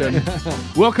rots, doesn't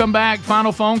he? We'll come back.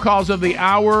 Final phone calls of the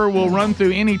hour. We'll run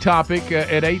through any topic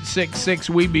at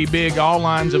 866-WE-BE-BIG. All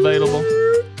lines available.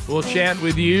 We'll chat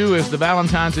with you as the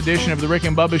Valentine's edition of the Rick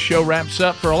and Bubba Show wraps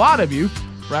up for a lot of you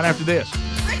right after this.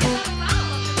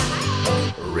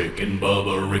 Rick and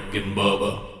Bubba, Rick and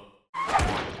Bubba.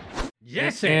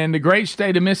 Yes, and the great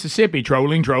state of Mississippi,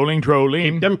 trolling.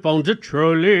 Keep them phones a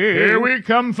trolling. Here we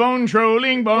come, phone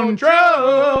trolling, bone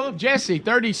troll. Jesse,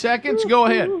 30 seconds. Go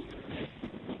ahead.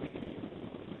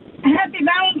 Happy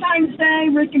Valentine's Day,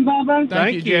 Rick and Bubba.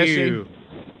 Thank you, Jesse.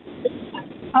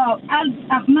 My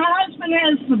husband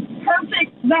has the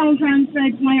perfect Valentine's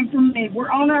Day plan for me.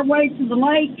 We're on our way to the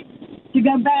lake to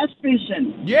go bass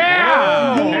fishing.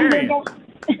 Yeah!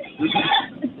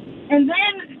 And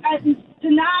then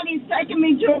tonight he's taking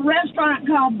me to a restaurant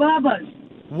called Bubba's.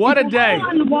 What a day.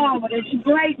 On the wall, but it's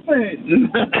great food.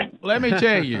 Let me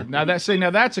tell you. Now that's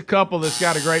a couple that's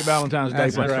got a great Valentine's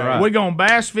Day plan. Right. We're going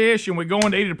bass fish, and we're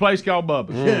going to eat at a place called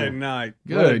Bubba's. Good night.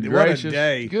 Good gracious. What a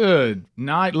day. Good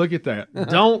night. Look at that.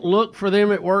 Don't look for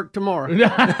them at work tomorrow.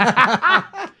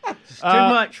 It's too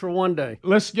much for one day.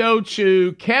 Let's go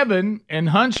to Kevin in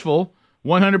Huntsville,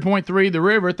 100.3 The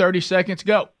River. 30 seconds,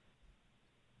 go.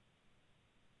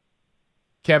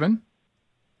 Kevin?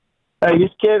 Hey,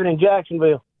 it's Kevin in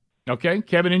Jacksonville. Okay,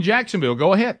 Kevin in Jacksonville.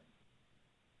 Go ahead.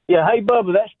 Yeah, hey,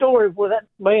 Bubba, that story where that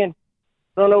man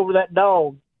run over that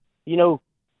dog, you know,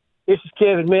 this is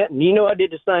Kevin Minton. You know I did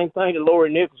the same thing to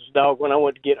Lori Nichols' dog when I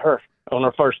went to get her on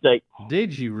our first date.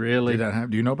 Did you really? Do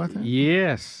you know about that?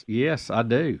 Yes, I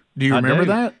do. Do you remember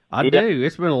that? I do.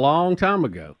 It's been a long time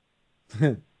ago.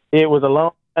 It was a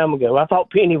long time ago. I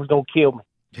thought Penny was going to kill me.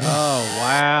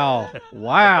 Oh,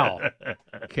 wow.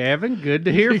 Kevin, good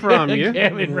to hear from you.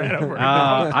 Kevin ran over.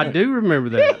 I do remember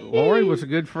that. Lori was a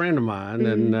good friend of mine,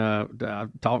 and I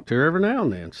talk to her every now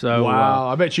and then. So wow,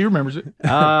 I bet she remembers it.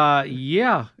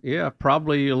 Yeah,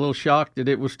 probably a little shocked that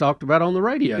it was talked about on the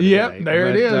radio today. Yep, there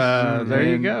it is. There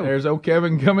you go. There's old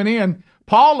Kevin coming in.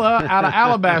 Paula out of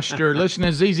Alabaster,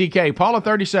 listening to ZZK. Paula,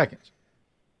 30 seconds.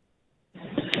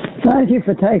 Thank you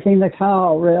for taking the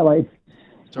call, really.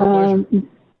 It's our pleasure.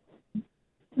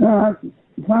 What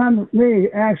I'm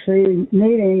really actually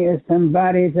needing is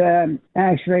somebody to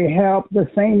actually help the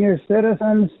senior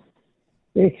citizens,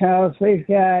 because we've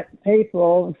got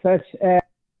people such as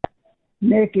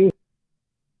Nikki.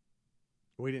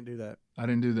 We didn't do that. I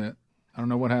didn't do that. I don't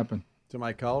know what happened.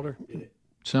 Somebody called her?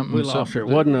 Something. We lost her. It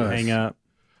wasn't us. Hang up.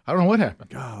 I don't know what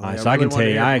happened. So I can tell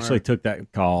you, I actually took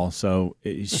that call. So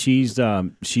she's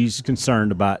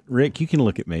concerned about, Rick, you can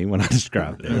look at me when I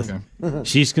describe this. Okay.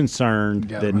 She's concerned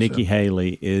that Nikki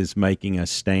Haley is making a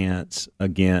stance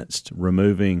against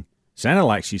removing, sounded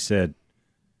like she said,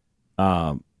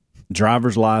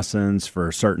 driver's license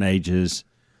for certain ages,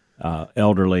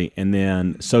 elderly, and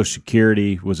then Social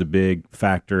Security was a big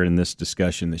factor in this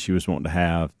discussion that she was wanting to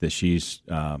have, that she's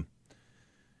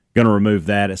going to remove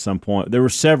that at some point. There were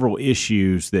several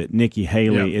issues that Nikki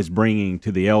Haley is bringing to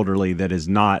the elderly that is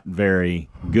not very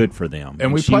good for them.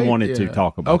 And she wanted to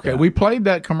talk about that. We played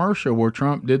that commercial where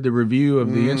Trump did the review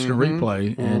of the instant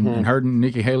replay and heard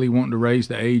Nikki Haley wanting to raise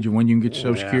the age of when you can get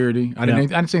Social Security. I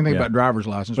didn't say anything about driver's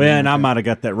license. Well, and I might have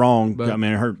got that wrong. But I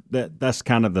mean, that's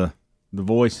kind of the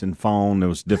voice and phone. It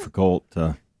was difficult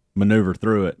to maneuver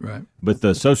through it. Right. But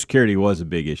the Social Security was a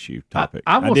big issue topic.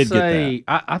 I will did say, get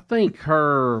that. I think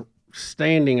her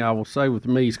standing, I will say, with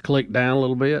me is clicked down a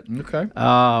little bit. Okay.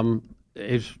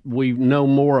 As we know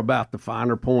more about the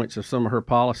finer points of some of her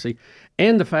policy,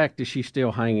 and the fact that she's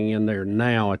still hanging in there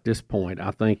now at this point,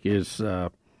 I think is,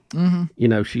 you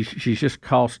know, she's just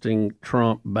costing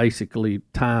Trump basically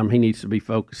time he needs to be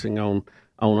focusing on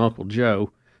Uncle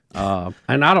Joe.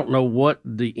 And I don't know what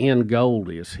the end goal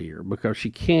is here, because she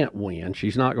can't win.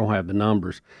 She's not going to have the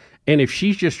numbers. And if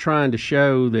she's just trying to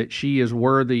show that she is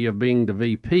worthy of being the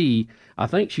VP, I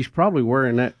think she's probably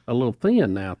wearing that a little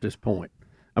thin now at this point.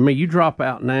 I mean, you drop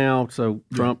out now so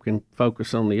Trump can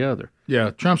focus on the other. Yeah,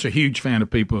 Trump's a huge fan of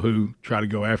people who try to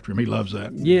go after him. He loves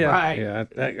that. Yeah, right. Yeah,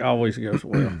 that always goes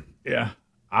well. Yeah,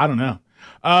 I don't know.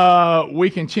 We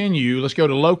continue. Let's go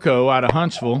to Loco out of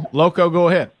Huntsville. Loco, go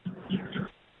ahead.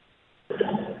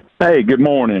 Hey, good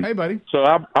morning. Hey, buddy. So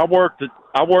I worked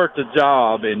a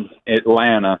job in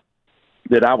Atlanta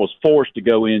that I was forced to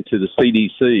go into the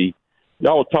CDC.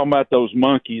 Y'all were talking about those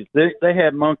monkeys. They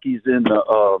had monkeys in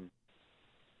the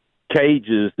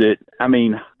cages that, I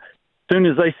mean, as soon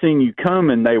as they seen you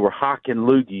coming, they were hocking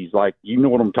loogies, like, you know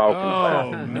what I'm talking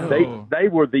about. No. They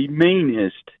were the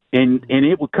meanest, and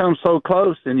it would come so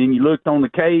close, and then you looked on the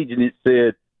cage and it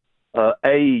said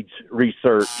AIDS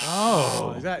research.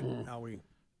 Oh, is that how we?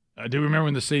 I do remember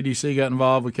when the CDC got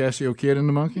involved with Cassio Kid and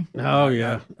the monkey. Oh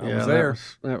yeah, I was there.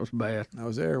 That was bad. I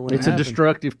was there when it's a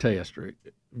destructive test, Rick.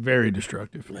 Very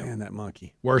destructive. Man, that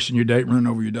monkey. Worse than your date running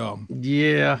over your dog.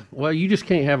 Yeah. Well, you just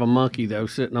can't have a monkey though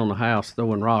sitting on the house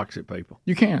throwing rocks at people.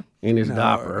 You can't. In his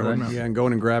diaper. Yeah, and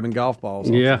going and grabbing golf balls.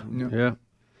 Yeah.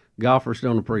 Golfers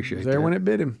don't appreciate there that. when it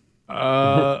bit him.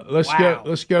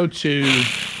 Let's go to.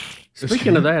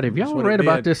 Speaking of that, have y'all what read it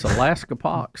about did. this Alaska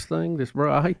pox thing?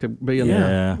 I hate to be in Yeah. the We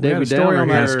had Debbie a story Downer on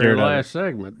that. here Scared of last it.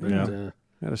 segment. But,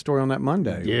 Had a story on that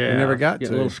Monday. Yeah, we never got it's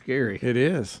to. a little scary. It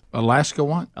is. Alaska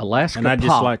what? Alaska And I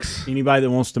just like pox. anybody that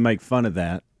wants to make fun of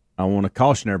that. I want to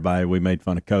caution everybody. We made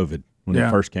fun of COVID when it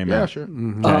first came out. Yeah, sure.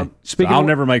 Okay? Speaking I'll of-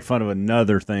 never make fun of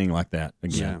another thing like that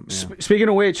again. Speaking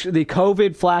of which, the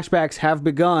COVID flashbacks have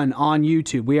begun on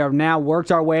YouTube. We have now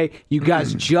worked our way. You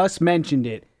guys just mentioned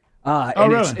it.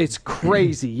 And really? it's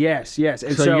crazy. Yes. And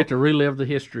So you get to relive the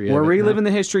history of We're it, reliving the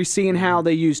history, seeing how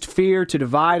they used fear to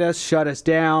divide us, shut us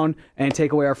down, and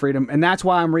take away our freedom. And that's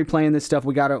why I'm replaying this stuff.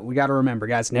 We gotta remember,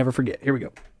 guys. Never forget. Here we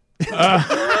go.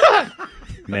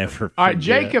 Never. All right,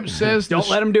 Jacob says. Don't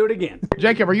let them do it again.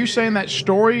 Jacob, are you saying that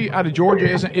story out of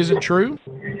Georgia isn't true?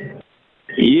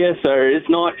 Yes, sir. It's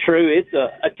not true. It's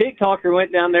a TikToker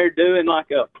went down there doing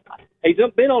he's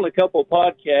been on a couple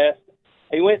podcasts.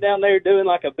 He went down there doing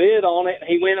like a bid on it.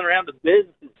 He went around the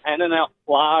businesses handing out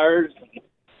flyers and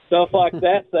stuff like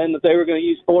that, saying that they were going to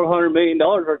use $400 million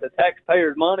worth of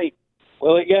taxpayers' money.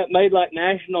 Well, it got made like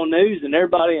national news, and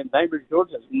everybody in Bainbridge,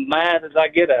 Georgia is mad as I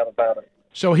get out about it.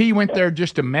 So he went there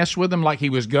just to mess with them, like he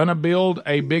was gonna build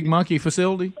a big monkey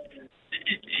facility?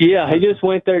 Yeah, he just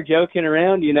went there joking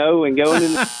around, and going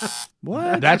in.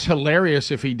 What? That's hilarious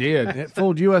if he did. It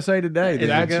fooled USA Today.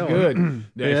 That's good.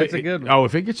 That's a good one. Oh,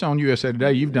 if it gets on USA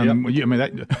Today, you've done.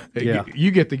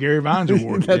 You get the Gary Vines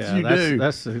Award. That's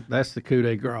the coup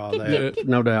de grace. That,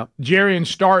 no doubt. Jerry in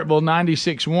Starkville,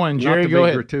 96.1. Jerry, go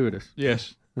ahead. Gratuitous.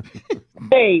 Yes.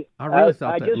 Hey, I really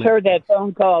thought I that just lit- heard that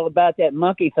phone call about that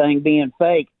monkey thing being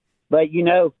fake. But,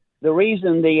 the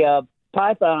reason the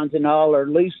pythons and all are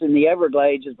loose in the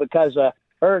Everglades is because a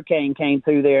hurricane came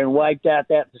through there and wiped out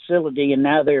that facility, and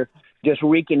now they're just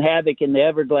wreaking havoc in the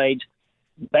Everglades.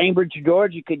 Bainbridge,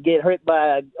 Georgia could get hit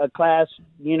by a class,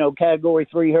 Category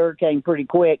 3 hurricane pretty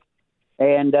quick.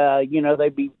 And,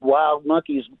 they'd be wild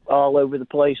monkeys all over the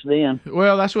place then.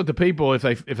 Well, that's what the people, if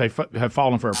they have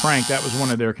fallen for a prank, that was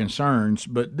one of their concerns.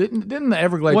 But didn't the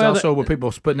Everglades were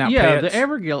people putting out pets?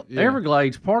 The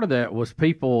Everglades, part of that was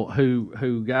people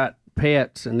who got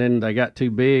pets and then they got too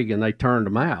big and they turned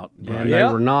them out. Right. And they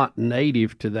were not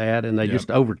native to that, and they just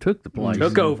overtook the place.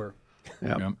 Took over.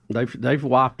 Yeah. They've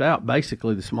wiped out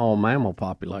basically the small mammal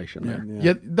population there.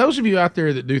 Yeah, those of you out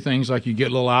there that do things like you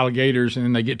get little alligators and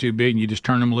then they get too big and you just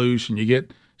turn them loose, and you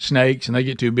get snakes and they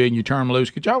get too big and you turn them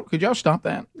loose. Could y'all stop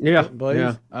that? Yeah, please.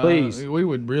 Yeah. Please. We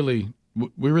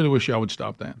really wish y'all would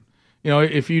stop that.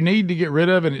 If you need to get rid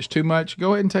of it and it's too much,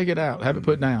 go ahead and take it out. Have it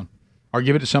put down, or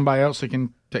give it to somebody else that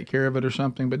can take care of it or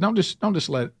something. But don't just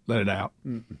let it out.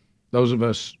 Mm-mm. Those of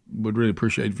us would really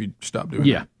appreciate if you stop doing that.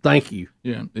 Yeah, thank you.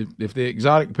 Yeah, if the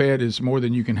exotic pet is more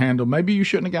than you can handle, maybe you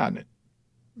shouldn't have gotten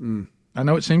it. I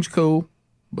know it seems cool,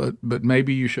 but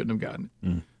maybe you shouldn't have gotten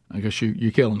it. I guess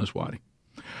you're killing us, Whitey.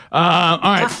 All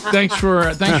right, thanks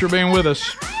for being with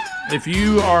us. If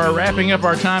you are wrapping up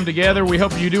our time together, we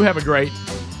hope you do have a great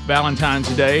Valentine's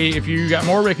Day. If you got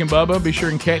more Rick and Bubba, be sure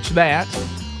and catch that.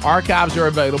 Archives are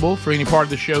available for any part of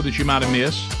the show that you might have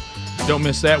missed. Don't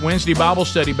miss that. Wednesday Bible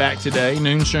study back today,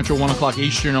 noon Central, 1 o'clock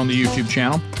Eastern on the YouTube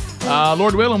channel.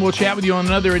 Lord willing, we'll chat with you on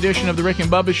another edition of the Rick and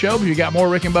Bubba Show. If you got more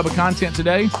Rick and Bubba content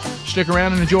today, stick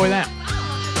around and enjoy that.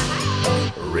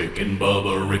 Rick and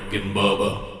Bubba, Rick and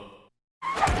Bubba.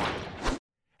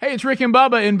 Hey, it's Rick and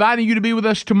Bubba inviting you to be with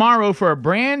us tomorrow for a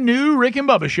brand new Rick and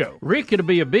Bubba Show. Rick, it'll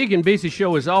be a big and busy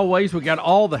show as always. We got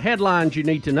all the headlines you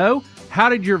need to know. How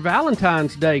did your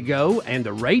Valentine's Day go? And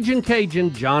the Ragin'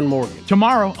 Cajun, John Morgan.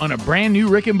 Tomorrow on a brand new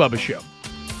Rick and Bubba Show.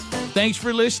 Thanks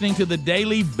for listening to the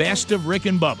daily Best of Rick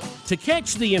and Bubba. To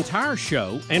catch the entire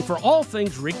show and for all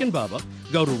things Rick and Bubba,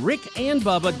 go to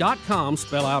rickandbubba.com,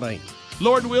 spell out AIM.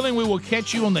 Lord willing, we will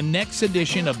catch you on the next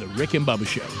edition of the Rick and Bubba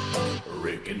Show.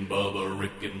 Rick and Bubba,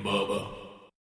 Rick and Bubba.